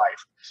or the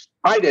wife.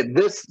 I did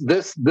this,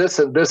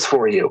 and this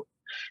for you.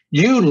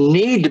 You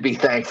need to be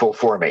thankful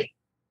for me.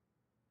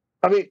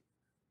 I mean,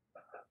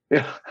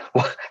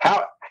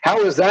 how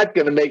is that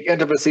going to make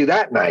intimacy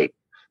that night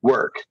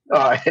work?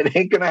 It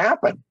ain't going to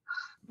happen.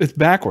 It's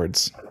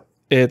backwards.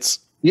 It's,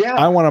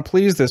 I want to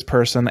please this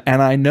person,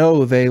 and I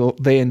know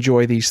they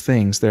enjoy these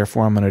things,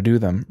 therefore I'm going to do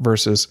them,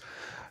 versus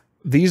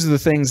these are the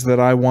things that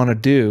I want to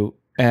do,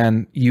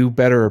 and you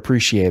better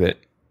appreciate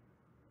it.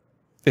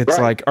 It's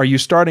like, are you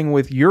starting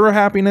with your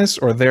happiness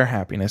or their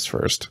happiness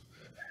first?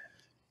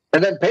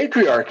 And then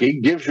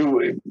patriarchy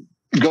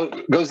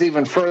goes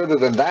even further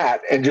than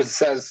that and just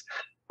says,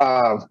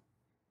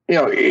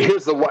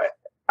 here's the way.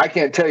 I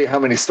can't tell you how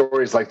many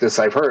stories like this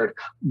I've heard,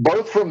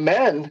 both from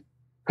men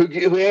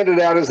who handed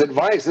out as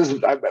advice.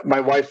 My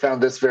wife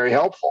found this very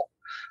helpful,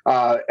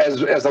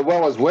 as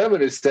well as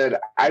women who said,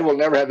 I will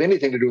never have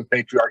anything to do with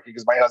patriarchy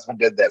because my husband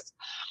did this.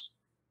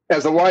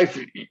 As a wife,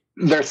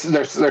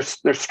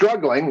 they're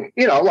struggling,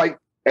 like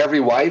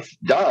every wife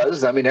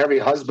does. I mean, every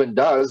husband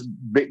does.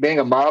 Being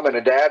a mom and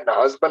a dad and a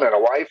husband and a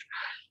wife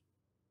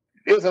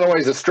isn't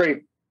always a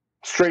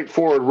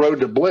straightforward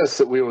road to bliss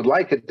that we would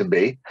like it to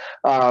be.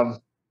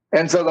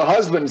 And so the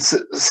husband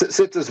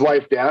sits his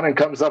wife down and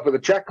comes up with a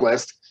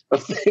checklist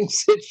of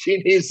things that she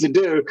needs to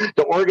do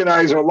to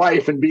organize her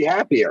life and be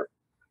happier.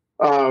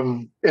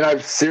 And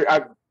I've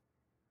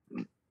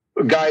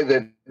a guy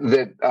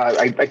that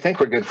I think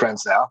we're good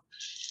friends now,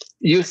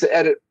 used to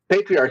edit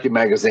Patriarchy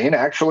magazine,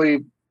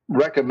 actually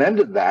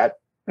recommended that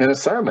in a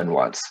sermon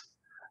once.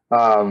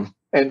 And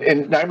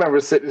I remember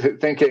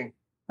thinking,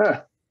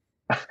 I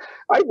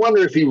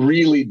wonder if he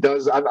really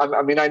does.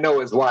 I mean, I know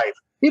his wife.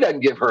 He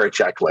doesn't give her a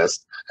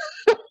checklist.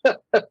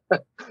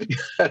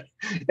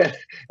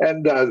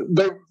 And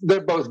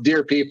they're both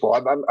dear people.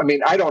 I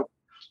mean, I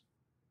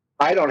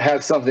don't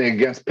have something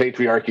against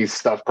patriarchy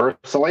stuff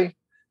personally,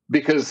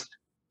 because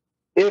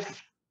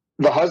if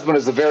the husband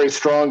is a very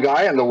strong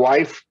guy and the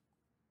wife,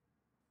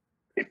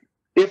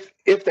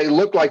 if they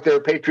look like they're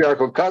a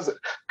patriarchal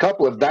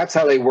couple, if that's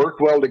how they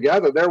work well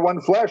together, they're one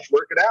flesh.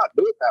 Work it out.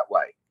 Do it that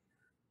way.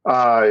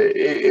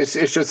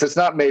 It's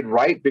not made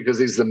right because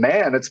he's the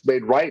man. It's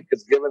made right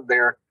because given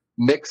their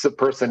mix of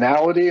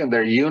personality and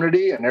their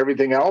unity and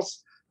everything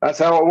else, that's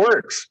how it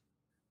works.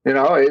 You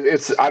know,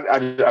 I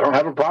don't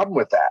have a problem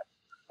with that.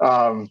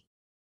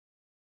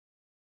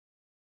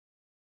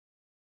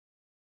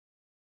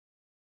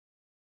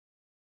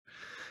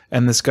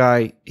 And this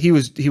guy, he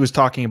was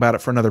talking about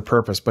it for another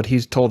purpose, but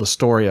he's told a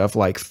story of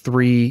like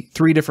three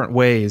different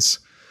ways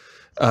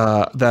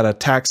that a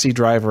taxi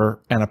driver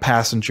and a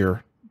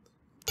passenger,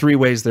 3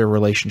 ways their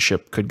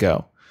relationship could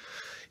go.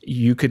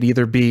 You could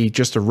either be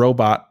just a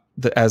robot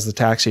as the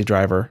taxi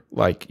driver,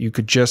 like you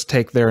could just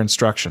take their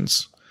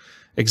instructions,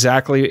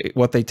 exactly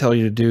what they tell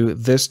you to do,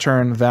 this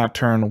turn, that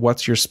turn,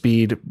 what's your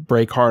speed,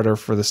 brake harder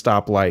for the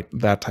stoplight,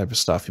 that type of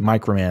stuff,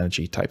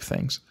 micromanagey type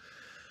things.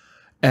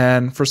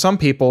 And for some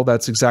people,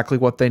 that's exactly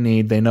what they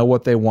need. They know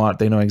what they want.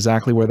 They know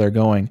exactly where they're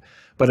going.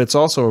 But it's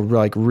also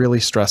like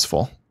really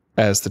stressful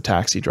as the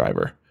taxi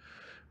driver.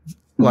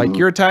 Like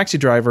you're a taxi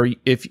driver.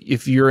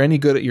 If you're any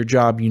good at your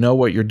job, you know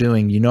what you're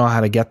doing. You know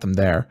how to get them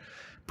there.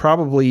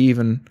 Probably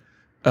even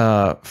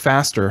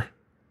faster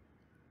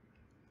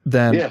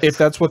than if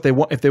that's what they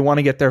want. If they want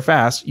to get there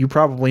fast, you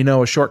probably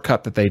know a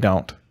shortcut that they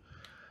don't,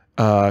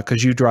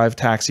 because you drive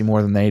taxi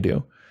more than they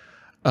do.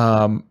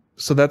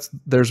 So that's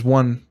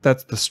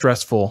the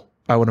stressful,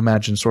 I would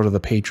imagine, sort of the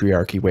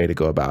patriarchy way to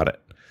go about it.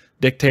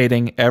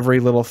 Dictating every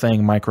little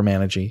thing,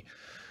 micromanaging.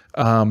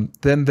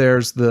 Then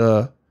there's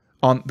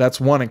that's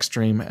one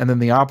extreme. And then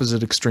the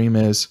opposite extreme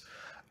is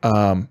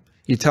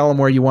you tell them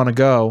where you want to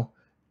go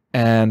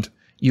and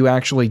you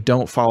actually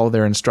don't follow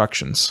their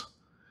instructions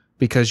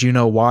because you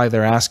know why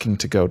they're asking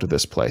to go to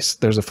this place.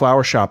 There's a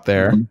flower shop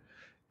there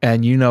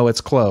and you know it's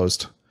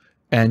closed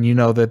and you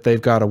know that they've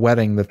got a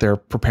wedding that they're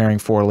preparing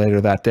for later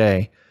that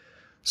day.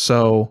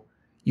 So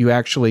you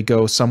actually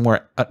go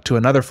somewhere to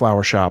another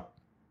flower shop.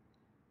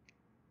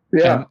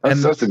 Yeah,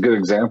 that's a good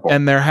example.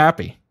 And they're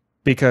happy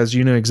because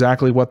you knew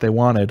exactly what they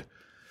wanted.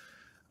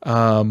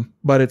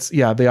 But it's,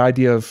 the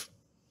idea of,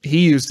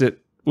 he used it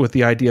with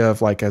the idea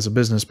of like, as a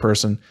business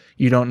person,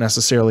 you don't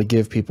necessarily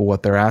give people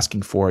what they're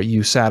asking for.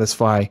 You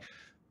satisfy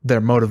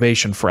their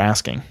motivation for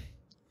asking.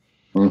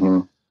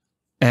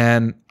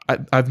 And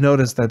I've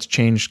noticed that's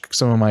changed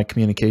some of my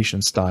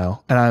communication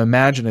style. And I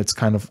imagine it's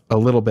kind of a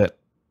little bit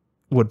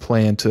would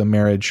play into a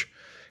marriage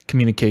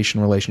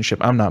communication relationship.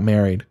 I'm not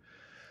married,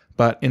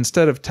 but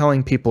instead of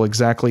telling people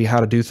exactly how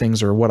to do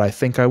things or what I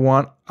think I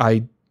want,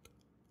 I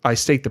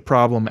state the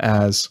problem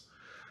as,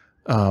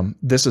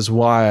 this is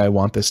why I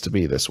want this to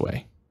be this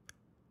way.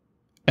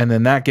 And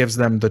then that gives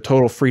them the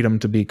total freedom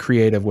to be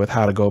creative with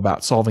how to go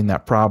about solving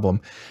that problem.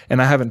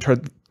 And I haven't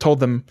told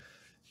them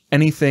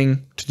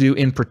anything to do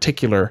in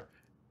particular,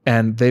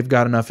 and they've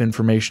got enough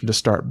information to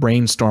start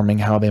brainstorming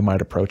how they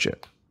might approach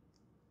it.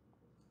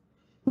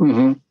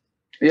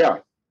 Yeah.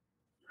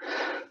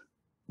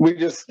 We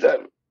just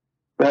had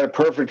a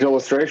perfect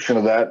illustration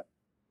of that.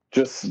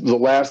 Just the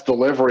last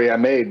delivery I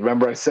made.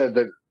 Remember I said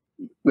that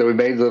we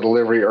made the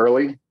delivery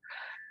early?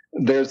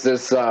 There's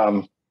this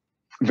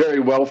very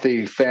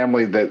wealthy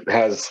family that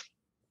has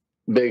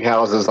big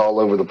houses all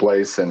over the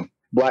place, and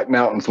Black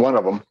Mountain's one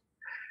of them.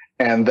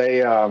 And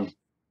they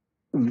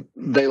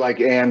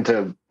like Ann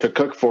to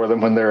cook for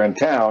them when they're in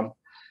town.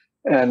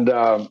 And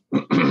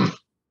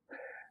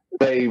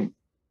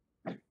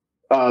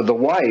the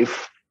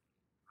wife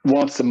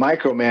wants to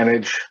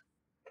micromanage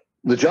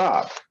the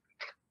job.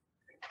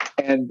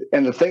 And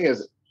the thing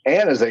is,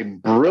 Ann is a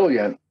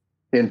brilliant,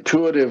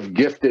 intuitive,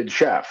 gifted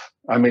chef.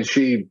 I mean,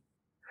 she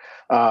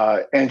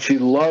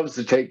loves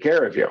to take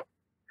care of you.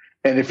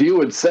 And if you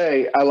would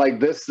say, I like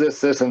this,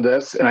 and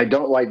this, and I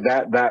don't like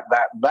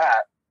that,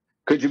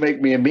 could you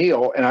make me a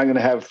meal? And I'm going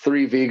to have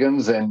 3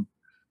 vegans and,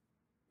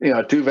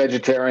 2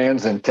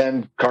 vegetarians and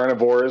 10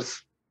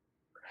 carnivores.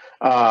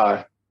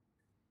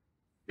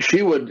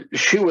 She would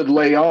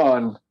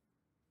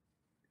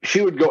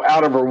go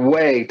out of her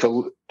way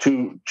to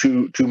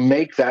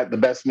make that the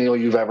best meal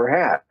you've ever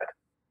had.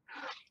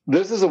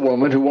 This is a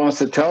woman who wants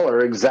to tell her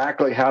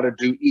exactly how to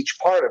do each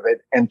part of it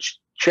and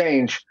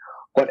change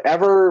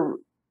whatever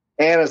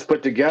Ann has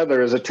put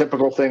together as a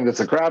typical thing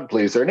that's a crowd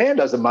pleaser. And Ann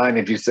doesn't mind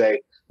if you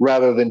say,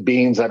 rather than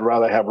beans, I'd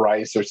rather have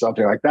rice or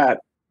something like that,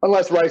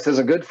 unless rice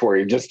isn't good for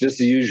you. Just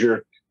to use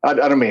your, I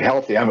don't mean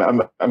healthy.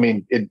 I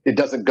mean, it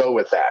doesn't go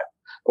with that.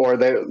 Or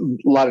a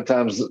lot of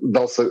times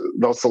they'll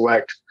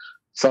select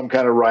some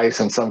kind of rice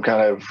and some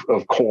kind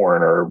of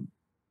corn or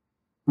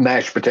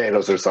mashed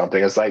potatoes or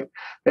something. It's like,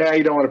 yeah,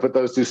 you don't want to put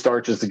those 2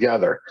 starches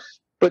together.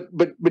 But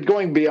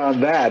going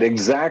beyond that,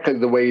 exactly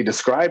the way you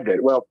described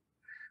it. Well,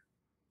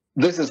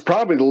 this is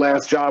probably the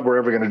last job we're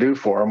ever going to do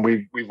for him.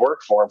 We've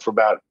worked for him for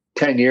about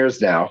 10 years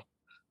now,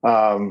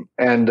 and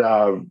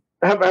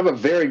have a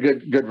very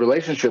good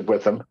relationship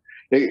with him.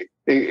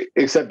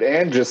 Except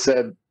Ann just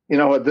said, you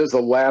know what, this is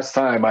the last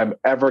time I'm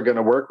ever going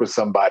to work with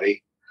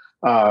somebody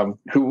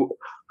who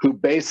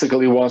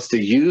basically wants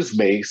to use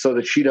me so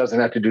that she doesn't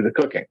have to do the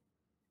cooking.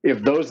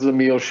 If those are the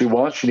meals she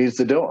wants, she needs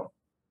to do them.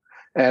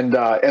 And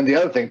the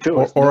other thing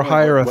too, or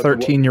hire a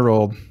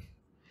 13-year-old.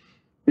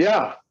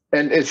 Yeah,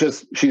 and it's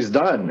just, she's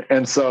done.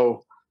 And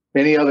so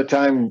any other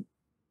time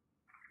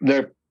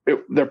they're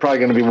probably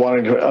going to be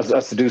wanting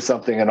us to do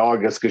something in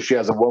August because she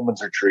has a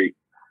women's retreat.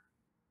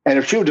 And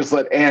if she would just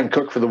let Ann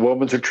cook for the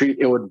women's retreat,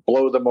 it would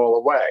blow them all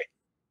away.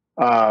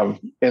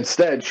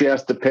 Instead, she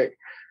has to pick.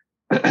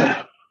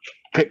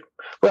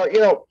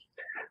 Well,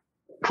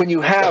 when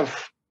you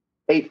have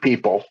 8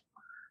 people,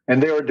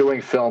 and they were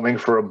doing filming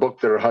for a book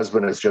that her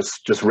husband has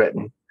just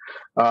written,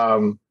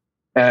 I'm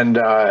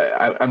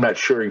not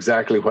sure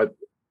exactly what.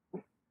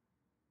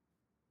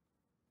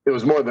 It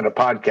was more than a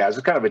podcast. It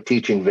was kind of a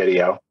teaching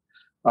video,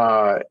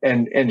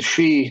 and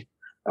she.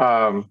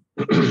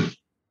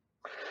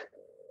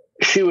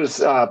 She was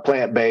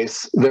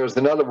plant-based. There was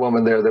another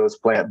woman there that was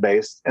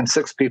plant-based, and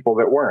 6 people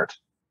that weren't.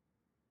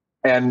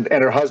 And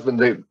her husband,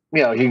 he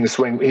can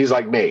swing. He's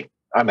like me.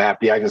 I'm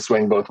happy. I can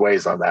swing both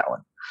ways on that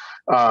one.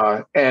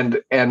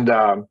 And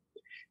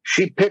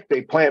she picked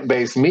a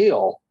plant-based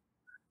meal,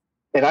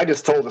 and I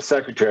just told the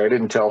secretary. I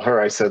didn't tell her.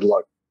 I said,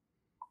 "Look,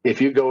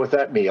 if you go with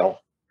that meal,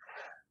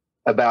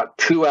 about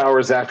 2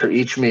 hours after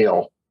each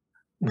meal,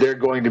 they're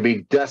going to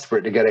be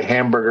desperate to get a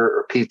hamburger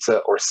or pizza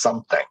or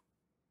something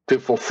to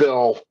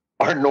fulfill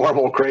our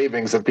normal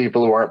cravings of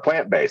people who aren't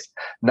plant-based.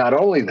 Not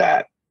only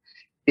that,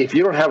 if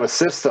you don't have a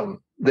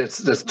system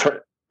that's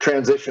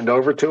transitioned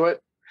over to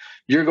it,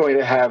 you're going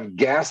to have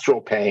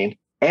gastro pain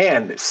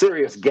and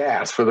serious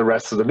gas for the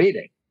rest of the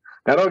meeting.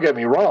 Now, don't get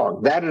me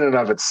wrong. That in and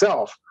of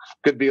itself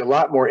could be a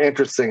lot more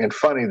interesting and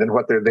funny than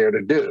what they're there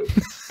to do.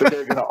 But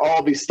they're going to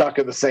all be stuck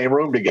in the same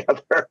room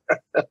together."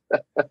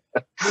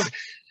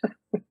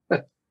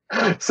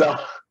 So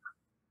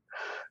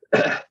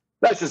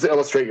that's just to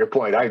illustrate your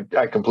point.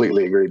 I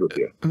completely agreed with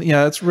you.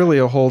 Yeah, it's really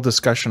a whole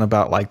discussion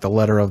about like the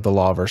letter of the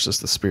law versus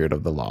the spirit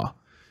of the law.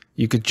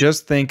 You could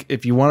just think,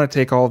 if you want to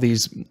take all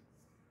these,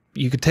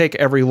 you could take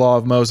every law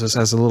of Moses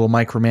as a little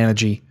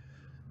micromanagey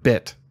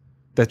bit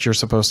that you're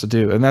supposed to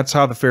do. And that's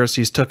how the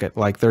Pharisees took it.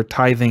 Like they're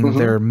tithing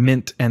their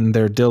mint and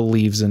their dill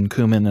leaves and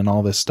cumin and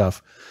all this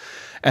stuff.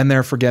 And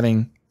they're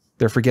forgetting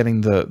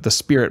the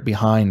spirit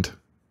behind,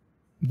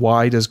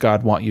 why does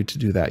God want you to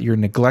do that? You're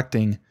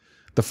neglecting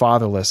the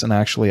fatherless and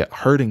actually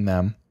hurting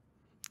them,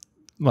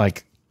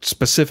 like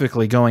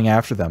specifically going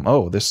after them.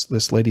 Oh,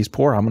 this lady's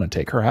poor, I'm going to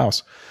take her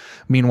house.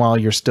 Meanwhile,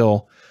 you're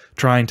still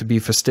trying to be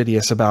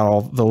fastidious about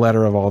all the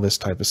letter of all this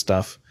type of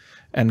stuff.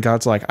 And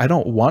God's like, I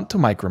don't want to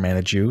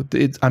micromanage you.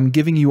 I'm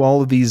giving you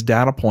all of these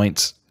data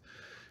points.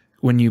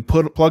 When you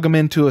plug them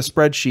into a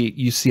spreadsheet,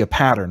 you see a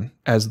pattern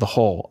as the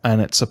whole,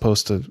 and it's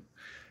supposed to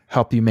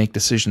help you make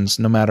decisions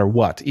no matter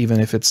what, even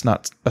if it's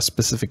not a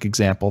specific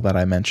example that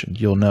I mentioned.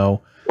 You'll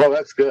know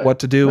that's good. What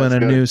to do in a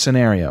new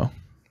scenario.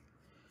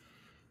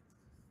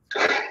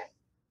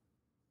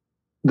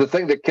 The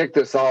thing that kicked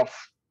this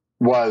off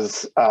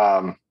was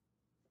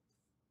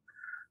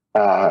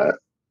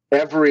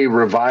every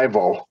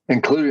revival,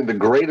 including the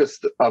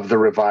greatest of the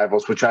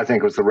revivals, which I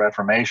think was the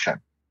Reformation,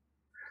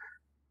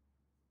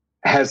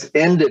 has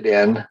ended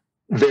in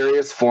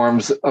various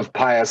forms of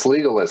pious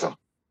legalism.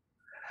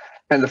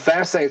 And the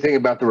fascinating thing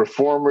about the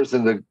Reformers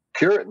and the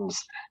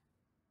Puritans,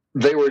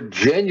 they were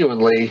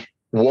genuinely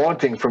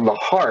wanting from the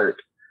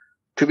heart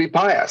to be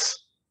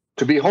pious,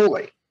 to be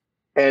holy.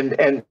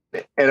 And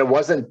it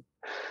wasn't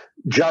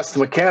just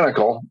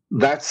mechanical.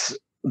 That's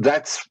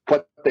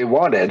what they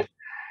wanted.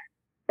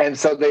 And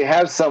so they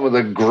have some of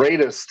the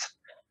greatest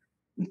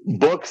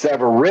books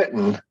ever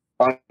written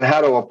on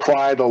how to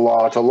apply the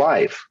law to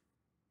life.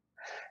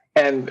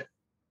 And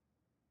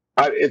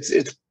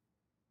it's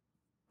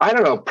I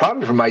don't know,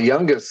 probably from my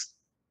youngest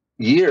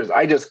years,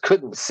 I just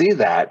couldn't see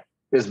that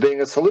as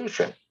being a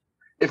solution.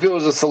 If it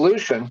was a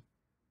solution,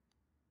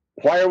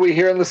 why are we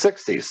here in the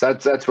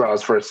 60s? That's where I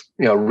was first,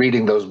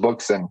 reading those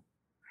books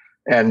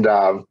and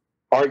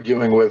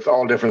arguing with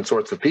all different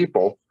sorts of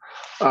people.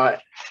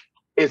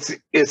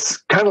 It's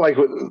kind of like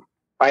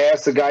I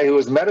asked the guy who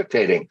was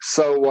meditating.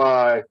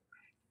 So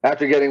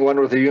after getting one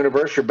with the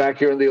universe, you're back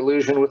here in the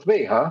illusion with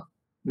me, huh?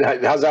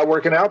 How's that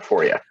working out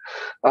for you?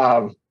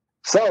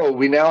 So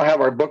we now have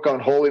our book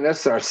on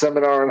holiness, and our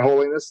seminar on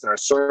holiness, and our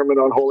sermon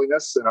on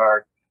holiness, and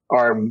our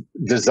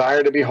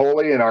desire to be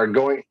holy, and our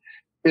going.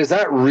 Is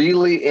that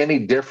really any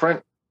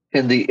different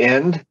in the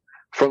end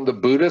from the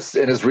Buddhist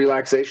and his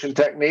relaxation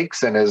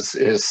techniques and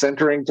his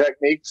centering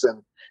techniques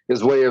and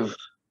his way of?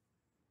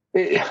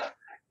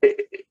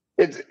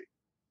 It's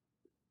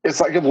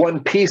like of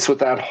one piece with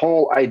that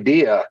whole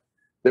idea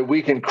that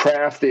we can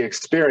craft the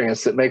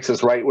experience that makes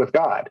us right with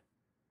God.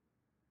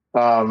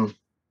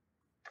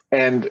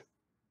 And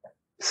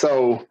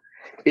so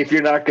if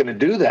you're not going to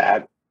do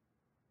that,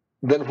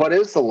 then what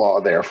is the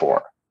law there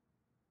for?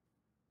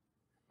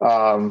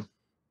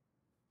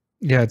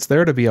 Yeah, it's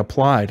there to be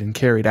applied and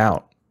carried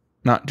out,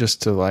 not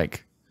just to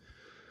like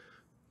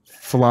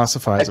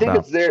philosophize about. I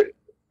think it's there.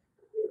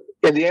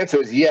 And the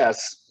answer is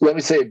yes. Let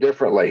me say it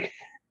differently.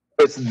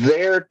 It's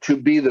there to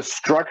be the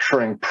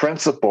structuring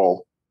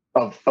principle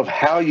of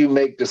how you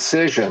make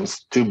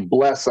decisions to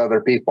bless other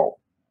people.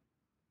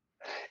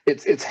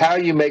 It's how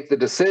you make the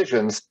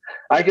decisions.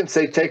 I can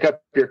say, take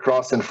up your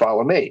cross and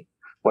follow me.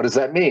 What does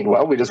that mean?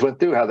 Well, we just went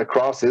through how the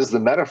cross is the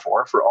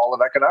metaphor for all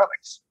of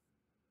economics.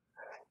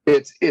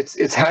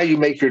 It's how you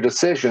make your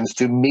decisions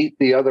to meet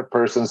the other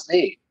person's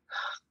need.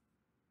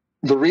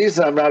 The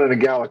reason I'm not an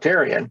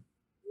egalitarian,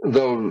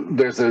 though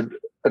there's a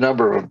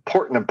number of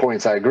important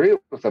points I agree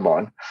with them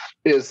on,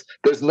 is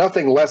there's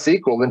nothing less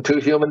equal than two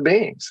human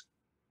beings.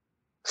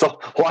 So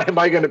why am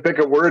I going to pick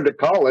a word to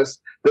call us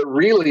that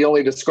really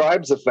only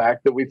describes the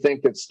fact that we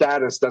think that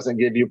status doesn't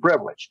give you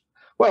privilege?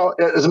 Well,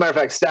 as a matter of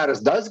fact, status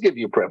does give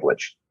you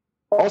privilege.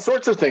 All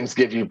sorts of things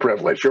give you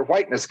privilege. Your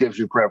whiteness gives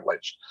you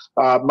privilege.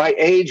 My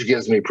age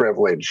gives me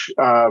privilege.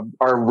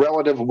 Our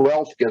relative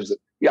wealth gives it.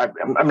 Yeah,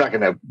 I'm not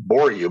going to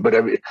bore you, but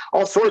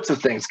all sorts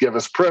of things give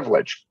us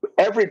privilege.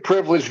 Every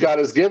privilege God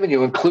has given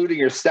you, including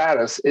your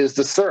status, is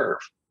to serve.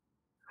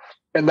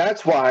 And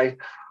that's why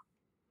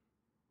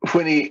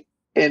when he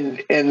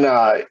in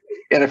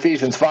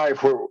Ephesians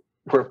 5,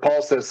 where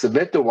Paul says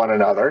submit to one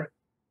another,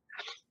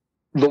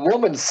 the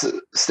woman's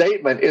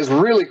statement is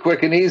really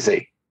quick and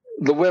easy.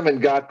 The women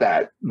got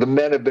that. The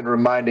men have been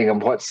reminding them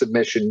what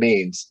submission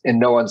means in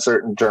no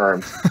uncertain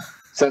terms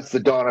since the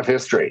dawn of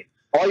history.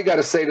 All you got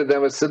to say to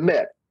them is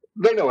submit.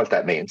 They know what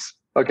that means.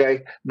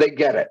 Okay, they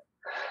get it.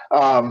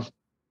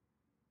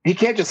 He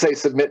can't just say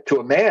submit to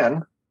a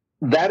man.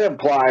 That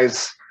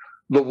implies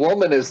the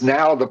woman is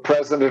now the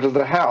president of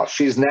the house.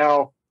 She's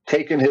now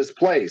taken his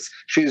place.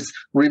 She's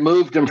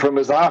removed him from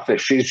his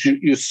office. She's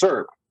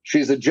usurped.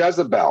 She's a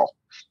Jezebel.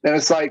 And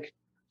it's like,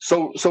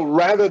 so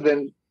rather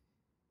than,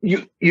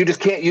 you just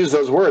can't use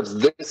those words.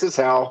 This is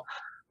how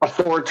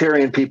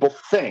authoritarian people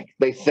think.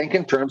 They think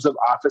in terms of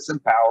office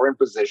and power and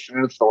position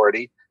and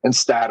authority and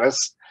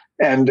status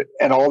and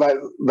all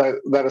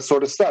that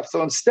sort of stuff.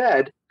 So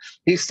instead,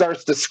 he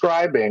starts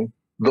describing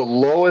the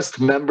lowest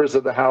members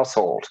of the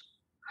household,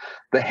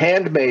 the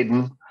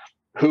handmaiden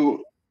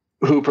who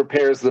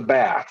prepares the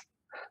bath,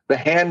 the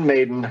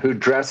handmaiden who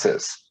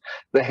dresses,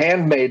 the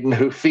handmaiden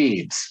who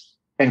feeds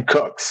and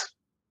cooks.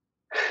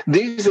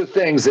 These are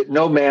things that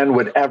no man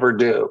would ever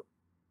do,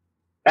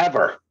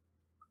 ever.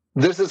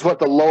 This is what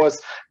the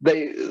lowest,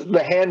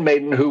 the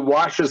handmaiden who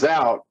washes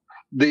out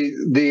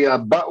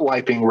the butt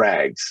wiping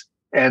rags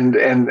and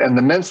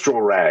the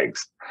menstrual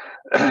rags.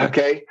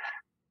 Okay,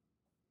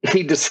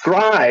 he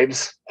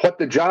describes what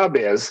the job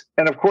is,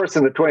 and of course,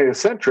 in the 20th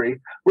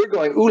century, we're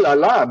going, ooh la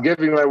la, I'm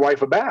giving my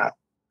wife a bath.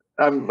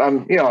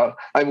 I'm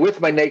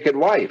with my naked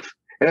wife,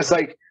 and it's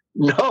like,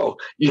 no,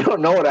 you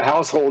don't know what a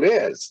household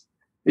is.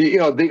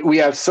 We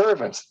have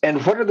servants,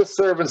 and what are the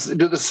servants?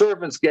 Do the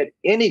servants get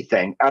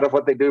anything out of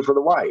what they do for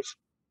the wife?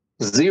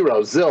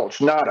 Zero, zilch,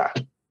 nada.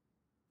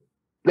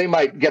 They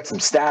might get some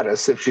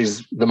status if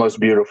she's the most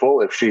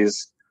beautiful, if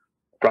she's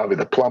probably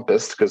the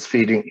plumpest, because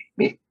feeding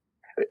me,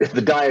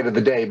 the diet of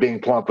the day,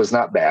 being plump was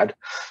not bad.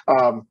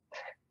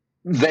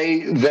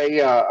 They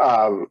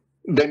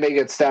may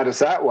get status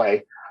that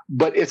way,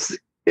 but it's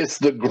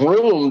the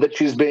groom that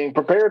she's being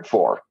prepared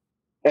for.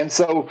 And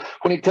so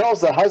when he tells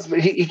the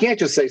husband, he can't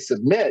just say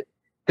submit.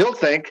 He'll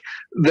think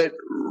that,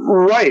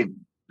 right,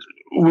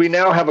 we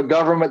now have a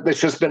government that's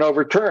just been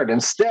overturned.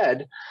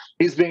 Instead,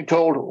 he's being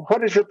told,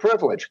 what is your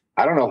privilege?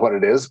 I don't know what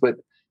it is, but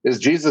as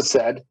Jesus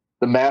said,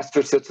 the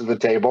master sits at the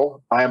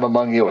table. I am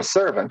among you a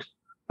servant.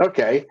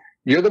 Okay,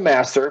 you're the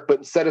master, but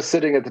instead of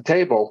sitting at the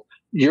table,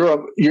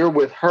 you're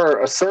with her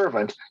a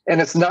servant. And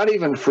it's not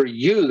even for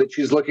you that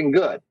she's looking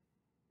good.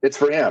 It's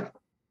for him.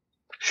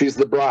 She's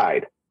the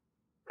bride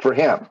for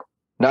him,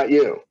 not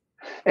you.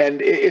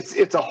 And it's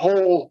just a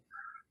whole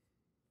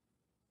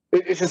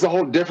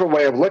different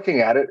way of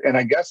looking at it. And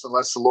I guess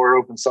unless the Lord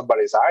opens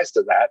somebody's eyes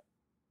to that,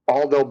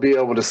 all they'll be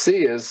able to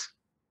see is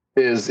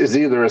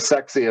either a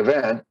sexy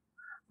event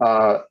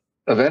of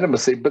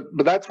intimacy. But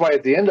that's why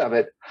at the end of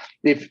it,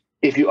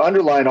 if you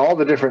underline all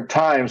the different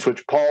times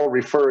which Paul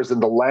refers in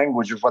the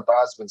language of what the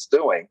husband's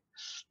doing,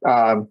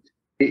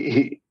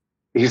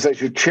 he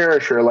says you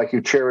cherish her like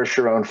you cherish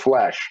your own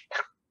flesh.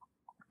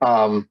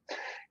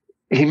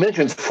 He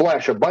mentions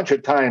flesh a bunch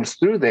of times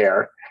through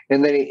there,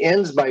 and then he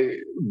ends by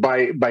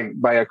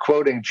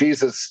quoting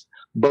Jesus,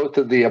 both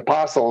of the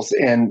apostles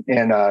in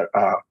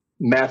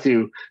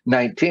Matthew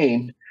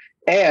 19,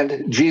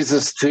 and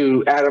Jesus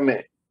to Adam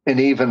and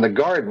Eve in the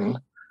garden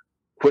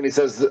when he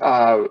says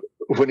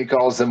when he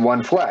calls them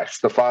one flesh.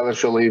 The father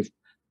shall leave.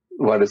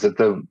 What is it?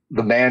 The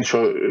man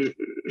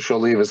shall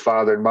leave his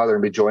father and mother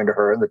and be joined to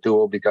her, and the two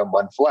will become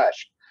one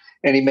flesh.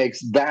 And he makes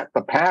that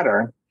the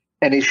pattern.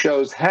 And he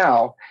shows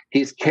how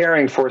he's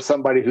caring for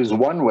somebody who's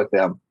one with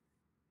him,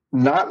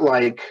 not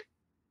like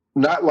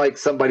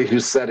somebody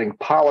who's setting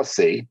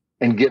policy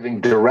and giving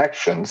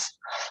directions,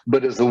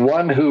 but as the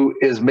one who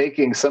is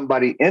making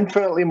somebody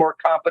infinitely more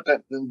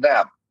competent than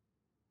them.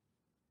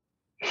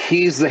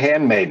 He's the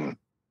handmaiden,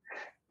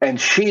 and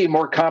she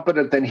more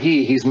competent than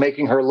he's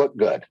making her look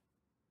good.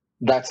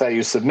 That's how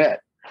you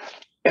submit.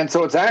 And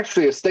so it's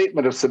actually a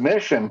statement of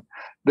submission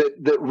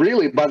that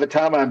really, by the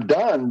time I'm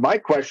done, my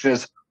question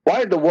is,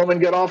 why did the woman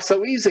get off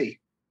so easy?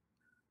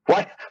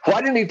 Why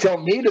didn't he tell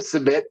me to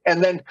submit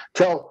and then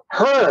tell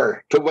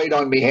her to wait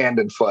on me hand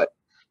and foot?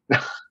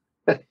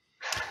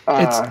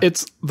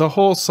 It's the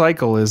whole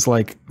cycle is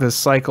like this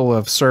cycle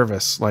of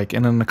service. Like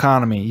in an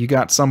economy, you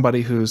got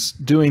somebody who's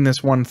doing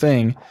this one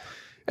thing,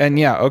 and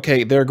yeah,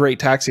 okay, they're a great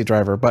taxi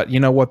driver, but you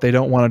know what they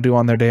don't want to do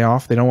on their day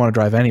off? They don't want to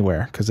drive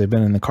anywhere because they've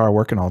been in the car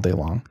working all day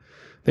long.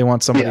 They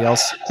want somebody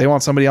else. They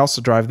want somebody else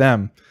to drive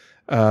them,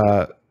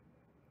 and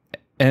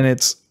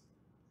it's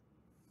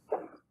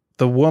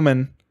the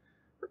woman.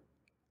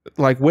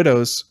 Like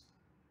widows,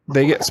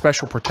 they get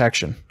special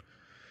protection.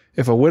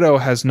 If a widow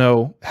has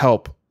no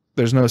help,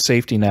 there's no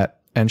safety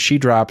net, and she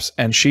drops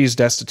and she's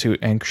destitute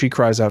and she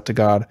cries out to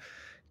God,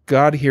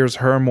 God hears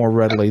her more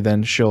readily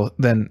than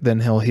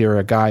he'll hear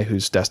a guy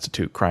who's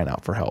destitute crying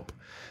out for help.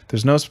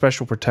 There's no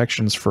special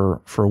protections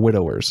for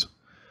widowers.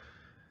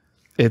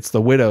 It's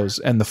the widows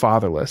and the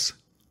fatherless.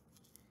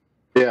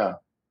 Yeah.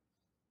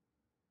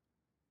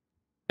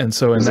 And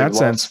so in that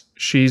sense,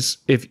 she's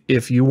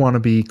if you want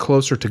to be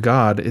closer to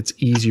God, it's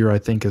easier, I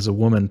think, as a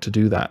woman to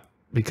do that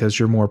because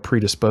you're more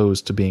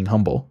predisposed to being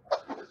humble.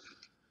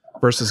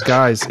 Versus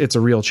guys, it's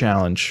a real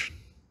challenge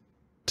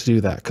to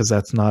do that because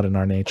that's not in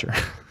our nature.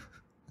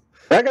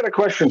 I got a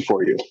question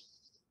for you.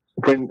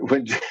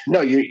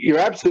 You're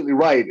absolutely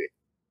right,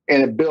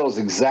 and it builds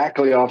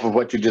exactly off of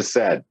what you just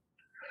said.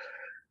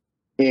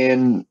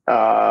 In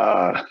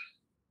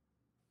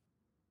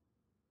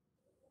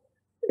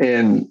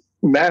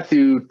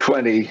Matthew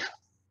 20,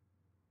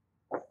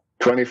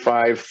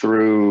 25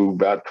 through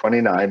about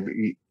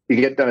 29, you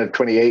get done at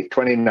 28,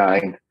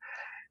 29,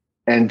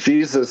 and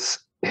Jesus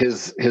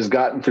has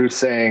gotten through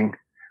saying,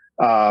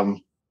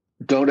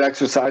 don't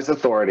exercise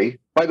authority.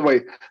 By the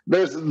way,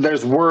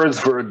 there's words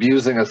for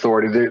abusing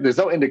authority. There's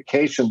no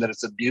indication that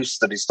it's abuse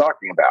that he's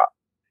talking about.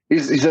 He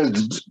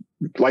says,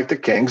 like the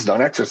kings,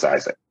 don't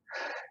exercise it.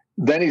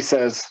 Then he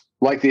says,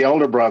 like the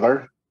elder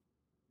brother,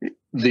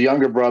 the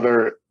elder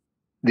brother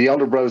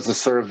is to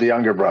serve the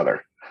younger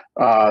brother.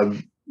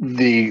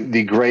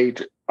 The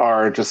great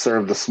are to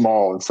serve the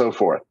small, and so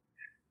forth.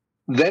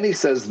 Then he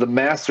says, the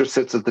master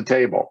sits at the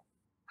table.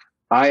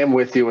 I am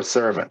with you a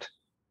servant.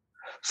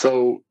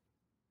 So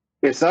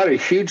it's not a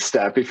huge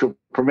step, if you'll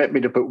permit me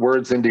to put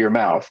words into your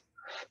mouth,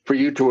 for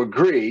you to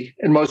agree,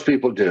 and most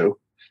people do,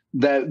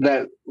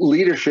 that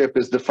leadership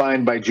is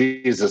defined by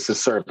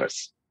Jesus'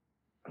 service.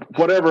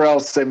 Whatever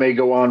else they may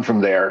go on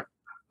from there,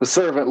 the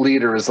servant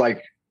leader is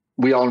like,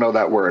 we all know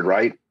that word,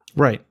 right?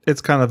 Right.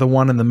 It's kind of the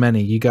one and the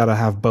many. You got to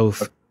have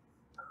both.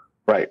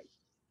 Right.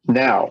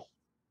 Now,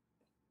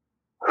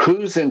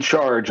 who's in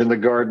charge in the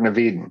Garden of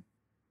Eden?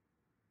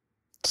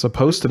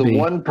 Supposed to be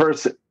one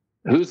person.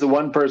 Who's the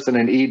one person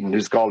in Eden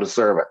who's called a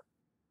servant?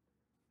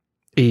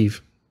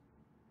 Eve.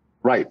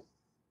 Right.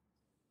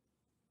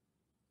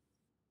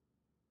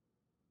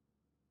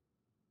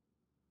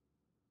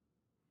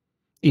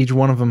 Each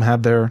one of them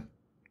had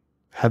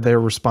their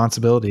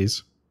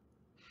responsibilities.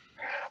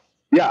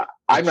 Yeah,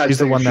 I'm not. She's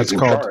the one that's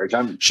called.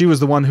 She was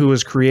the one who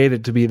was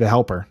created to be the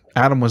helper.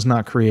 Adam was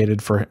not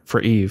created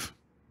for Eve.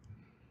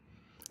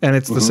 And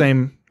it's the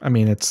same. I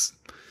mean, it's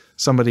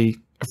somebody.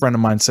 A friend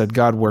of mine said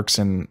God works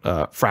in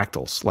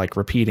fractals, like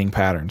repeating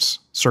patterns,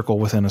 circle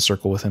within a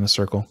circle within a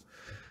circle.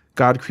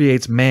 God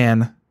creates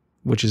man,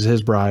 which is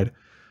his bride.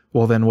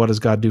 Well, then what does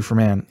God do for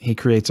man? He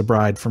creates a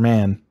bride for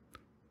man.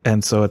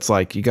 And so it's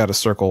like you got a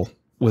circle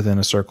within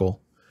a circle.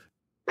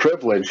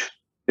 Privilege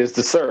is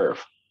to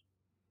serve.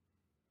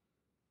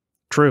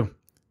 True.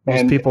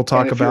 Most people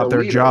talk about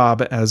their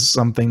job as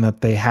something that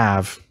they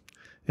have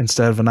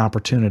instead of an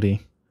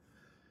opportunity.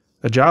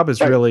 A job is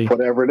really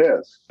whatever it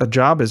is. A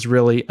job is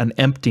really an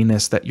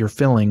emptiness that you're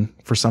filling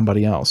for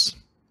somebody else.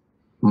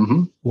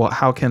 Mm-hmm. Well,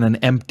 how can a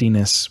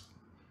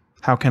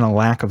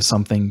lack of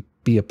something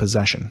be a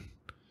possession?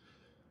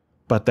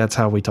 But that's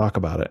how we talk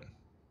about it.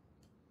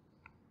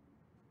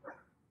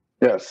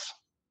 Yes.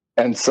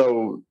 And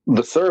so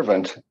the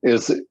servant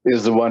is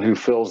the one who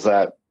fills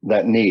that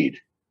need.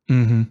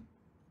 Mm-hmm.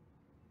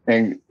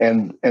 And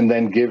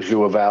then gives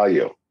you a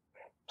value.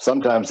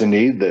 Sometimes a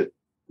need that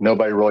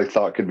nobody really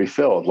thought could be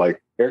filled,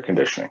 like air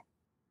conditioning.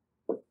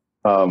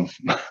 Or an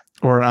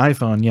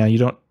iPhone. Yeah, you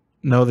don't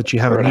know that you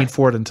have a need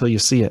for it until you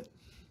see it.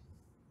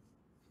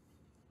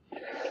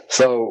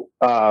 So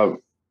to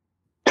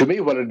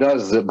me, what it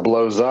does is it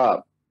blows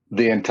up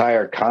the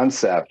entire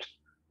concept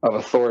of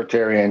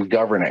authoritarian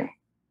governing,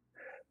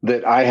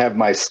 that I have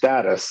my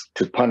status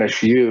to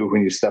punish you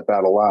when you step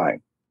out of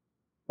line,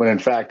 when in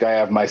fact I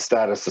have my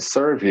status to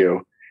serve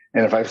you.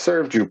 And if I've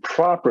served you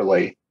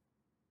properly,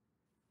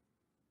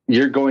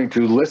 you're going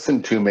to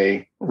listen to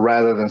me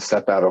rather than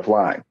step out of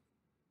line.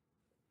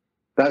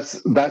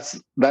 That's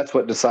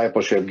what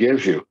discipleship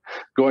gives you.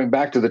 Going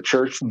back to the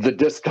church, the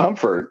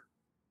discomfort,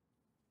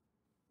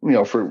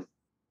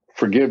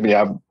 forgive me,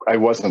 I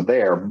wasn't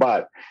there,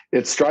 but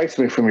it strikes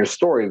me from your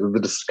story that the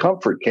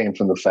discomfort came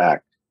from the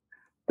fact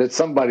that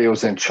somebody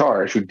was in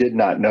charge who did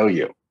not know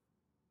you.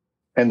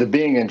 And the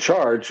being in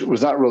charge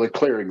was not really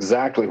clear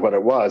exactly what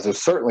it was. It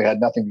certainly had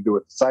nothing to do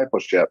with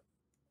discipleship.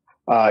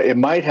 It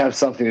might have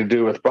something to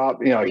do with,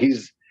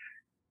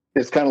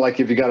 it's kind of like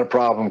if you got a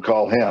problem,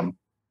 call him,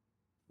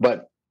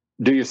 but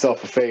do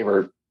yourself a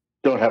favor.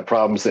 Don't have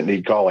problems that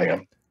need calling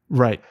him.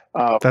 Right.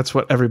 That's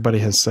what everybody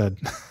has said.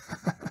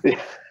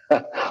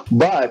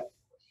 But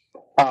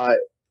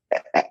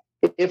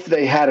if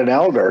they had an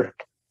elder,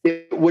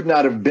 it would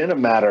not have been a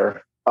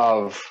matter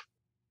of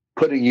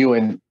putting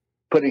him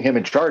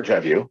in charge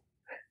of you,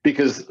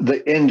 because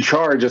the in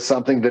charge is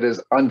something that is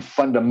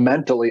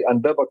fundamentally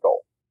unbiblical.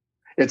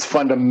 It's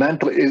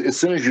fundamentally, as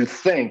soon as you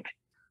think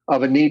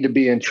of a need to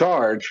be in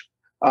charge,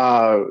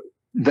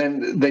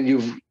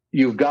 then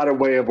you've got a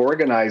way of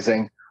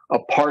organizing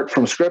apart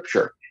from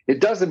Scripture. It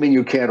doesn't mean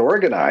you can't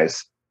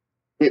organize.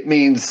 It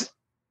means,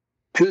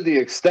 to the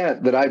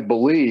extent that I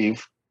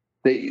believe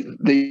that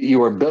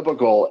you are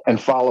biblical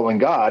and following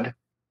God,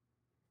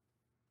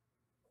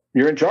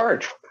 you're in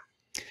charge.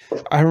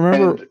 I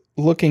remember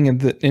looking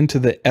into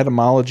the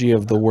etymology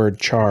of the word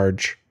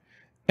charge,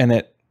 and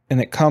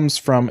it comes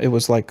from, it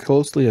was like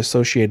closely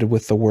associated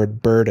with the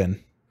word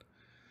burden.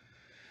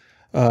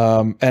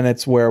 And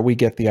it's where we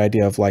get the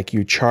idea of, like,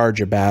 you charge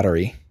a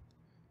battery,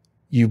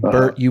 you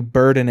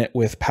burden it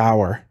with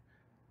power.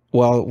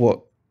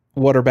 Well,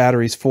 what are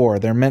batteries for?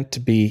 They're meant to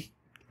be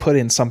put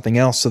in something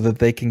else so that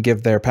they can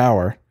give their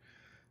power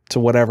to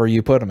whatever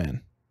you put them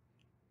in.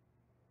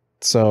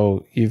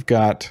 So you've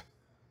got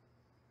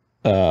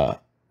a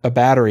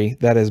battery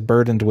that is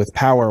burdened with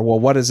power. Well,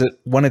 what is it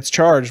when it's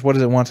charged? What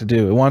does it want to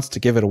do? It wants to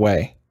give it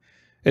away.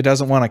 It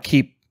doesn't want to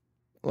keep,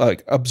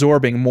 like,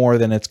 absorbing more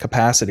than its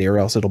capacity, or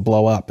else it'll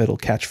blow up. It'll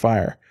catch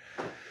fire.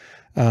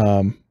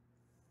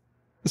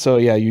 So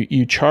yeah,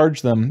 you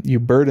charge them, you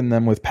burden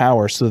them with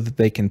power so that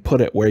they can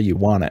put it where you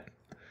want it.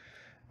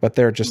 But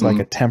they're just like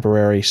a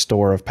temporary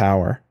store of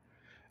power.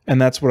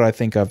 And that's what I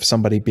think of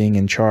somebody being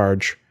in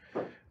charge.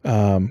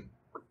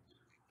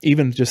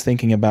 Even just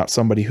thinking about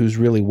somebody who's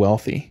really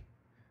wealthy.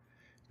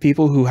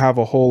 People who have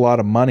a whole lot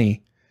of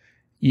money,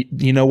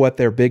 you know what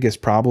their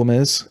biggest problem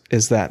is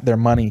that their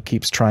money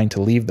keeps trying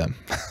to leave them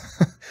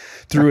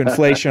through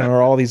inflation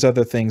or all these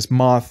other things.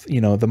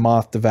 The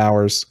moth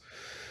devours.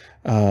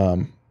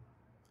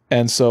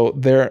 And so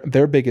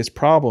their biggest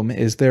problem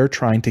is they're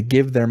trying to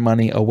give their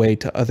money away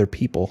to other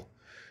people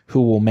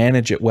who will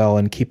manage it well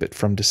and keep it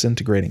from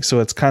disintegrating. So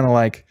it's kind of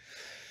like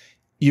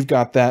you've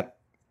got that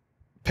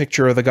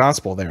picture of the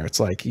gospel there. It's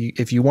like,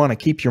 if you want to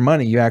keep your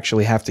money, you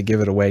actually have to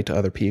give it away to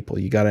other people.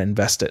 You got to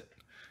invest it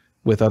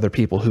with other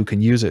people who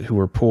can use it, who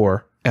are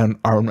poor and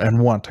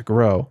want to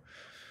grow.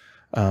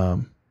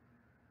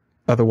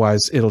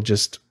 Otherwise, it'll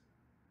just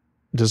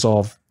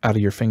dissolve out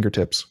of your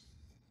fingertips.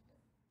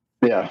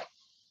 Yeah.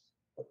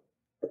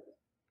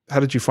 How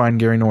did you find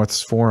Gary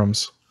North's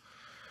forums?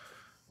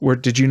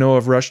 Did you know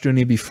of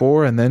Rushdoony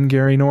before and then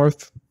Gary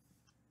North?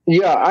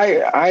 Yeah,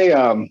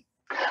 I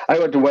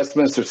went to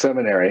Westminster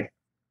Seminary,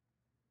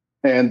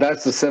 and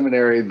that's the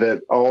seminary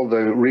that all the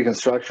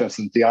Reconstructionists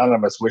and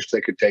Theonomists wish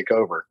they could take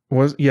over.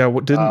 Wasn't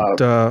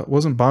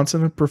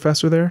Bonson a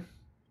professor there?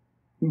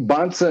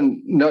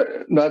 Bonson, no,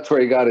 that's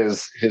where he got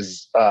his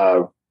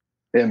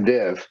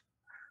MDiv.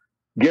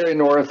 Gary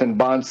North and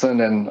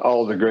Bonson and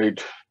all the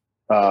great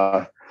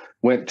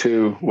went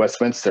to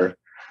Westminster.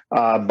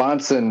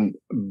 Bonson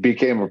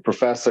became a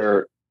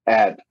professor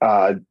at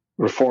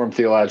Reformed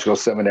Theological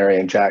Seminary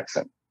in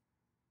Jackson.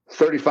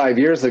 35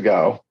 years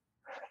ago,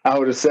 I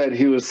would have said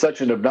he was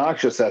such an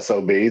obnoxious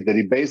SOB that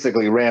he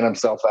basically ran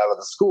himself out of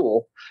the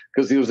school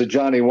because he was a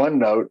Johnny One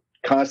Note,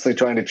 constantly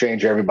trying to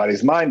change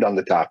everybody's mind on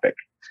the topic.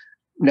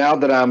 Now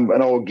that I'm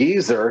an old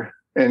geezer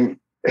and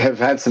have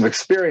had some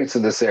experience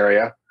in this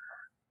area,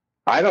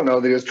 I don't know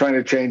that he was trying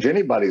to change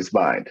anybody's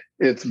mind.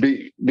 It's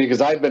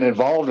because I've been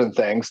involved in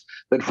things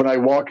that when I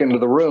walk into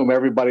the room,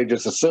 everybody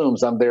just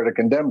assumes I'm there to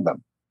condemn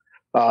them.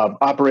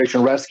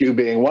 Operation Rescue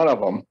being one of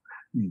them,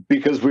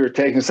 because we were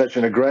taking such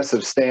an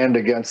aggressive stand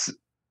against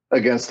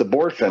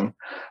abortion.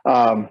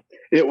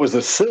 It was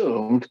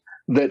assumed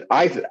that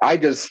I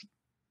just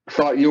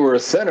thought you were a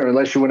sinner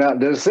unless you went out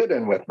and did a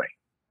sit-in with me.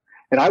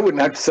 And I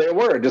wouldn't have to say a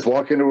word, just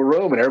walk into a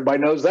room and everybody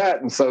knows that.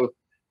 And so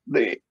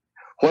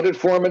what did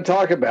Foreman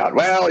talk about?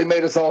 Well, he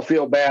made us all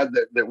feel bad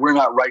that we're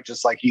not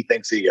righteous like he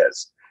thinks he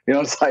is.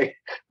 It's like,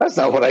 that's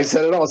not what I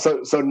said at all.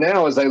 So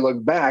now as I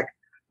look back,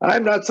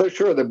 I'm not so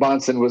sure that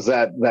Bonson was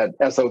that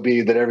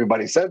SOB that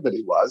everybody said that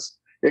he was.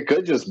 It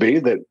could just be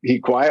that he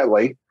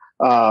quietly,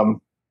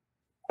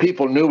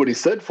 people knew what he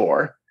stood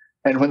for.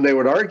 And when they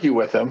would argue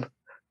with him,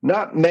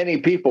 not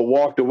many people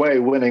walked away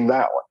winning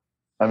that one.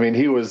 I mean,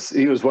 he was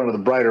one of the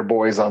brighter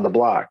boys on the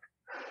block.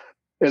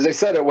 As I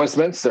said at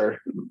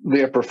Westminster,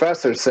 the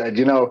professor said,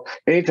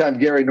 anytime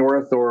Gary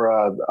North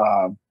or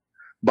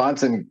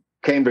Bonson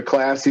came to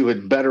class, you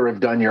would better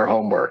have done your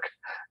homework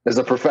as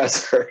a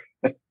professor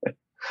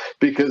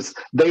because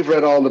they've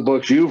read all the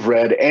books you've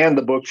read and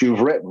the books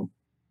you've written,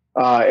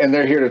 and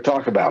they're here to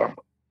talk about them.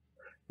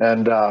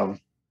 And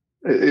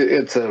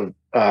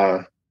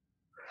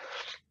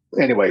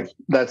anyway,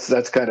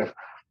 that's kind of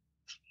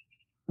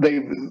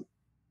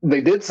they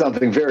did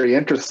something very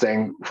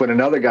interesting when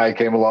another guy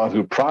came along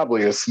who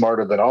probably is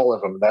smarter than all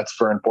of them. That's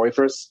Fern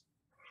Poythress,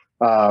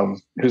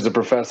 who's a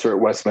professor at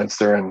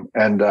Westminster.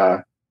 And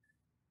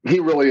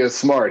he really is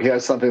smart. He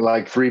has something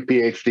like 3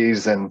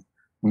 PhDs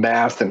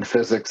math and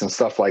physics and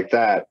stuff like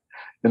that.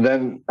 And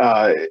then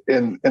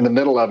in the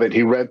middle of it,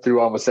 he read through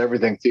almost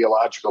everything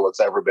theological that's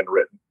ever been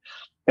written.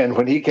 And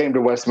when he came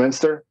to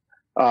Westminster,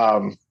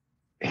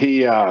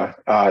 they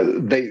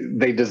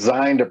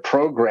designed a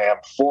program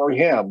for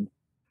him,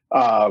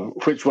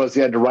 which was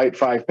he had to write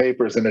 5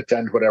 papers and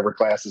attend whatever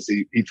classes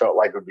he felt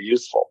like would be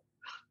useful.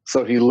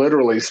 So he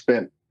literally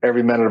spent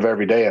every minute of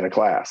every day in a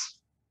class.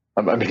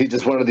 I mean, he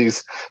just one of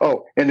these.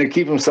 Oh, and to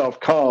keep himself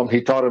calm,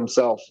 he taught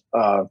himself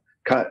how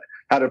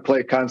to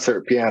play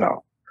concert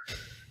piano.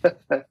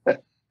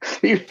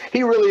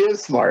 He really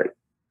is smart,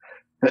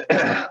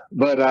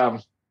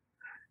 but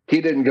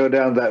he didn't go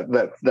down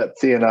that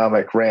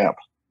theonomic ramp.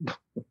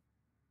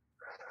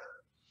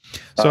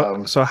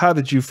 So how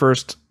did you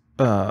first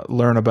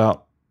learn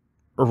about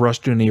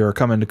Rushdoony or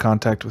come into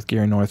contact with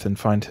Gary North and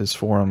find his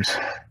forums?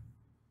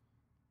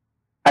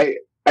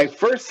 I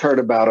first heard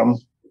about him.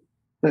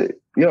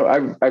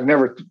 I've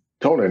never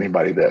told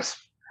anybody this.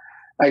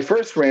 I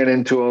first ran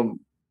into him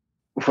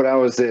when I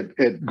was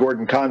at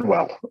Gordon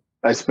Conwell.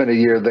 I spent a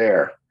year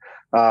there,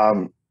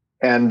 and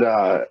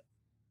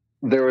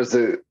there was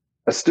a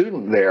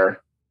student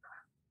there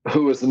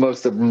who was the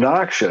most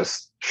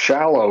obnoxious,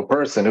 shallow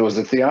person who was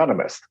a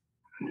theonomist.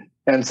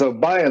 And so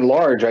by and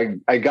large,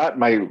 I got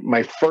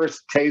my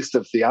first taste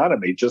of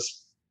theonomy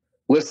just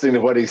listening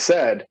to what he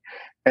said.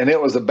 And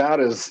it was about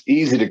as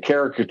easy to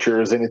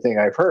caricature as anything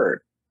I've heard.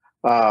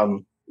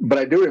 But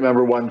I do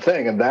remember one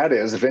thing, and that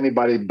is if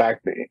anybody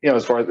back,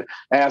 as far as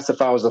asked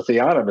if I was a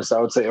theonomist,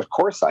 I would say, of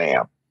course I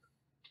am.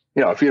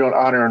 If you don't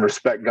honor and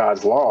respect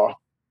God's law,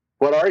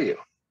 what are you?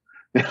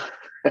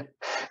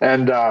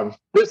 And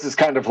this is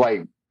kind of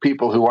like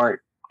people who aren't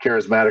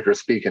charismatic or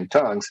speak in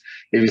tongues.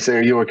 If you say,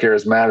 are you a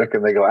charismatic?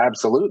 And they go,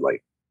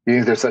 absolutely. You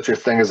think there's such a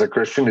thing as a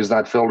Christian who's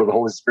not filled with the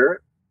Holy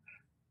Spirit?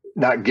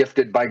 Not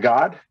gifted by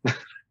God?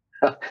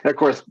 Of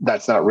course,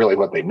 that's not really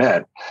what they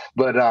meant.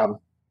 But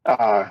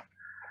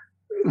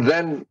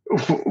then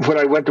when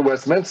I went to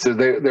Westminster,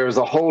 there was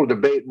a whole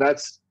debate. And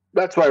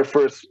that's why I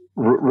first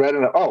read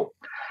it.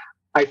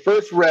 I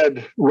first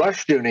read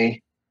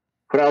Rushdoony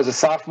when I was a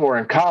sophomore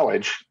in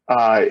college,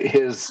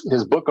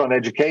 his book on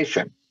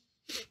education.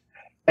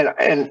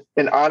 And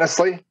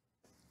honestly,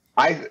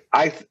 I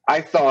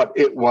thought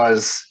it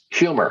was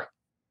humor.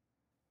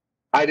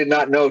 I did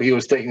not know he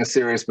was taking a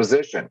serious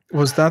position.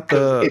 Was that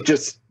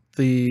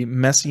the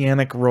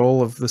messianic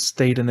role of the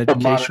state in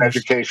education? Modern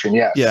education,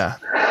 yes. Yeah.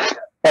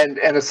 And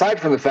aside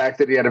from the fact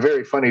that he had a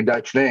very funny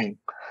Dutch name,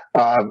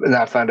 and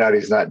I found out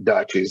he's not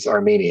Dutch, he's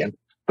Armenian.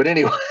 But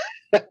anyway,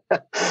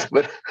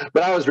 but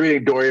I was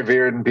reading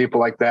Dooyeweerd and people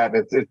like that,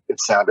 and it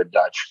sounded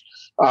Dutch,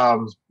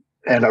 and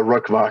a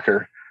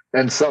Rookmacher.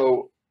 And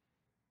so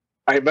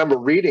I remember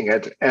reading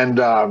it and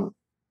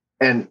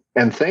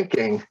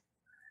thinking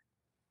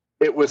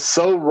it was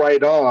so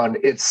right on.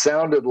 It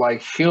sounded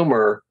like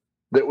humor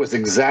that was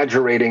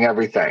exaggerating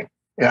everything.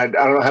 And I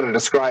don't know how to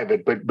describe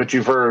it, but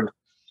you've heard,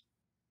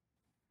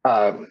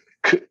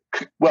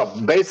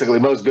 basically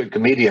most good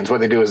comedians, what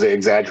they do is they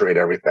exaggerate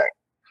everything.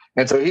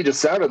 And so he just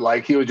sounded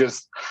like he was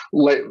just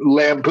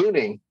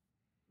lampooning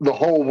the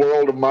whole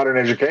world of modern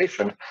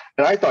education.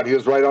 And I thought he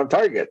was right on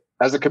target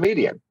as a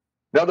comedian.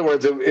 In other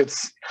words,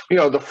 it's,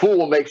 the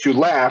fool makes you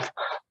laugh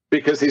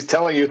because he's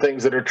telling you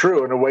things that are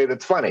true in a way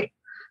that's funny.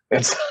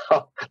 And so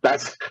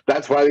that's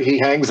why he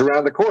hangs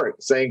around the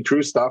court saying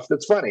true stuff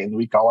that's funny, and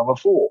we call him a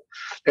fool.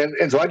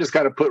 And so I just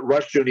kind of put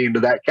Rushdoony into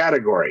that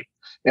category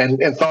and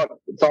thought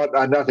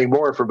nothing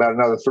more for about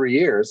another 3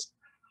 years.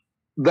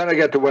 Then I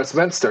got to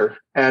Westminster,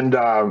 and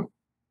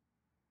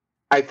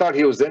I thought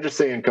he was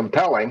interesting and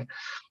compelling.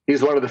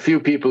 He's one of the few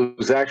people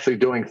who's actually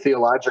doing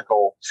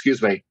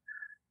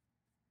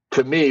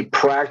to me,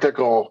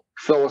 practical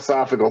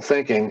philosophical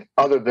thinking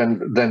other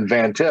than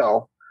Van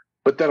Til.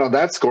 But then on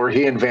that score,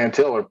 he and Van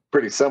Til are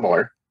pretty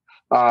similar.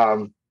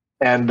 Then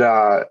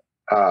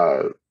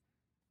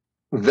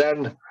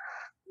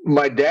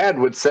my dad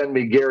would send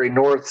me Gary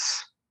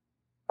North's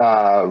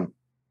World's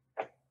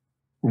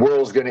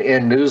Gonna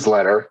End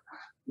newsletter,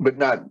 but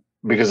not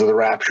because of the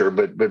rapture,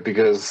 but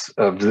because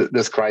of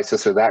this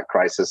crisis or that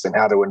crisis and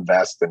how to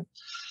invest. And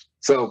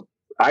so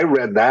I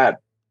read that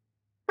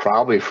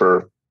probably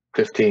for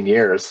 15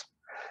 years.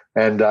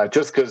 And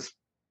just because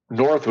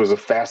North was a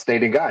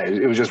fascinating guy.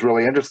 It was just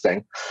really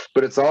interesting.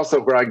 But it's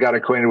also where I got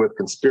acquainted with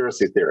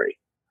conspiracy theory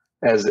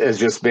as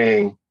just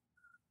being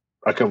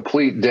a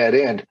complete dead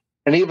end.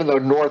 And even though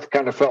North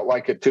kind of felt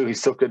like it too, he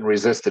still couldn't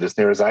resist it as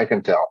near as I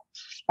can tell.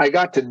 I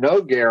got to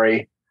know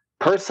Gary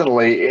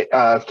personally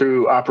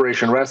through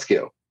Operation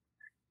Rescue.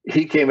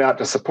 He came out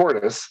to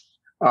support us.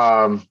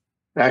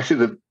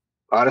 Actually,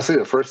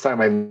 the first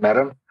time I met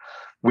him,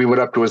 we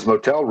went up to his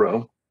motel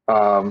room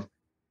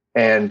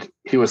and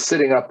he was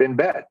sitting up in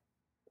bed.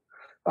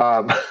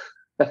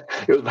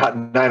 It was about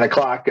 9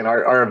 o'clock and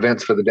our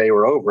events for the day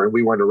were over and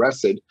we weren't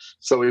arrested.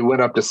 So we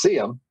went up to see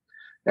him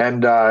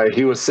and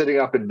he was sitting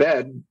up in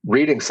bed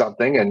reading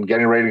something and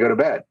getting ready to go to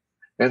bed.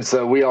 And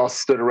so we all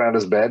stood around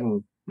his bed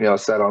and,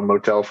 sat on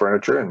motel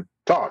furniture and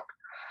talked.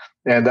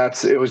 And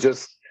it was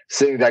just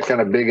seeing that kind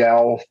of big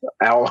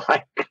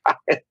owl-like guy.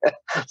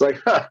 It's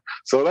like, huh,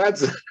 so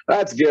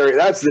that's Gary.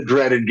 That's the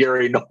dreaded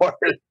Gary North.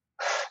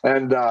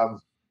 And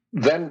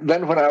then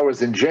when I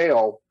was in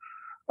jail,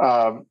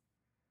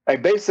 I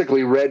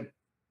basically read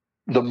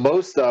the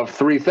most of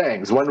three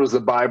things. One was the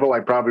Bible. I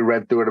probably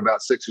read through it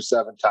about 6 or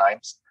 7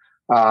 times,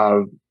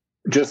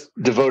 just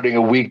devoting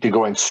a week to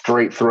going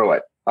straight through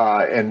it.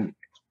 And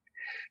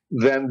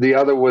then the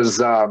other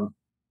was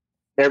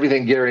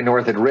everything Gary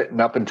North had written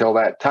up until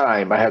that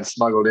time. I had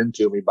smuggled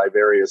into me by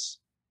various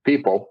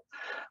people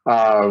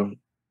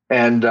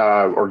and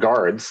or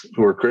guards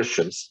who were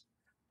Christians.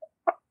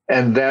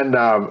 And then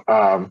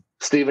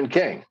Stephen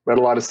King. Read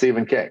a lot of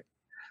Stephen King.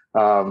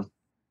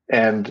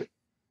 And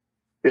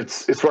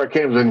it's where I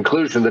came to the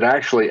conclusion that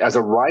actually, as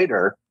a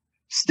writer,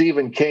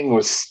 Stephen King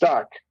was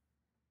stuck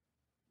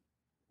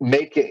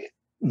making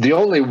the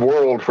only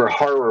world where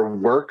horror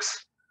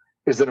works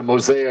is in a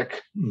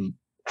mosaic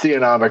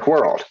theonomic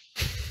world.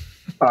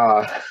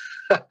 And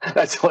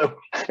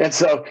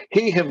so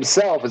he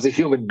himself, as a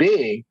human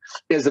being,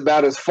 is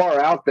about as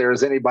far out there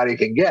as anybody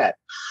can get.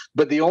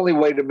 But the only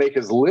way to make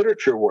his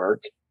literature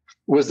work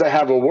was to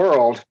have a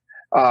world.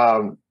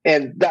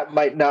 And that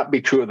might not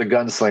be true of the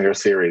Gunslinger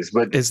series,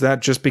 but is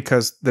that just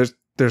because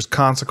there's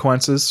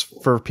consequences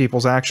for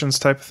people's actions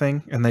type of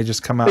thing, and they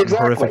just come out in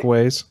horrific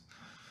ways?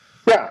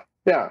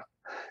 Yeah.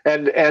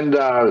 And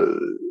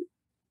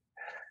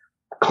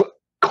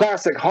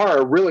classic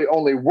horror really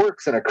only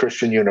works in a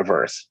Christian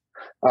universe,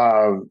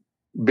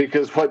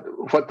 because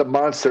what the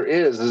monster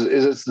is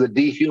it's the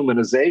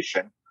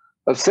dehumanization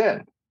of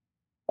sin.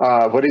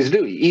 What does he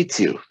do? He eats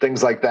you,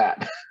 things like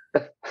that.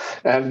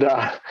 And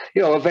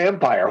a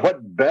vampire.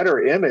 What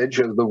better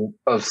image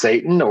of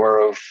Satan or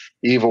of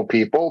evil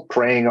people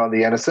preying on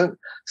the innocent,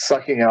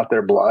 sucking out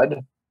their blood,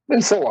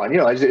 and so on.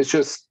 It's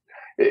just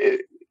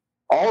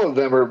all of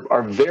them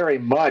are very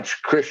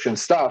much Christian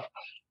stuff.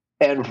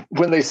 And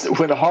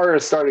when horror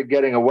started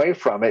getting away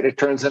from it, it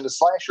turns into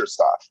slasher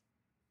stuff.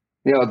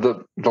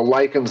 The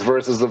Lycans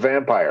versus the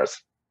vampires.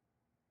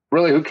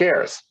 Really, who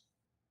cares?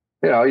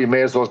 You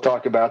may as well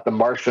talk about the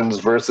Martians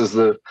versus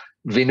the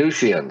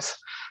Venusians.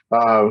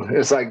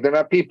 It's like they're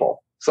not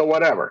people, so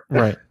whatever.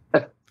 Right.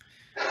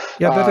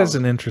 Yeah, that is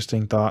an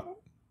interesting thought.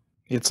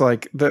 It's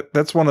like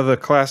that's one of the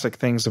classic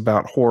things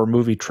about horror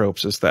movie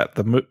tropes is that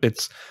the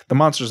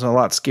monster's a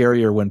lot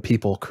scarier when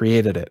people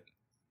created it.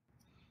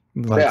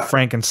 Like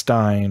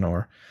Frankenstein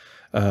or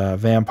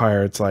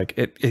vampire, it's like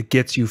it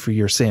gets you for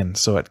your sin,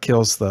 so it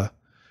kills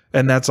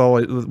and that's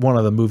always one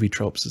of the movie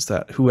tropes is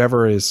that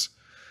whoever is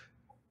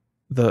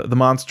the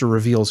monster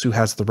reveals who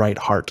has the right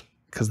heart,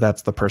 because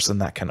that's the person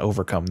that can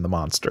overcome the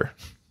monster.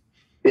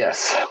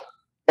 Yes.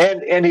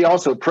 And he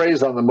also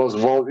preys on the most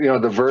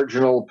the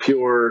virginal,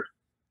 pure,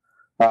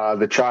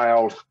 the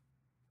child.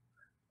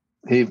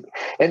 And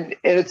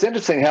it's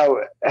interesting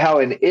how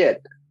in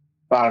it,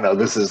 I don't know,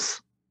 this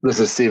is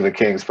Stephen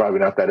King's probably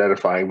not that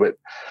edifying, but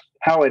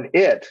how in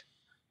it,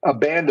 a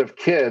band of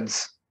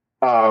kids,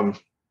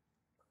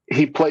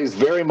 he plays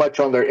very much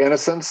on their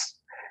innocence,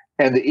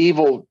 and the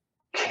evil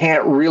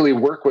can't really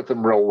work with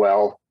them real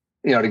well,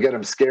 to get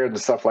them scared and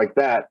stuff like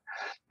that.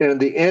 And in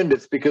the end,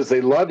 it's because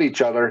they love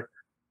each other.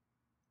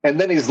 And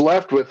then he's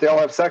left with, they'll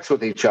have sex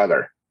with each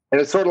other.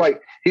 And it's sort of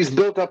like he's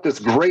built up this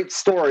great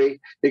story.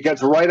 It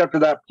gets right up to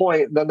that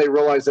point. And then they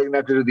realize they're going to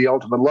have to do the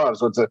ultimate love.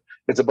 So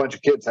it's a bunch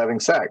of kids having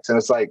sex. And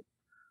it's like,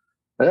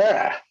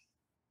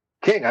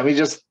 King, I mean,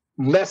 just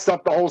messed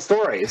up the whole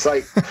story. It's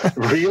like,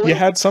 really? You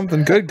had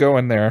something good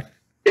going there.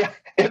 Yeah.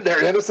 In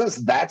their innocence,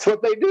 that's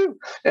what they do.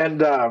 And,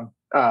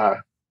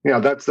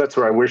 that's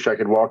where I wish I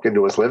could walk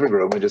into his living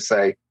room and just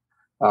say,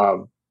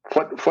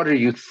 what are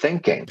you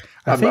thinking?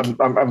 I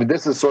mean,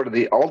 this is sort of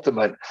the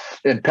ultimate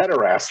in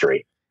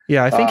pederasty.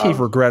 Yeah, I think he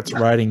regrets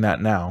writing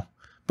that now,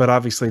 but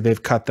obviously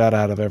they've cut that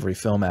out of every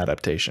film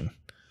adaptation.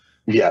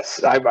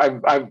 Yes,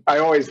 I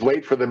always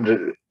wait for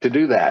them to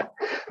do that.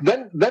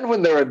 Then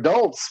when they're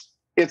adults,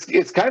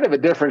 it's kind of a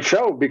different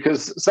show,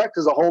 because sex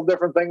is a whole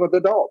different thing with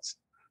adults,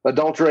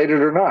 adulterated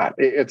or not.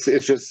 It's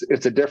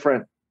a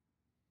different.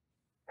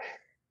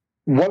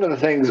 One of the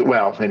things.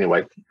 Well,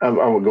 anyway, I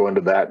won't go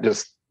into that.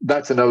 Just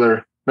that's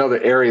another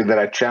area that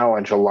I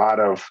challenge a lot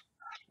of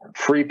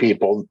free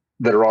people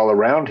that are all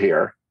around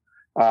here.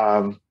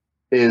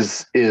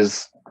 Is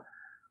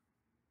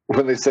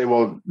when they say,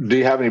 well, do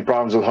you have any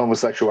problems with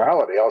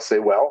homosexuality? I'll say,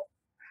 well,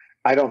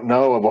 I don't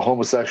know of a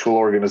homosexual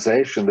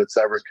organization that's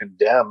ever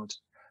condemned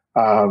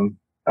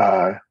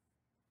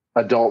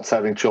adults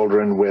having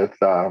children with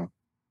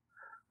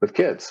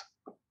kids.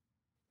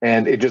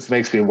 And it just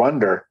makes me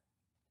wonder,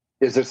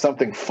 is there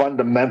something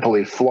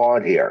fundamentally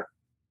flawed here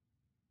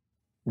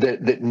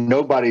that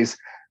nobody's,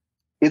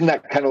 isn't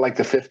that kind of like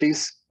the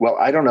 50s? Well,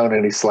 I don't own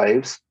any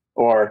slaves,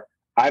 or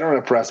I don't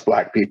oppress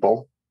Black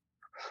people.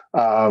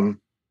 And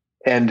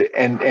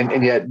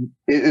yet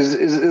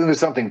is there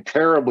something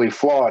terribly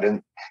flawed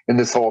in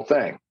this whole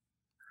thing?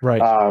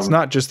 Right. It's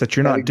not just that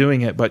you're not doing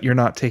it, but you're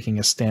not taking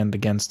a stand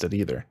against it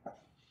either.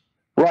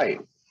 Right.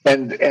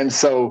 And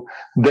so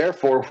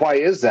therefore, why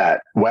is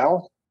that?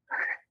 Well,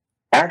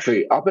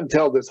 actually, up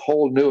until this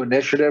whole new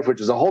initiative,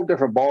 which is a whole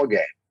different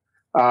ballgame,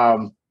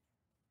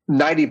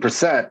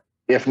 90%,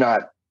 if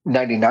not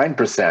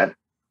 99%,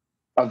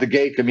 of the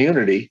gay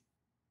community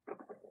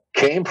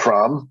came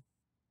from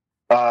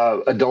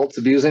adults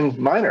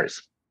abusing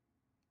minors.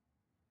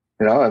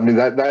 I mean,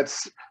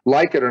 that's,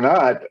 like it or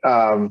not,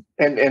 and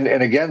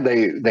again,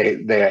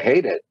 they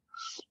hate it.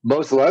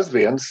 Most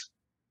lesbians,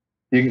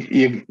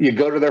 you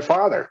go to their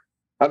father.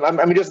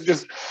 I mean,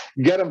 just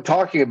get them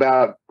talking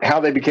about how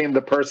they became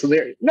the person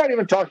they're not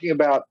even talking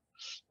about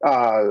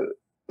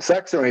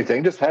sex or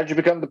anything. Just how'd you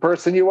become the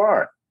person you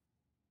are?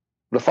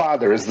 The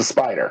father is the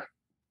spider,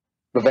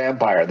 the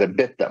vampire that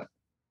bit them.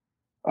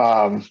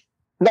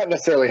 Not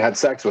necessarily had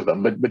sex with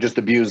them, but just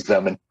abused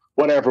them in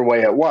whatever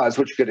way it was,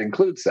 which could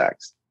include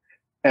sex.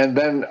 And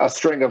then a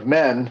string of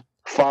men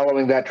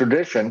following that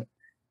tradition.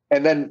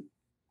 And then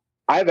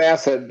I've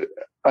asked a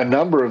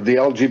number of the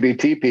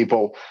LGBT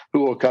people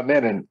who will come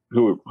in and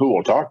who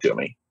will talk to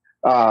me,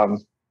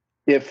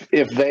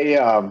 if they,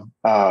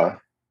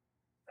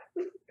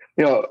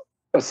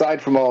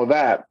 aside from all of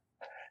that,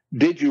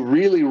 did you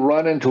really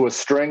run into a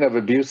string of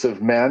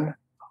abusive men,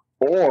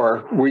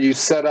 or were you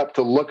set up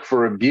to look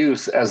for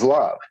abuse as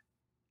love?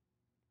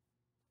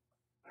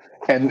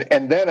 And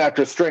then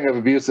after a string of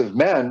abusive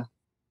men,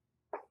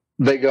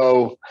 they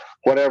go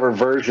whatever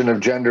version of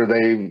gender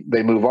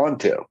they move on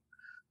to.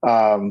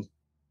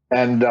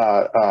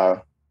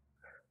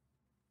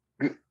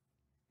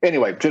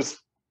 Anyway, just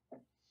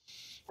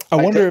I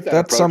wonder if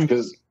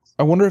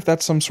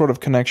that's some sort of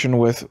connection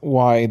with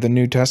why the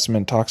New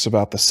Testament talks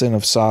about the sin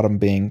of Sodom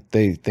being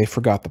they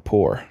forgot the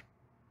poor,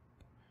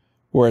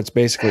 where it's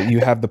basically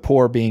you have the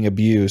poor being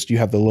abused, you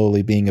have the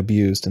lowly being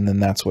abused, and then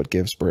that's what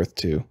gives birth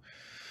to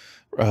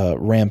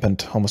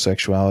rampant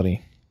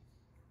homosexuality.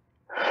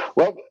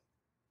 Well,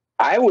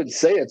 I would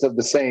say it's of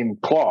the same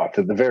cloth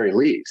at the very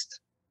least.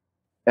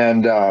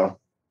 And also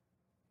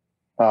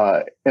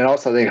I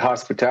think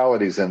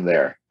hospitality's in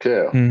there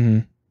too.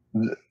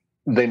 Mm-hmm.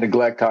 They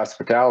neglect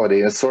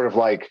hospitality. It's sort of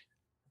like,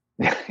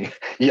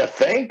 you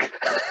think?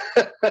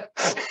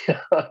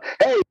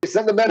 Hey,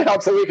 send the men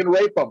out so we can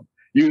rape them.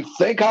 You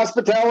think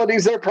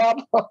hospitality's their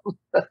problem?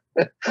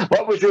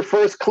 What was your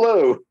first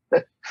clue?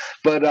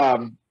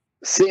 But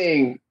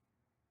seeing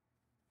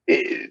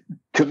it,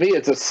 to me,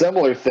 it's a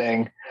similar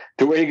thing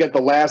to where you get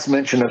the last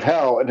mention of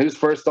hell, and who's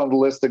first on the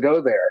list to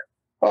go there?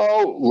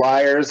 Oh,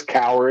 liars,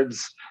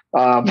 cowards,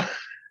 all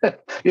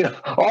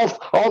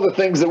the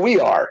things that we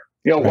are.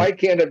 Right. Why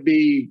can't it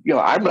be,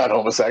 I'm not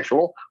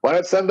homosexual. Why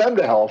not send them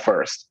to hell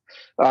first?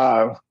 We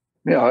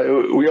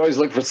always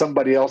look for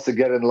somebody else to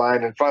get in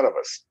line in front of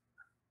us.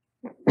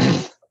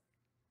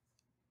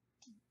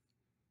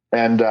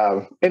 And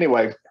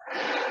anyway.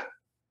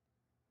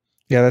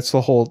 Yeah, that's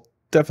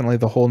definitely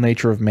the whole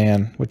nature of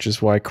man, which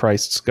is why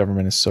Christ's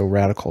government is so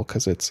radical,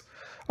 because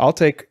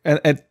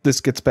and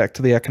this gets back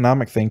to the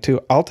economic thing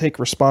too. I'll take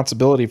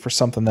responsibility for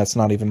something that's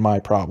not even my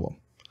problem.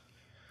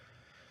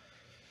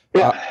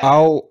 Yeah.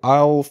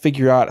 I'll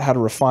figure out how to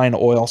refine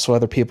oil so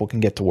other people can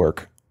get to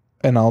work,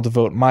 and I'll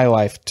devote my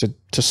life to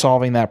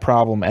solving that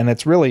problem. And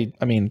it's really,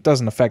 it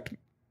doesn't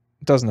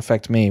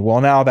affect me. Well,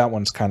 now that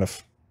one's kind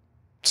of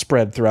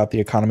spread throughout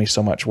the economy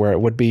so much where it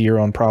would be your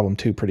own problem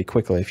too pretty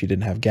quickly if you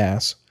didn't have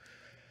gas.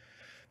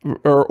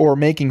 Or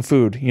making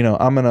food,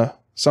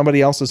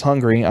 somebody else is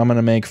hungry, I'm going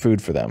to make food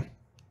for them.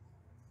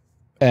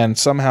 And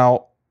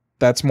somehow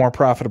that's more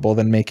profitable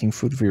than making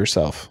food for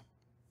yourself.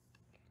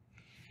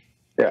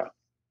 Yeah.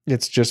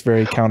 It's just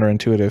very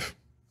counterintuitive.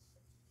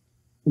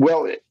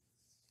 Well,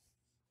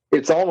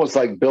 it's almost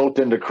like built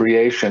into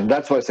creation.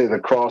 That's why I say the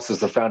cross is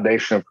the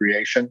foundation of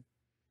creation,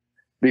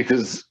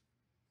 because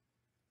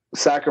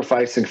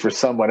sacrificing for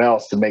someone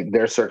else to make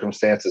their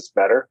circumstances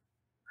better.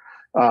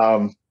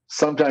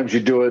 Sometimes you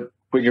do it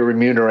when you're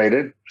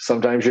remunerated,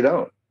 sometimes you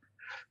don't.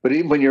 But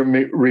even when you're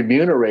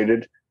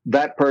remunerated,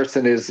 that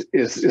person is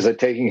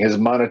taking his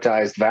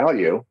monetized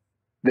value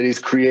that he's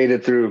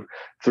created through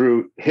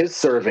his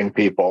serving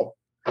people,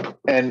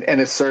 and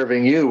is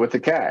serving you with the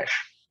cash.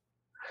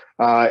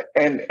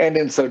 And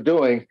in so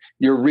doing,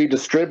 you're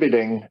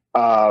redistributing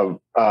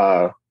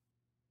the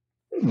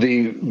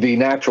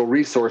natural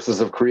resources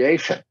of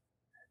creation.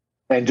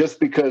 And just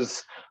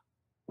because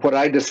what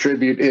I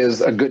distribute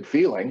is a good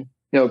feeling,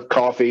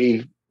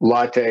 coffee,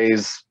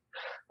 lattes,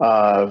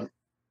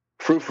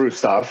 frou-frou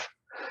stuff,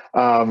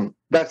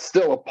 that's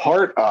still a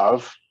part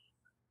of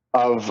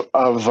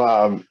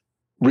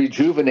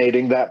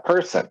rejuvenating that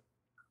person.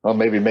 Well,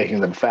 maybe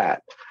making them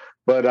fat,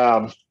 but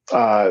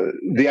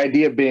the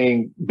idea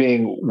being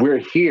we're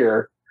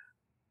here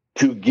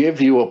to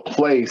give you a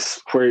place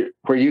where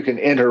you can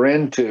enter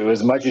into,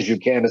 as much as you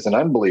can as an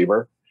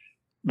unbeliever,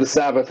 the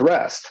Sabbath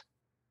rest.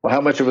 Well,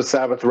 how much of a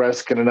Sabbath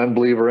rest can an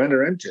unbeliever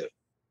enter into?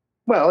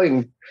 Well,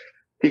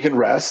 he can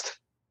rest,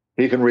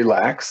 he can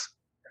relax,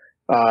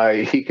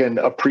 he can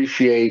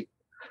appreciate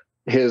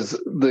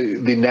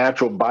the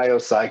natural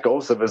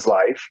biocycles of his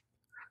life.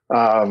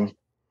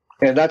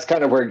 And that's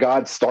kind of where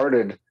God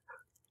started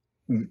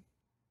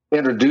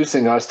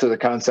introducing us to the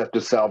concept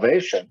of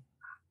salvation,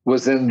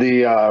 was in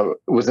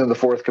the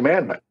fourth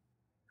commandment.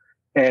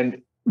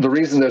 And the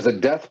reason there's a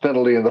death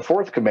penalty in the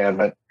fourth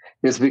commandment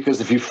is because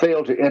if you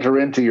fail to enter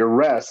into your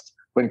rest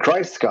when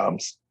Christ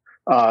comes,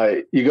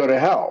 you go to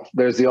hell.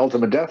 There's the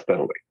ultimate death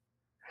penalty.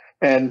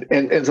 And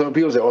so when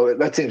people say, "Oh,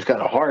 that seems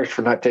kind of harsh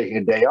for not taking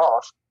a day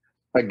off,"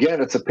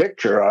 again, it's a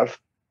picture of,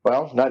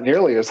 well, not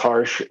nearly as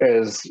harsh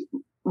as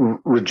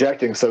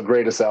rejecting so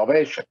great a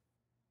salvation.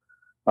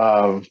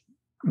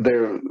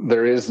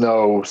 There is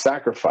no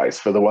sacrifice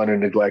for the one who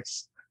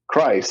neglects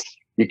Christ.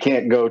 You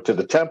can't go to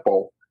the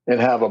temple and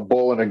have a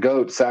bull and a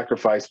goat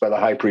sacrificed by the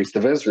high priest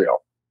of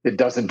Israel. It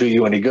doesn't do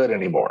you any good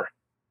anymore.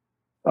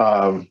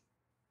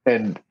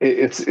 And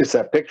it's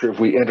that picture if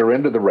we enter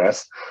into the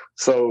rest.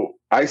 So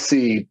I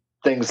see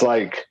things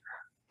like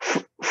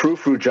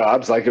frou-frou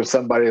jobs, like if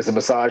somebody is a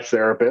massage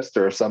therapist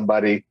or if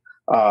somebody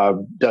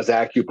does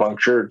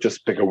acupuncture,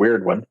 just pick a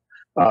weird one,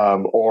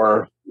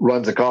 or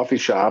runs a coffee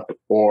shop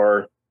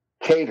or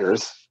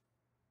caters.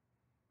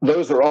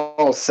 Those are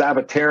all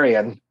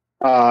Sabbatarian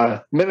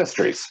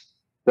ministries.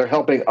 They're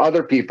helping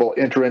other people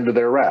enter into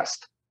their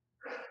rest.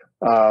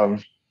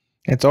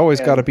 It's always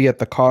got to be at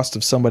the cost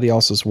of somebody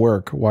else's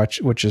work,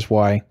 which is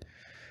why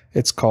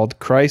it's called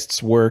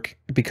Christ's work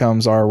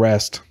becomes our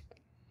rest.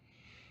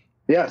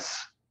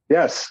 Yes,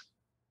 yes.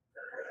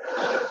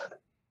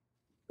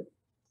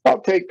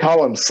 I'll take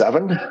column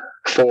 7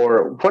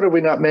 for what have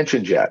we not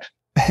mentioned yet?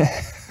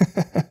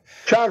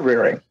 Child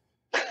rearing.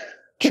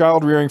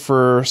 Child rearing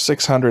for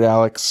 600,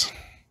 Alex.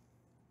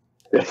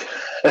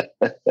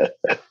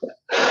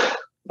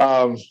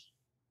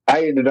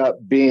 I ended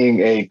up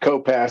being a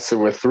co-pastor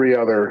with 3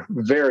 other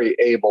very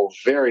able,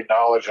 very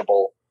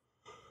knowledgeable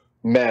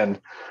men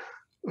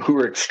who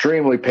were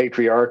extremely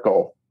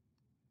patriarchal.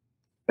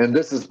 And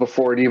this is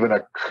before it even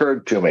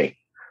occurred to me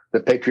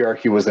that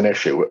patriarchy was an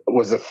issue,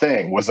 was a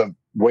thing, was a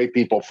way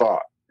people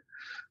thought.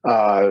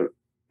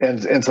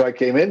 And so I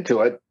came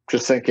into it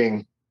just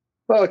thinking,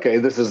 well, okay,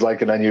 this is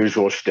like an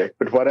unusual shtick,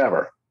 but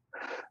whatever.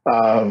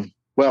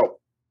 Well,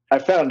 I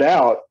found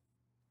out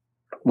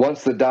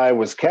once the die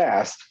was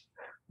cast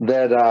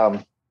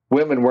that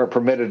women weren't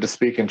permitted to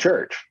speak in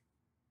church.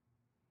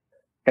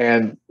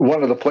 And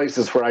one of the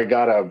places where I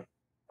got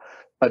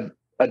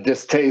a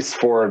distaste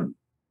for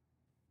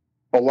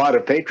a lot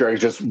of patriarchs,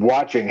 just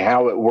watching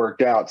how it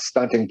worked out,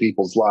 stunting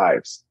people's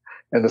lives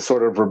and the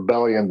sort of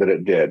rebellion that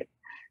it did.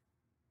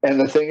 And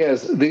the thing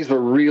is, these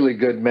were really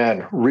good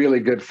men,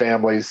 really good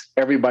families,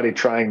 everybody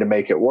trying to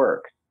make it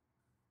work.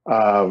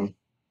 And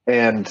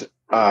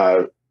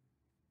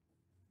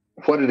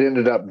what it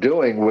ended up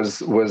doing was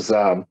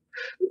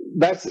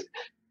that's,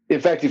 in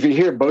fact, if you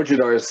hear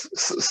Bojadar's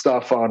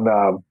stuff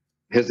on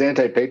his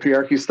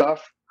anti-patriarchy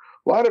stuff,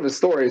 a lot of his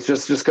stories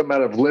just come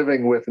out of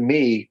living with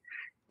me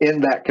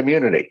in that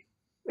community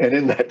and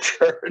in that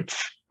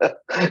church.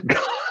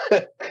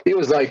 He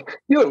was like,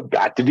 "You have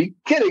got to be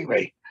kidding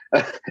me."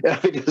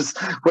 Because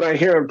when I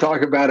hear him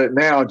talk about it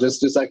now,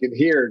 just I can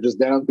hear just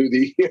down through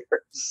the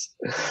years.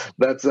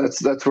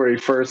 That's where he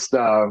first,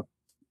 when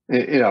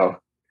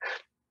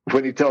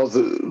he tells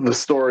the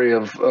story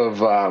of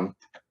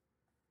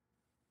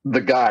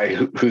the guy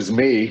who's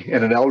me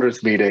in an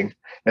elders meeting,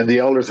 and the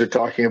elders are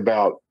talking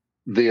about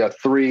the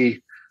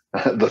three.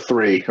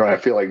 Or I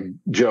feel like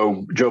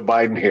Joe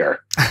Biden here.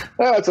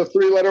 Oh, it's a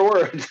 3-letter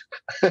word.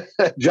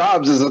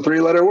 Jobs is a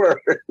 3-letter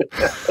word.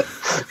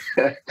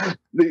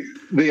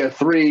 the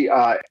 3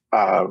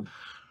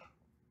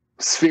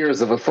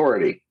 spheres of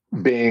authority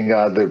being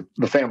the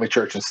family,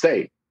 church, and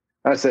state.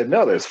 I said,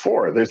 no, there's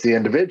 4. There's the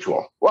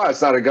individual. Well,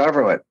 it's not a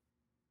government.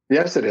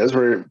 Yes, it is.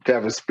 We're to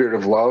have a spirit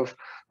of love.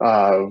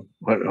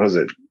 What was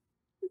it?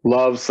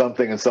 Love,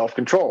 something, and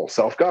self-control,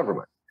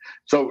 self-government.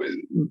 So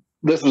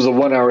this was a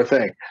 1-hour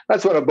thing.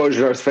 That's one of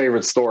Bojadar's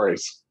favorite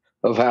stories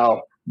of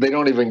how they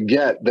don't even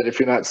get that if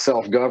you're not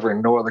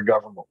self-governed, no other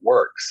government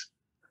works.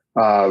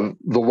 The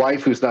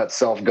wife who's not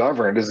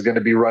self-governed is going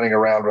to be running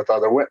around with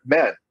other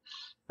men.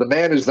 The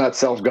man who's not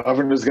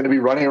self-governed is going to be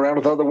running around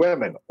with other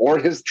women or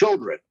his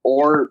children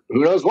or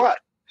who knows what.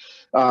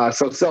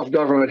 So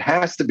self-government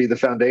has to be the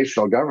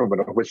foundational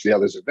government on which the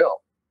others are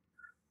built.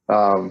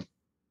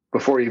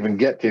 Before you even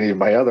get to any of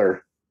my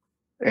other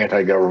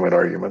anti-government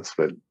arguments,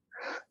 but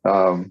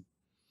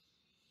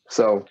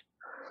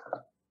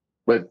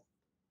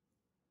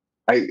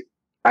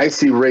I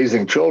see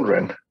raising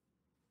children.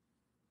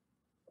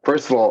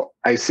 First of all,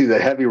 I see the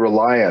heavy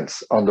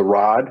reliance on the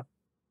rod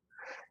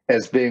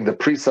as being the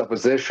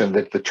presupposition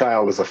that the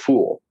child is a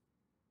fool.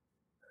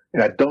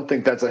 And I don't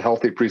think that's a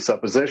healthy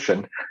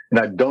presupposition. And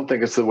I don't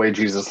think it's the way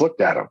Jesus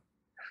looked at him.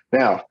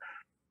 Now,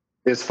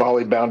 is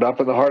folly bound up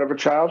in the heart of a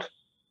child?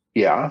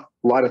 Yeah,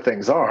 a lot of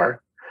things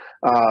are.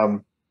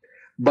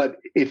 But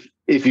if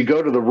you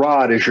go to the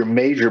rod as your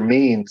major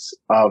means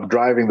of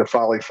driving the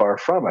folly far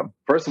from him,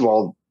 first of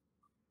all,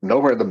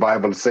 nowhere in the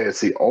Bible to say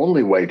it's the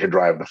only way to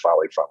drive the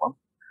folly from him.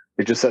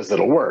 It just says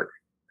it'll work.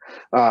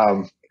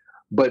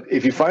 But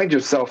if you find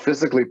yourself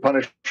physically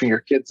punishing your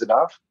kids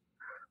enough,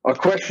 a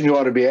question you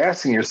ought to be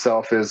asking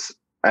yourself is,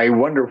 I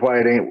wonder why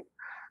it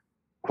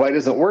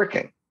isn't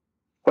working.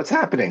 What's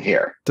happening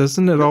here?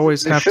 Doesn't it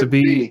always have to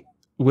be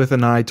with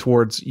an eye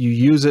towards you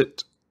use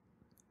it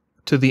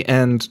to the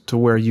end to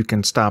where you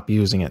can stop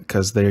using it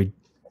because they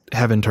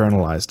have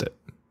internalized it?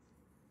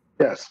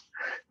 Yes.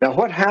 Now,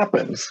 what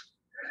happens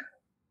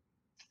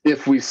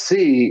if we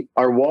see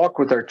our walk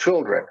with our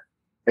children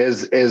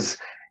as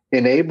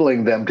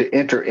enabling them to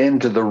enter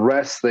into the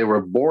rest they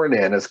were born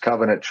in as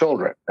covenant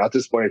children? Now, at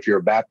this point, if you're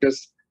a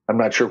Baptist, I'm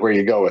not sure where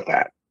you go with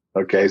that.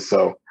 Okay,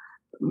 so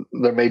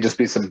there may just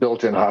be some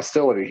built-in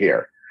hostility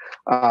here.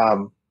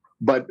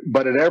 But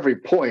at every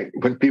point,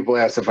 when people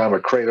ask if I'm a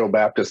Credo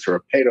Baptist or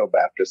a Paedo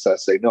Baptist, I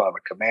say, no, I'm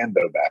a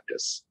Commando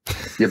Baptist.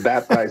 You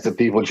baptize the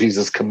people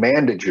Jesus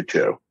commanded you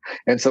to.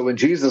 And so when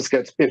Jesus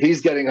if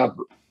he's getting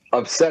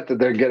upset that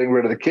they're getting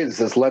rid of the kids,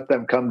 he says, let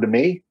them come to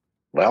me.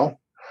 Well,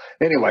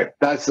 anyway,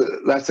 that's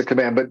a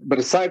command. But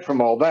aside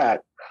from all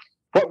that,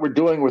 what we're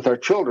doing with our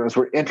children is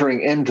we're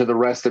entering into the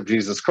rest of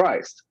Jesus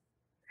Christ.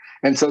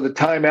 And so the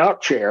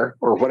timeout chair,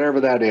 or whatever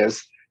that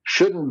is,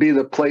 shouldn't be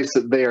the place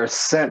that they are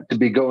sent to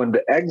be going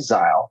to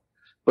exile,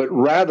 but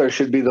rather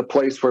should be the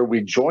place where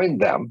we join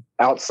them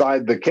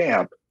outside the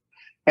camp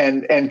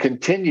and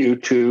continue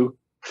to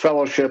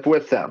fellowship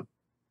with them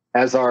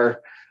as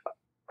our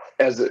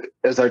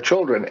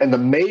children. And the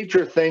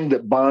major thing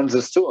that bonds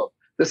us to them,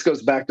 this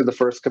goes back to the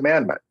first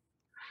commandment.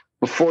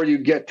 Before you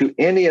get to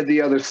any of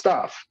the other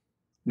stuff,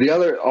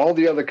 all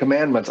the other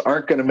commandments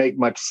aren't going to make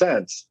much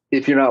sense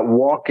if you're not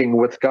walking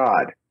with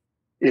God,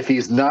 if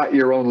he's not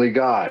your only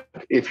God,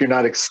 if you're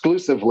not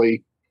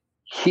exclusively,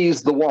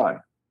 he's the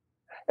one.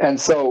 And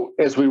so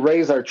as we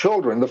raise our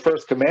children, the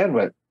first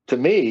commandment to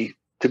me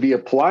to be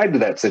applied to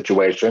that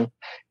situation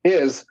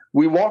is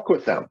we walk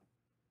with them.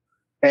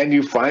 And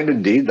you find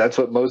indeed that's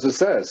what Moses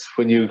says.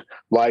 When you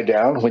lie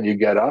down, when you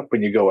get up,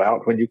 when you go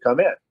out, when you come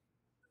in.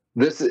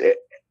 This is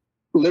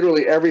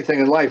literally everything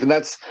in life.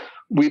 And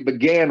we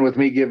began with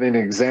me giving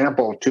an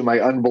example to my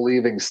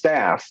unbelieving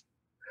staff,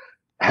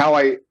 how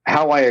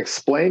I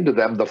explain to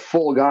them the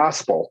full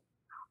gospel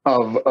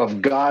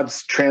of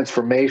God's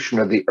transformation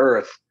of the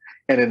earth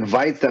and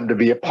invite them to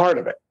be a part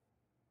of it.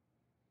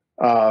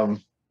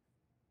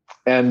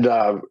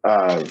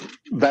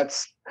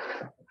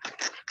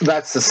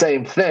 That's the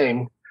same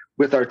thing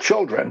with our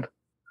children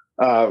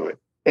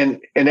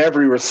in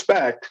every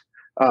respect,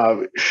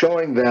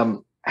 showing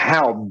them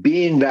how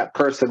being that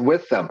person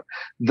with them.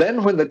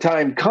 Then when the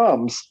time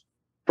comes,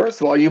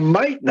 first of all, you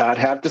might not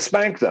have to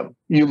spank them.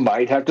 You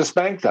might have to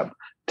spank them.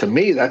 To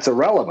me, that's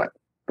irrelevant.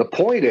 The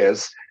point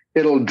is,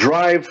 it'll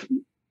drive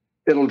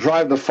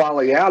the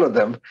folly out of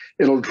them.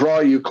 It'll draw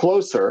you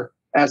closer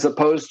as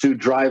opposed to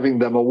driving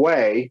them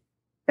away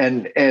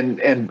and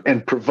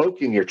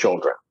provoking your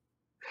children.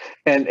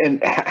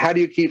 And how do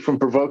you keep from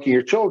provoking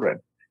your children?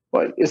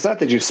 Well, it's not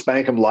that you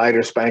spank them light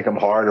or spank them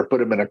hard or put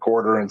them in a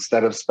quarter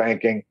instead of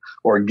spanking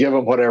or give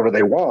them whatever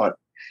they want.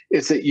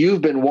 It's that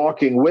you've been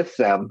walking with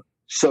them.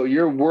 So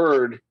your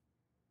word,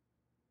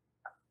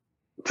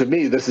 to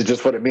me, this is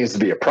just what it means to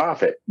be a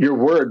prophet. Your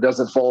word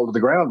doesn't fall to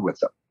the ground with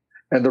them.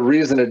 And the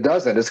reason it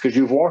doesn't is because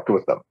you've walked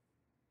with them.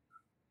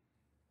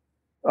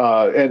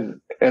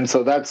 And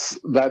so that's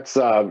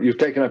you've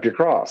taken up your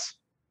cross.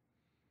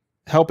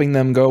 Helping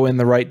them go in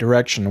the right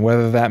direction,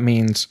 whether that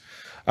means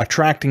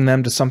attracting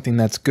them to something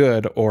that's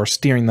good or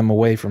steering them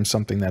away from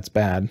something that's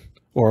bad,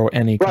 or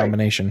any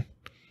combination.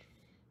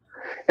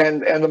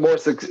 And the more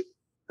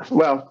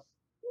well,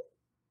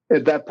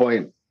 at that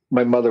point,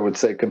 my mother would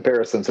say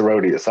comparisons are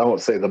odious. I won't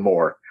say the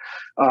more.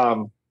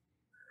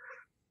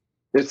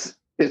 It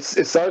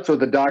starts with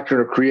the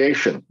doctrine of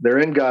creation. They're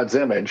in God's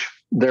image.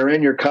 They're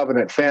in your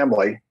covenant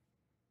family.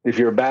 If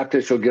you're a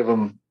Baptist, you'll give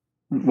them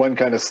one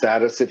kind of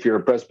status. If you're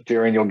a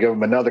Presbyterian, you'll give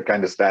them another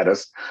kind of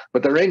status.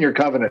 But they're in your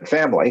covenant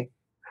family.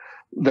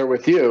 They're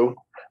with you.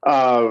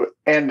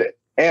 And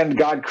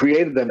God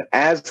created them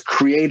as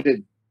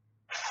created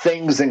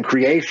things in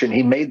creation.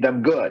 He made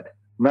them good.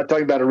 I'm not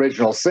talking about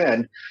original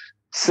sin.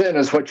 Sin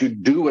is what you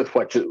do with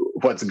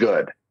what's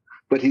good.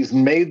 But he's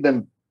made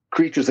them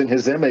creatures in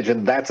his image,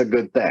 and that's a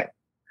good thing.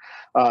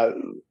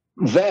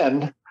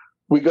 Then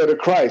we go to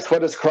Christ.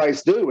 What does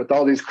Christ do with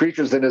all these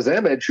creatures in his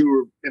image who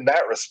are, in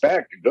that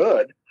respect,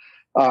 good?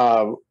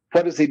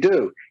 What does he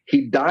do?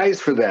 He dies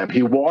for them.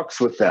 He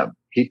walks with them.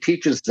 He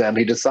teaches them.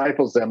 He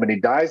disciples them, and he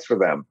dies for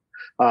them.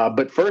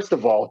 But first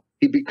of all,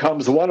 he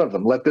becomes one of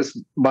them. Let this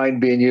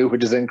mind be in you,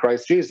 which is in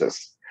Christ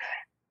Jesus.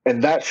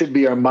 And that should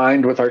be our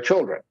mind with our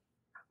children.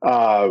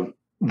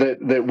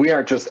 That we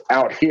aren't just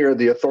out here,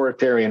 the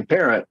authoritarian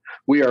parent.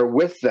 We are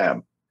with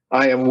them.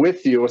 I am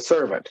with you, a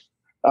servant.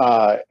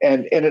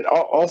 And it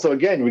also,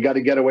 again, we got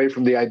to get away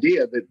from the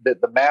idea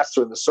that the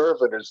master and the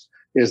servant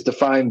is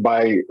defined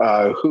by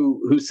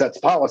who sets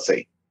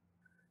policy.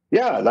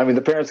 Yeah, I mean,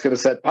 the parent's going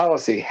to set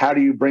policy. How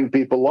do you bring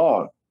people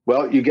along?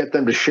 Well, you get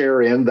them to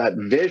share in that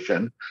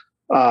vision.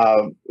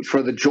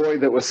 For the joy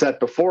that was set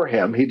before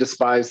him, he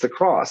despised the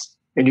cross,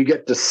 and you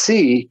get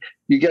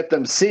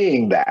them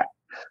seeing that.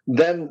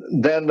 Then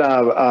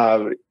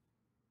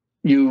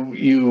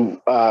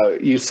you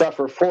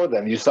suffer for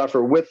them. You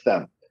suffer with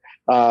them.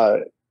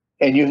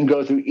 and you can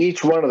go through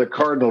each one of the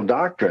cardinal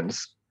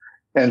doctrines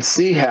and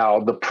see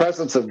how the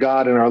presence of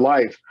God in our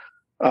life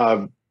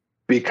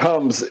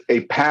becomes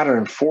a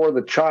pattern for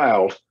the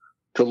child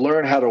to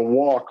learn how to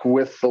walk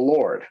with the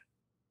Lord.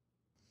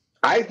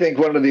 I think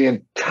one of the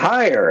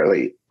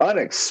entirely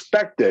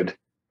unexpected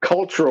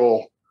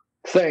cultural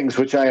things,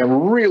 which I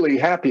am really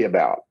happy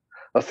about,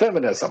 a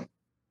feminism,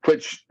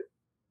 which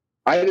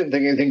I didn't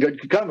think anything good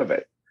could come of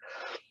it.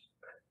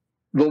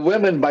 The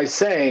women, by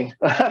saying,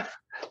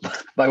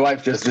 my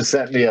wife just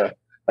sent me a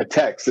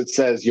text that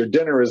says, "Your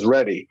dinner is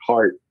ready,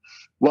 heart."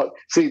 Well,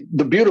 see,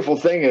 the beautiful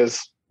thing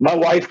is my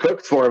wife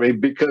cooks for me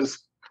because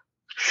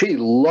she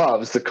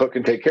loves to cook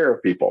and take care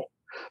of people.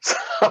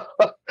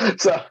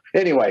 So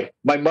anyway,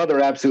 my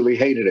mother absolutely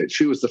hated it.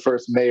 She was the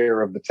first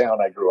mayor of the town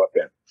I grew up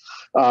in.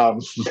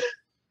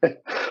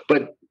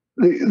 But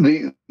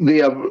the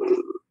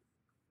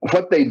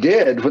what they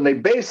did when they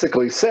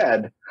basically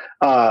said,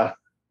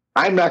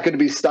 "I'm not going to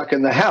be stuck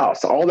in the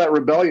house," all that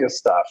rebellious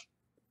stuff,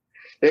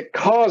 it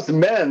caused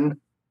men.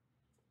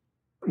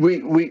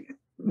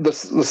 The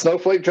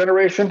snowflake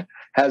generation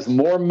has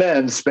more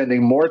men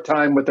spending more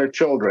time with their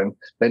children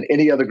than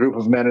any other group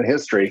of men in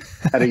history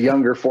at a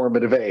younger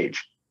formative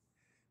age.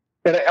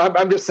 And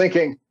I'm just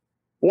thinking,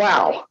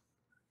 wow,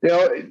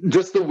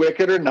 just the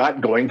wicked are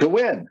not going to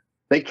win.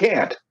 They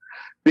can't,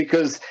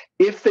 because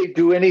if they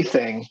do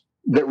anything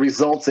that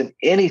results in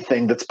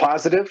anything that's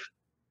positive,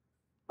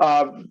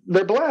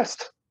 they're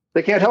blessed.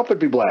 They can't help but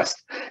be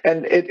blessed.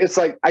 And it's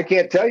like, I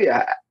can't tell you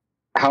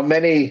how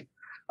many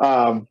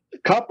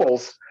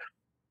couples,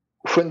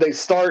 when they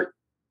start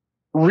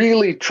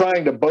really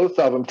trying to, both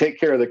of them, take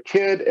care of the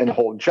kid and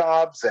hold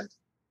jobs and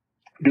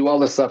do all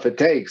the stuff it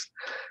takes,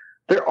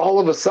 they're all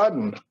of a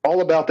sudden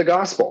all about the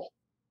gospel,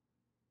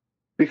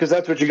 because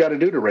that's what you got to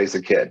do to raise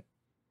a kid.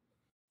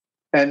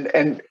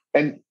 And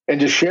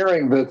just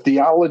sharing the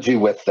theology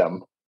with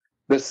them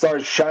that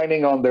starts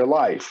shining on their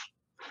life.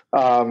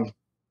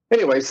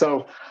 Anyway,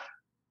 so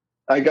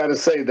I got to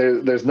say,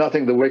 there's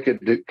nothing the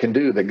wicked can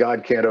do that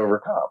God can't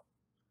overcome.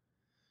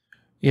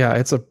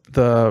 Yeah,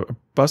 the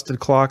busted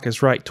clock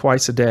is right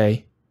twice a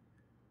day,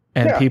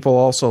 and people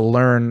also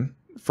learn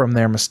from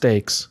their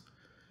mistakes.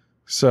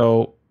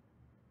 So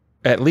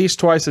at least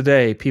twice a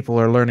day, people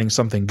are learning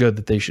something good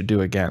that they should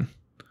do again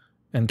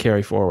and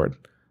carry forward.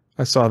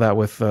 I saw that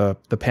with the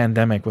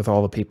pandemic, with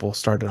all the people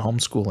started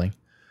homeschooling.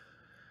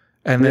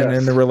 And then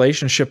in the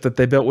relationship that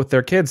they built with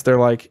their kids, they're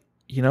like,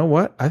 you know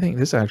what? I think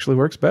this actually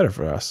works better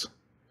for us.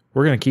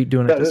 We're going to keep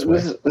doing it this way.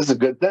 This is a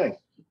good thing.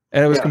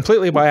 And it was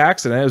completely by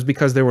accident. It was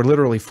because they were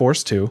literally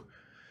forced to.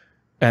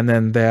 And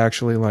then they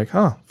actually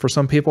for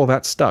some people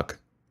that stuck.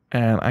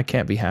 And I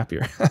can't be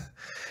happier.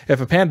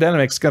 If a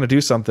pandemic's going to do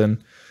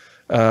something,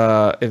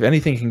 if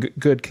anything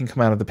good can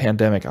come out of the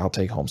pandemic, I'll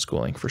take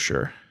homeschooling for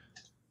sure.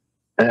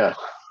 Yeah.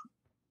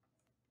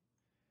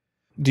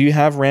 Do you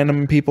have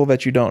random people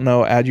that you don't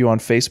know add you on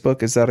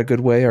Facebook? Is that a good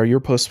way? Are your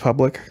posts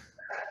public?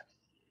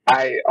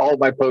 All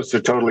my posts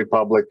are totally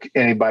public.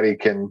 Anybody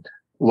can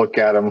look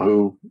at them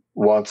who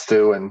wants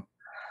to. And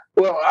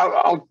well,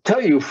 I'll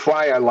tell you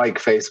why I like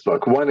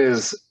Facebook. One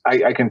is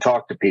I can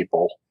talk to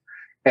people,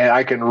 and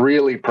I can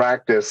really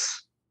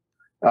practice,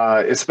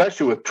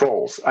 especially with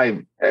trolls.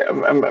 I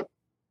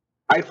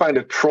find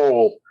a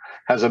troll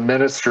has a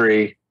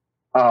ministry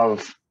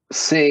of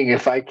seeing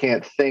if I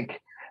can't think.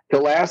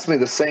 He'll ask me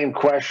the same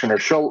question, or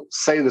she'll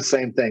say the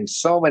same thing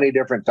so many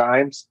different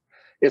times.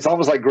 It's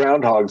almost like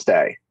Groundhog's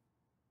Day.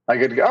 I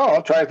could go,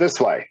 I'll try it this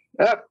way.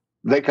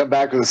 They come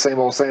back with the same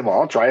old.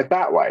 I'll try it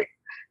that way.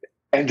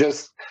 And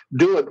just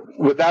do it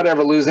without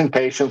ever losing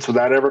patience,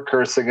 without ever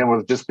cursing, and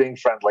with just being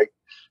friendly.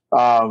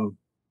 And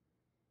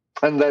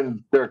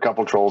then there are a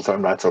couple trolls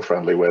I'm not so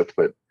friendly with,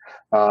 but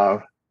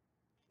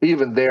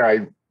even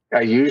there,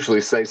 I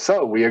usually say,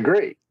 "So we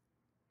agree."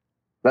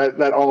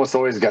 That almost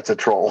always gets a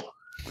troll.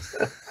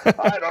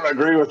 I don't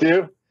agree with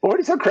you. What are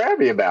you so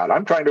crabby about?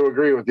 I'm trying to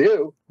agree with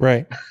you.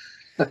 Right.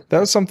 That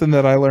was something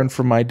that I learned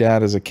from my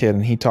dad as a kid,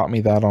 and he taught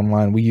me that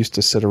online. We used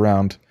to sit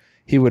around.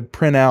 He would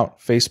print out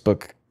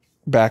Facebook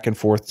back and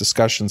forth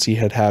discussions he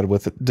had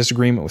with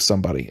disagreement with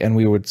somebody, and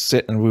we would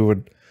sit and we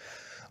would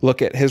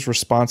look at his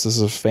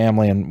responses as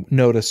family and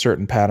notice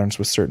certain patterns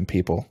with certain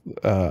people.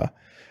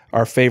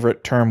 Our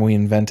favorite term we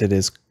invented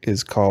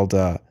is called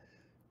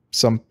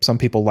some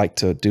people like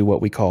to do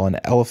what we call an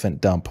elephant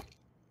dump,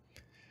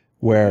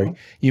 where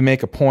you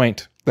make a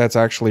point that's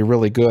actually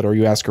really good, or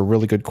you ask a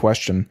really good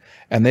question,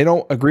 and they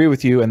don't agree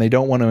with you and they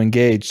don't want to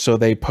engage, so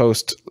they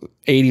post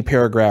 80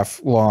 paragraph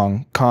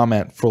long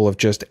comment full of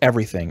just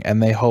everything,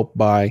 and they hope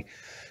by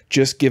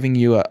just giving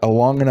you a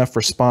long enough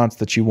response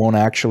that you won't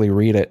actually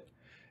read it,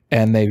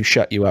 and they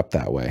shut you up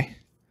that way.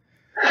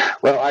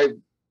 Well,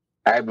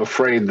 I'm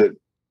afraid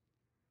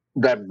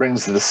that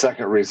brings to the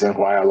second reason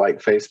why I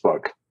like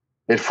Facebook.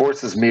 It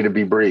forces me to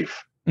be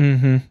brief.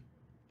 Mm-hmm.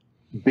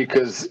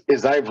 Because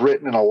as I've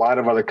written in a lot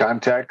of other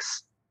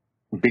contexts,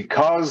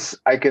 because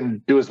I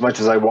can do as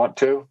much as I want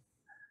to,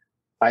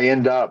 I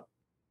end up,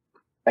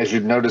 as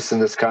you've noticed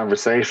in this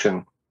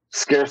conversation,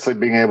 scarcely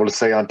being able to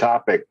stay on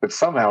topic, but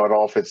somehow it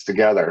all fits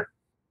together.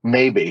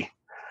 maybe,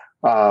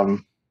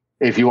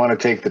 if you want to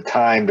take the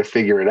time to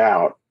figure it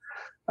out.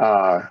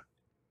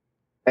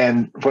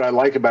 And what I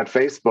like about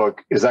Facebook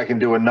is I can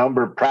do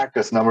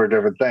practice a number of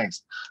different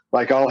things.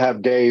 Like I'll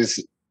have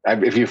days,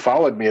 if you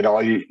followed me at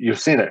all, you've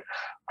seen it,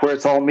 where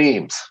it's all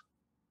memes.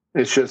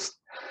 It's just,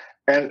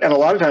 and a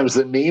lot of times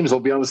the memes will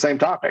be on the same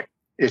topic.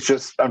 It's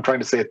just, I'm trying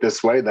to say it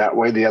this way, that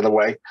way, the other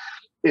way.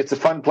 It's a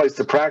fun place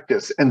to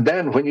practice. And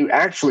then when you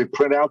actually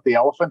print out the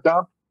elephant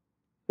dump,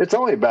 it's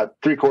only about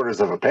 3/4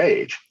 of a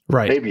page,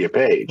 right? Maybe a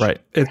page, right?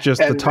 It's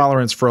just the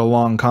tolerance for a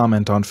long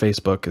comment on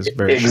Facebook is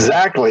very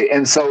exactly, short.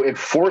 And so it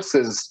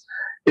forces.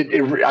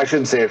 I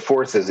shouldn't say it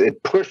forces.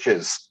 It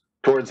pushes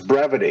towards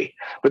brevity.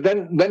 But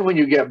then when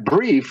you get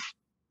brief,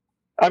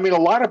 I mean, a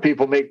lot of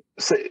people make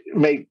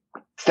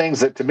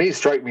things that to me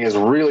strike me as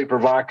really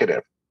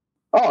provocative.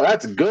 Oh,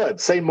 that's good.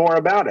 Say more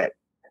about it.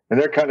 And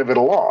they're kind of at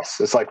a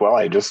loss. It's like, well,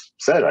 I just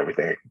said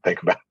everything I can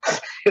think about.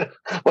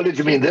 Well, did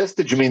you mean this?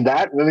 Did you mean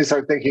that? And then they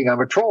start thinking I'm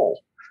a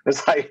troll.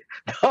 It's like,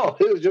 no,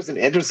 it was just an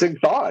interesting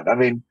thought. I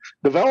mean,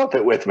 develop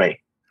it with me.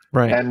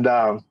 Right. And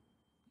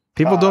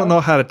people don't know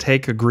how to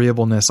take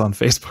agreeableness on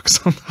Facebook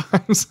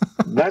sometimes.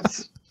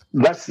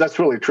 that's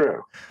really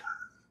true.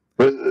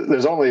 But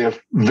there's only a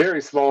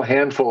very small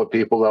handful of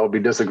people that I'll be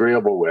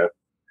disagreeable with.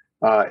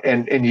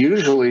 And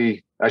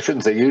usually, I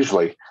shouldn't say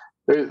usually,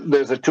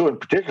 there's a two in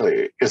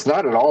particular. It's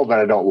not at all that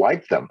I don't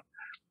like them.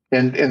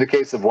 In the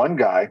case of one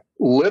guy,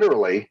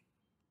 literally,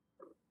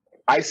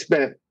 I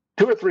spent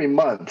 2 or 3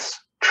 months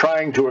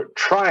trying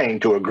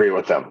to agree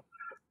with him,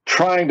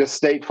 trying to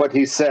state what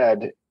he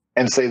said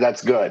and say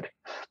that's good.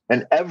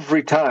 And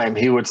every time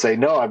he would say,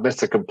 no, I've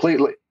missed it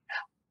completely.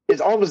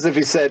 It's almost as if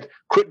he said,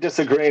 quit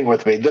disagreeing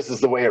with me. This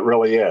is the way it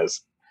really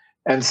is.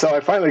 And so I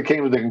finally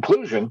came to the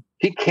conclusion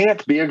he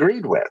can't be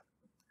agreed with.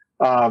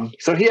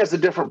 So he has a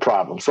different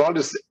problem. So I'll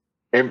just,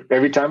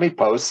 every time he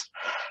posts,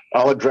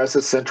 I'll address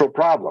a central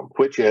problem,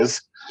 which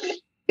is,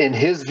 in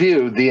his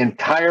view, the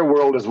entire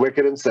world is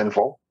wicked and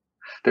sinful.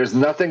 There's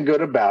nothing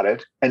good about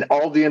it. And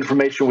all the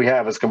information we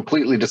have is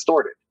completely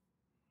distorted.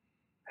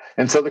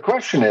 And so the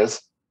question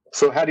is,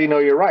 so how do you know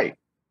you're right?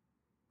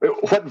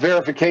 What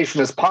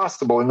verification is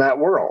possible in that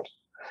world?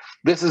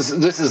 This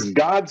is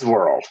God's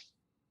world.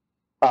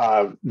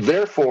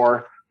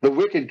 Therefore, the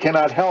wicked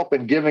cannot help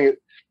in giving it.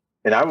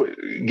 And I would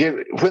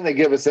when they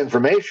give us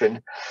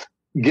information,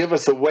 give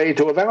us a way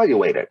to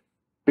evaluate it,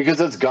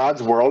 because it's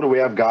God's world and we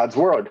have God's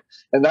word.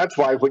 And that's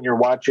why when you're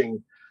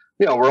watching,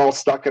 we're all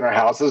stuck in our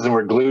houses and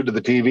we're glued to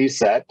the TV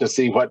set to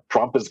see what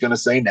Trump is going to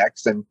say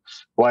next and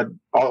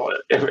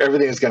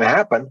everything is going to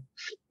happen.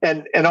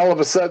 And all of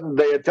a sudden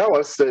they tell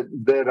us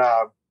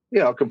that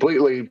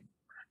completely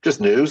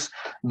just news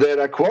that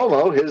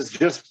Cuomo has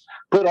just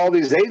put all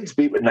these AIDS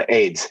people in the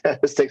AIDS.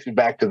 This takes me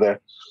back to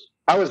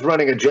I was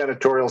running a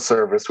janitorial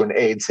service when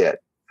AIDS hit.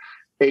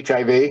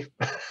 HIV.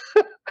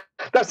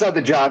 That's not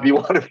the job you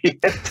want to be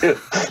into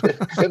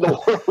in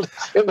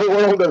the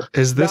world of.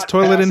 Is this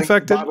toilet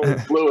infected?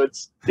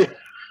 Fluids.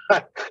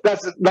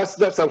 That's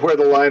where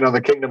the line on the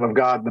kingdom of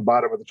God in the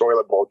bottom of the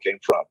toilet bowl came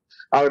from.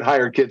 I would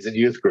hire kids in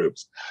youth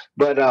groups,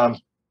 but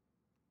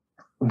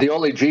the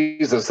only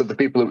Jesus that the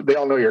people they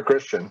all know you're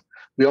Christian.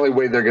 The only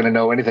way they're going to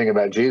know anything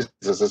about Jesus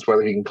is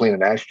whether he can clean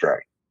an ashtray.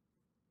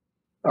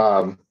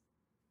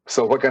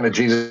 So what kind of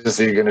Jesus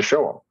are you going to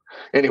show them?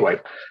 Anyway,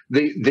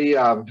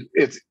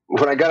 it's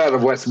when I got out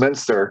of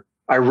Westminster,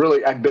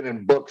 I'd been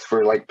in books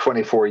for like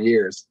 24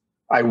 years.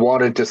 I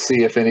wanted to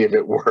see if any of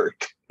it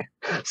worked.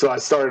 So I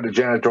started a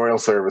janitorial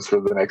service for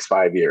the next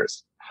 5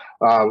 years,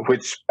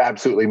 which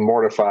absolutely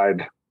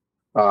mortified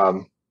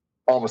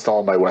almost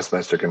all my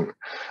Westminster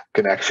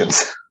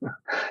connections.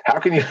 How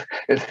can you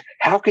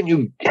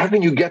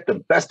get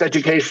the best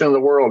education in the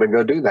world and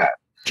go do that?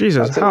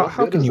 Jesus,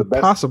 how can you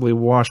possibly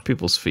wash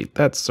people's feet?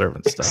 That's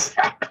servant stuff.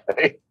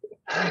 Exactly.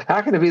 How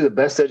can it be the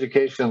best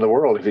education in the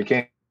world if you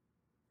can't?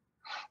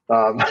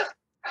 But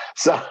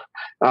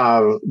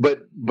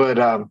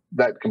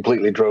that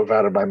completely drove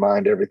out of my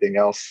mind everything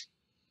else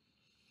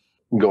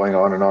going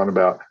on and on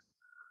about.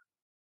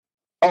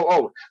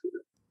 The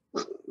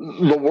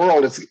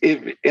world is,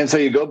 and so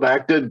you go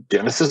back to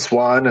Genesis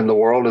 1, and the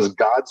world is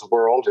God's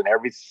world, and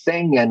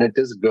everything in it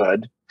is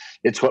good.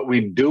 It's what we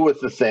do with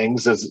the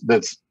things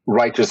that's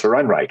righteous or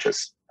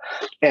unrighteous.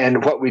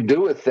 And what we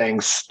do with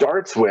things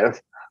starts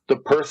with the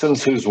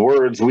persons whose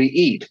words we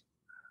eat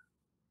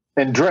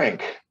and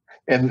drink.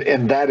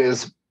 And that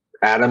is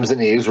Adam's and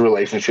Eve's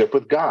relationship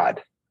with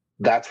God.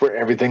 That's where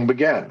everything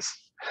begins.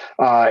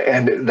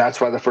 And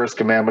that's why the first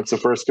commandment's the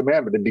first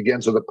commandment. It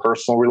begins with a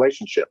personal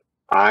relationship.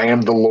 I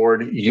am the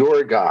Lord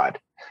your God.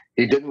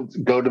 He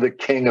didn't go to the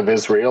king of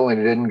Israel, and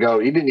he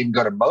didn't even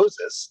go to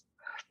Moses,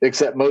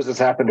 except Moses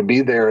happened to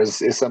be there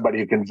as somebody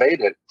who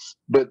conveyed it.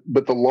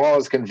 But the law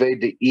is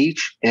conveyed to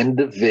each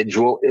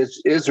individual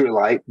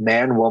Israelite,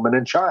 man, woman,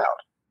 and child.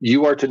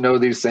 You are to know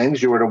these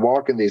things. You are to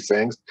walk in these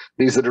things.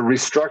 These are to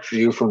restructure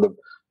you from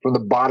the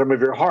bottom of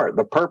your heart.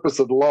 The purpose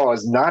of the law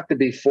is not to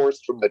be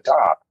forced from the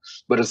top,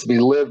 but it's to be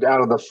lived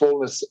out of the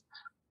fullness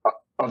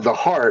of the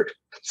heart,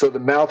 so the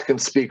mouth can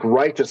speak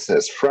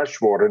righteousness,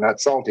 fresh water, not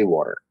salty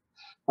water.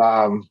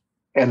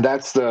 And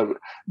that's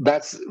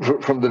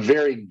from the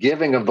very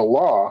giving of the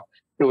law.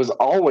 It was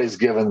always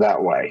given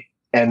that way,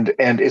 and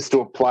it's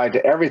to apply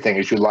to everything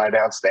as you lie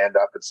down, stand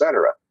up,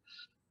 etc.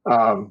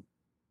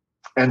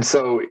 And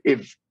so,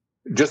 if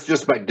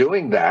just by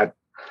doing that,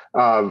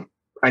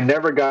 I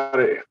never got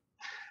it.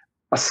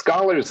 A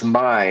scholar's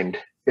mind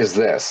is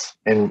this,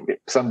 and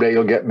someday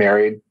you'll get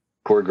married,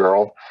 poor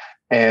girl,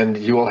 and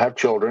you will have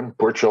children,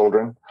 poor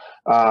children.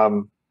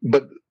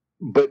 But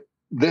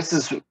this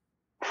is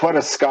what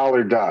a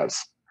scholar does.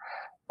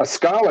 A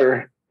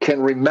scholar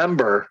can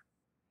remember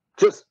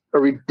just a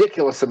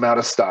ridiculous amount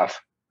of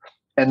stuff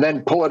and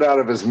then pull it out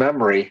of his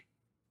memory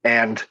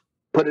and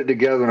put it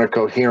together in a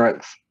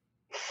coherent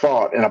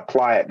thought and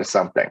apply it to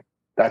something.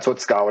 That's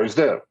what scholars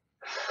do.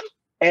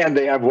 And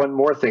they have one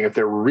more thing. If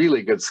they're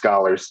really good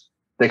scholars,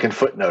 they can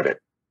footnote it.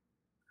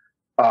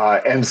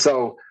 And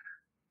so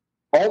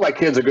all my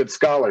kids are good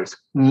scholars.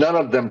 None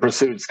of them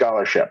pursued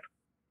scholarship.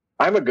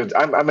 I'm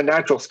a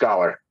natural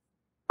scholar.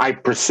 I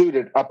pursued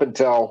it up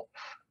until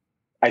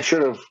I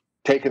should have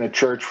taken a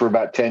church for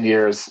about 10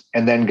 years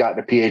and then gotten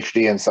a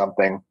PhD in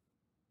something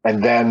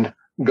and then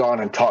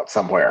gone and taught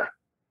somewhere.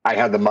 I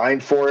had the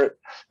mind for it.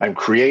 I'm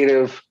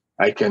creative.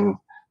 I can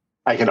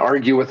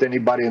argue with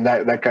anybody and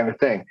that kind of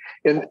thing.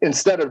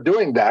 Instead of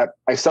doing that,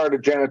 I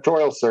started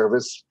janitorial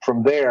service.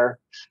 From there,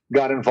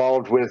 got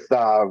involved with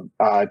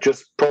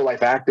just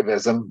pro-life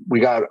activism. We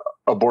got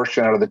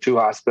abortion out of the 2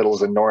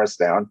 hospitals in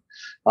Norristown.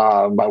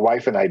 My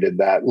wife and I did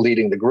that,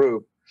 leading the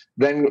group.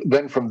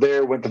 Then from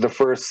there, went to the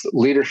first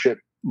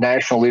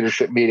national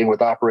leadership meeting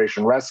with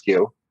Operation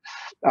Rescue.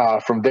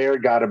 From there,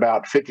 got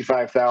about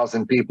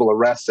 55,000 people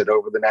arrested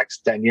over the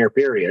next 10-year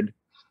period.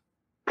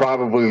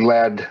 Probably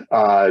led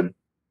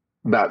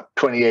about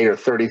 28 or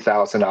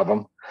 30,000 of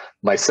them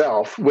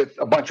myself, with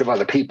a bunch of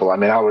other people. I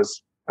mean, I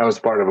was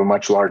part of a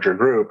much larger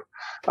group.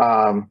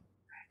 And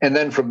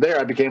then from there,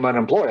 I became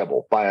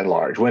unemployable by and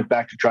large. Went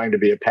back to trying to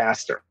be a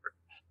pastor,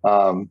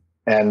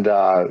 and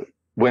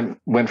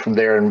went from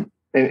there. And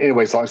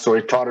anyways, long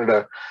story, taught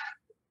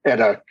at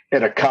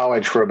a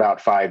college for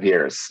about 5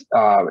 years,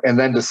 and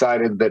then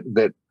decided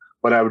that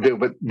what I would do.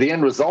 But the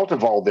end result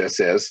of all this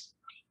is,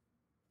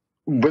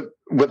 with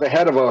the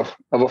head of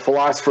a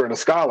philosopher and a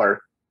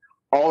scholar,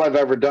 all I've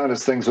ever done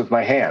is things with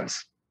my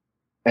hands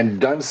and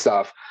done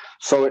stuff.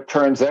 So it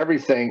turns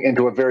everything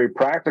into a very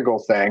practical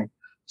thing.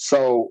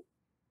 So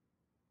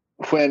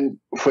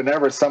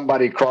whenever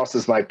somebody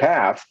crosses my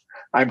path,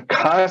 I'm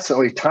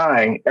constantly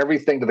tying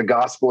everything to the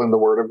gospel and the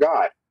word of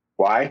God.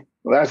 Why?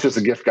 Well, that's just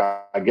a gift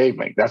God gave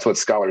me. That's what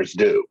scholars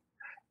do.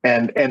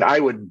 And I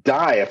would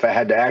die if I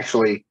had to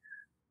actually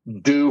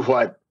do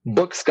what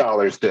book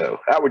scholars do.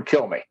 That would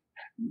kill me.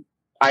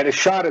 I had a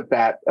shot at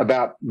that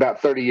about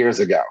 30 years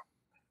ago.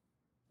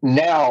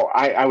 Now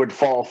I would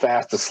fall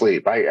fast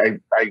asleep. I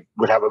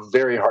would have a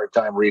very hard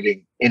time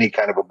reading any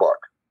kind of a book.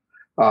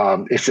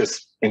 It's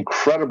just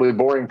incredibly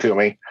boring to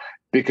me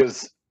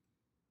because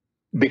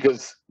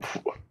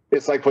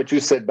it's like what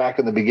you said back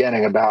in the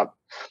beginning about,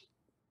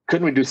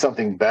 couldn't we do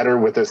something better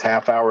with this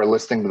half hour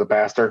listening to the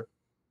pastor?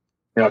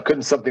 You know,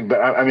 couldn't something, but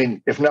I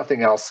mean, if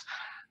nothing else,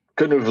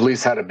 couldn't we have at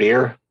least had a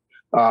beer?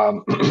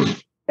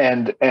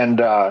 And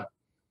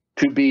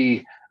to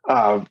be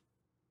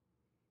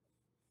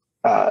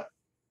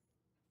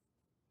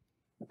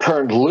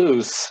turned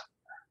loose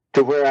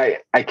to where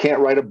I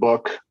can't write a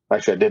book.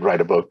 Actually, I did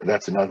write a book, but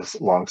that's another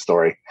long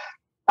story.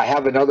 I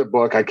have another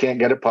book. I can't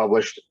get it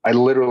published. I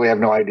literally have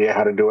no idea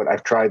how to do it.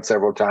 I've tried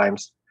several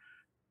times.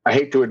 I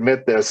hate to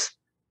admit this.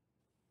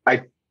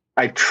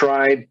 I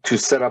tried to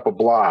set up a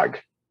blog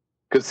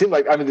because it seemed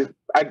like, I mean,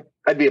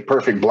 I'd be a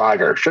perfect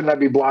blogger. Shouldn't I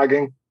be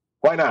blogging?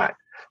 Why not?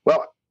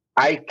 Well,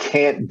 I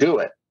can't do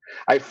it.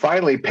 I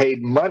finally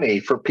paid money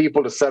for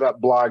people to set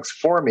up blogs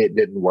for me. It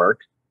didn't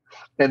work.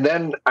 And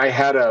then I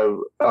had a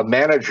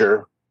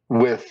manager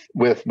with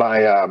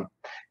my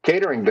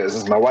catering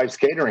business, my wife's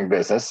catering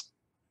business,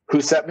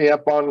 who set me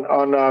up on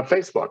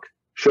Facebook,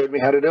 showed me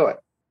how to do it.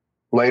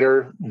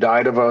 Later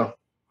died of a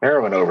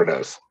heroin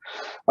overdose.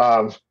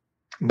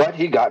 But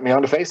he got me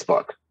onto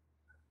Facebook.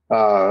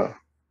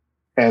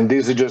 And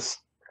these are just,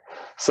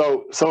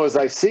 so as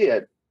I see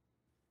it,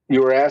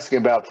 you were asking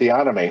about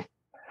theonomy.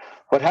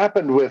 What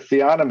happened with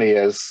theonomy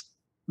is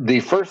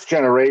the first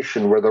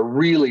generation were the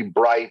really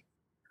bright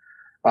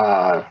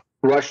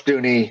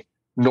Rushdoony,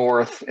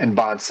 North, and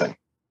Bonson.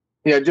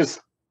 You know, just,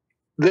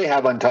 they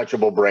have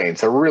untouchable brains.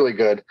 They're really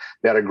good.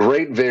 They had a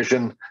great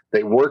vision.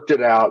 They worked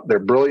it out. They're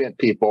brilliant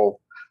people.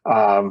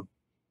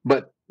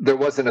 But there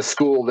wasn't a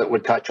school that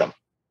would touch them.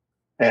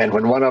 And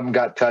when one of them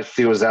got touched,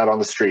 he was out on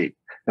the street.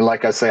 And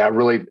like I say, I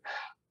really,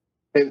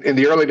 in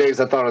the early days,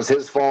 I thought it was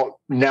his fault.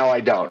 Now I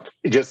don't.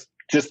 Just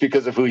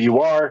because of who you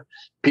are,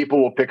 people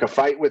will pick a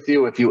fight with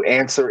you. If you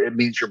answer, it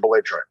means you're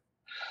belligerent.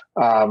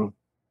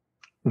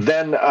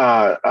 Then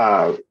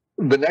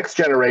the next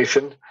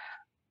generation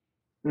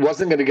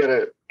wasn't going to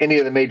get any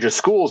of the major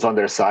schools on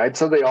their side,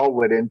 so they all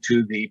went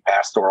into the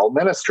pastoral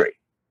ministry.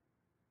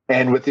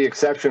 And with the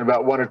exception of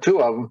about one or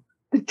two of them,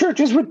 the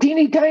churches were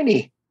teeny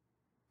tiny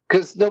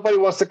because nobody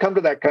wants to come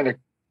to that kind of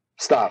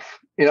stuff.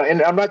 You know,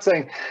 and I'm not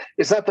saying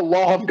it's not the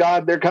law of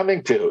God they're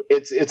coming to.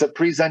 It's a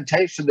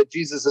presentation that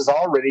Jesus is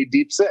already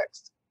deep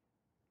sixed.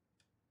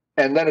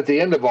 And then at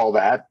the end of all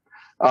that,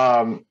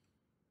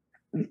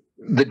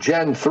 the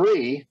Gen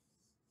 3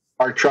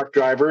 are truck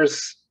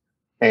drivers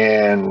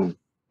and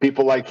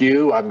people like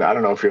you. I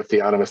don't know if you're a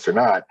theonomist or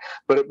not,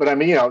 but I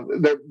mean, you know,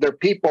 they're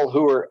people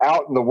who are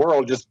out in the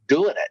world just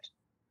doing it,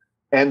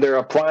 and they're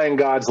applying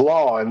God's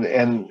law. And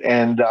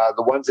the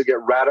ones that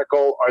get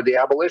radical are the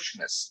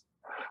abolitionists.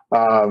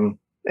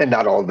 And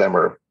not all of them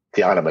are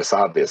theonomists,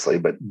 obviously,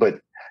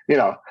 but you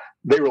know,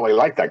 they really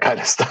like that kind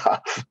of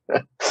stuff.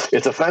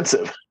 It's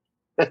offensive.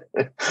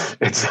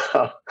 It's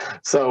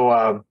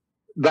so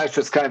that's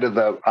just kind of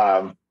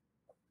the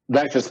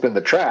that's just been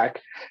the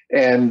track.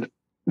 And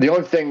the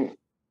only thing,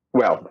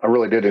 well, I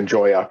really did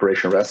enjoy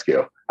Operation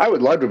Rescue. I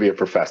would love to be a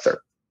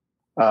professor.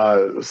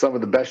 Some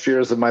of the best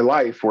years of my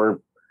life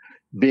were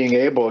being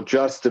able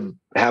just to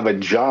have a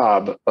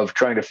job of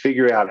trying to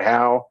figure out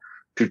how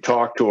to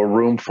talk to a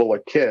room full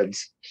of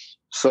kids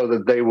so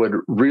that they would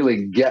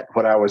really get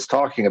what I was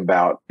talking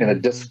about in a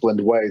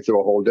disciplined way through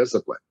a whole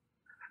discipline.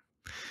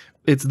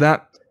 It's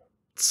that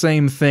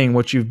same thing,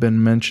 what you've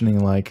been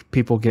mentioning, like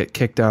people get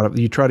kicked out of,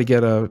 you try to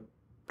get a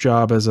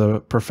job as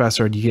a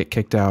professor and you get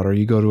kicked out, or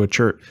you go to a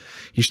church,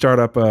 you start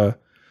up a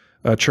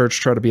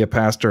church, try to be a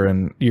pastor,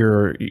 and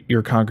your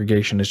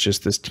congregation is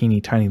just this teeny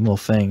tiny little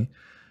thing.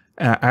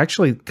 I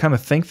actually kind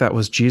of think that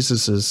was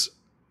Jesus's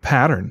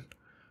pattern.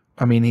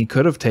 I mean, he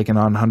could have taken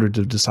on hundreds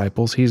of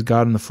disciples. He's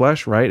God in the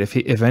flesh, right?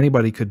 If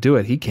anybody could do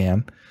it, he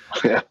can.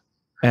 Yeah.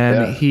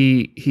 And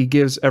he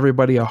gives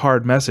everybody a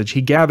hard message.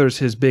 He gathers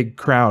his big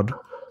crowd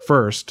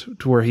first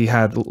to where he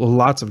had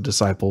lots of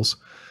disciples.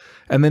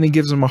 And then he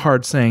gives them a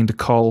hard saying to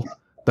cull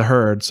the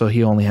herd, so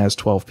he only has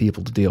 12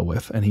 people to deal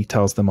with. And he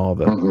tells them all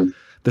the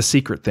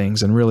secret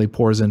things and really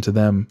pours into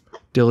them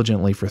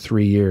diligently for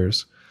 3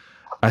 years.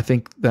 I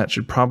think that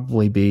should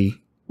probably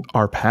be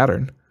our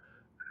pattern.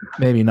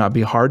 Maybe not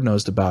be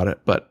hard-nosed about it,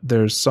 but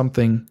there's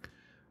something,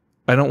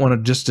 I don't want to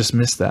just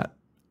dismiss that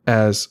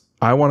as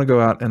I want to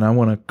go out and I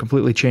want to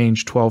completely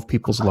change 12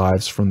 people's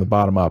lives from the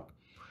bottom up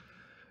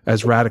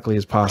as radically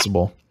as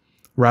possible,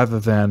 rather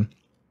than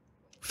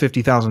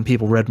 50,000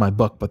 people read my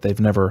book, but they've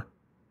never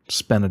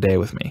spent a day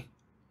with me.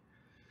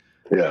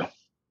 Yeah.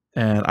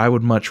 And I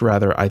would much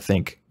rather, I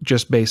think,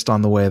 just based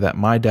on the way that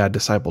my dad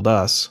discipled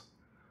us,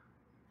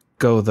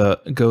 go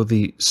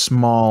the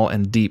small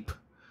and deep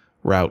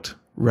route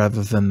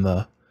rather than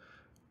the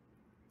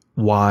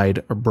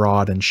wide or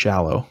broad and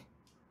shallow.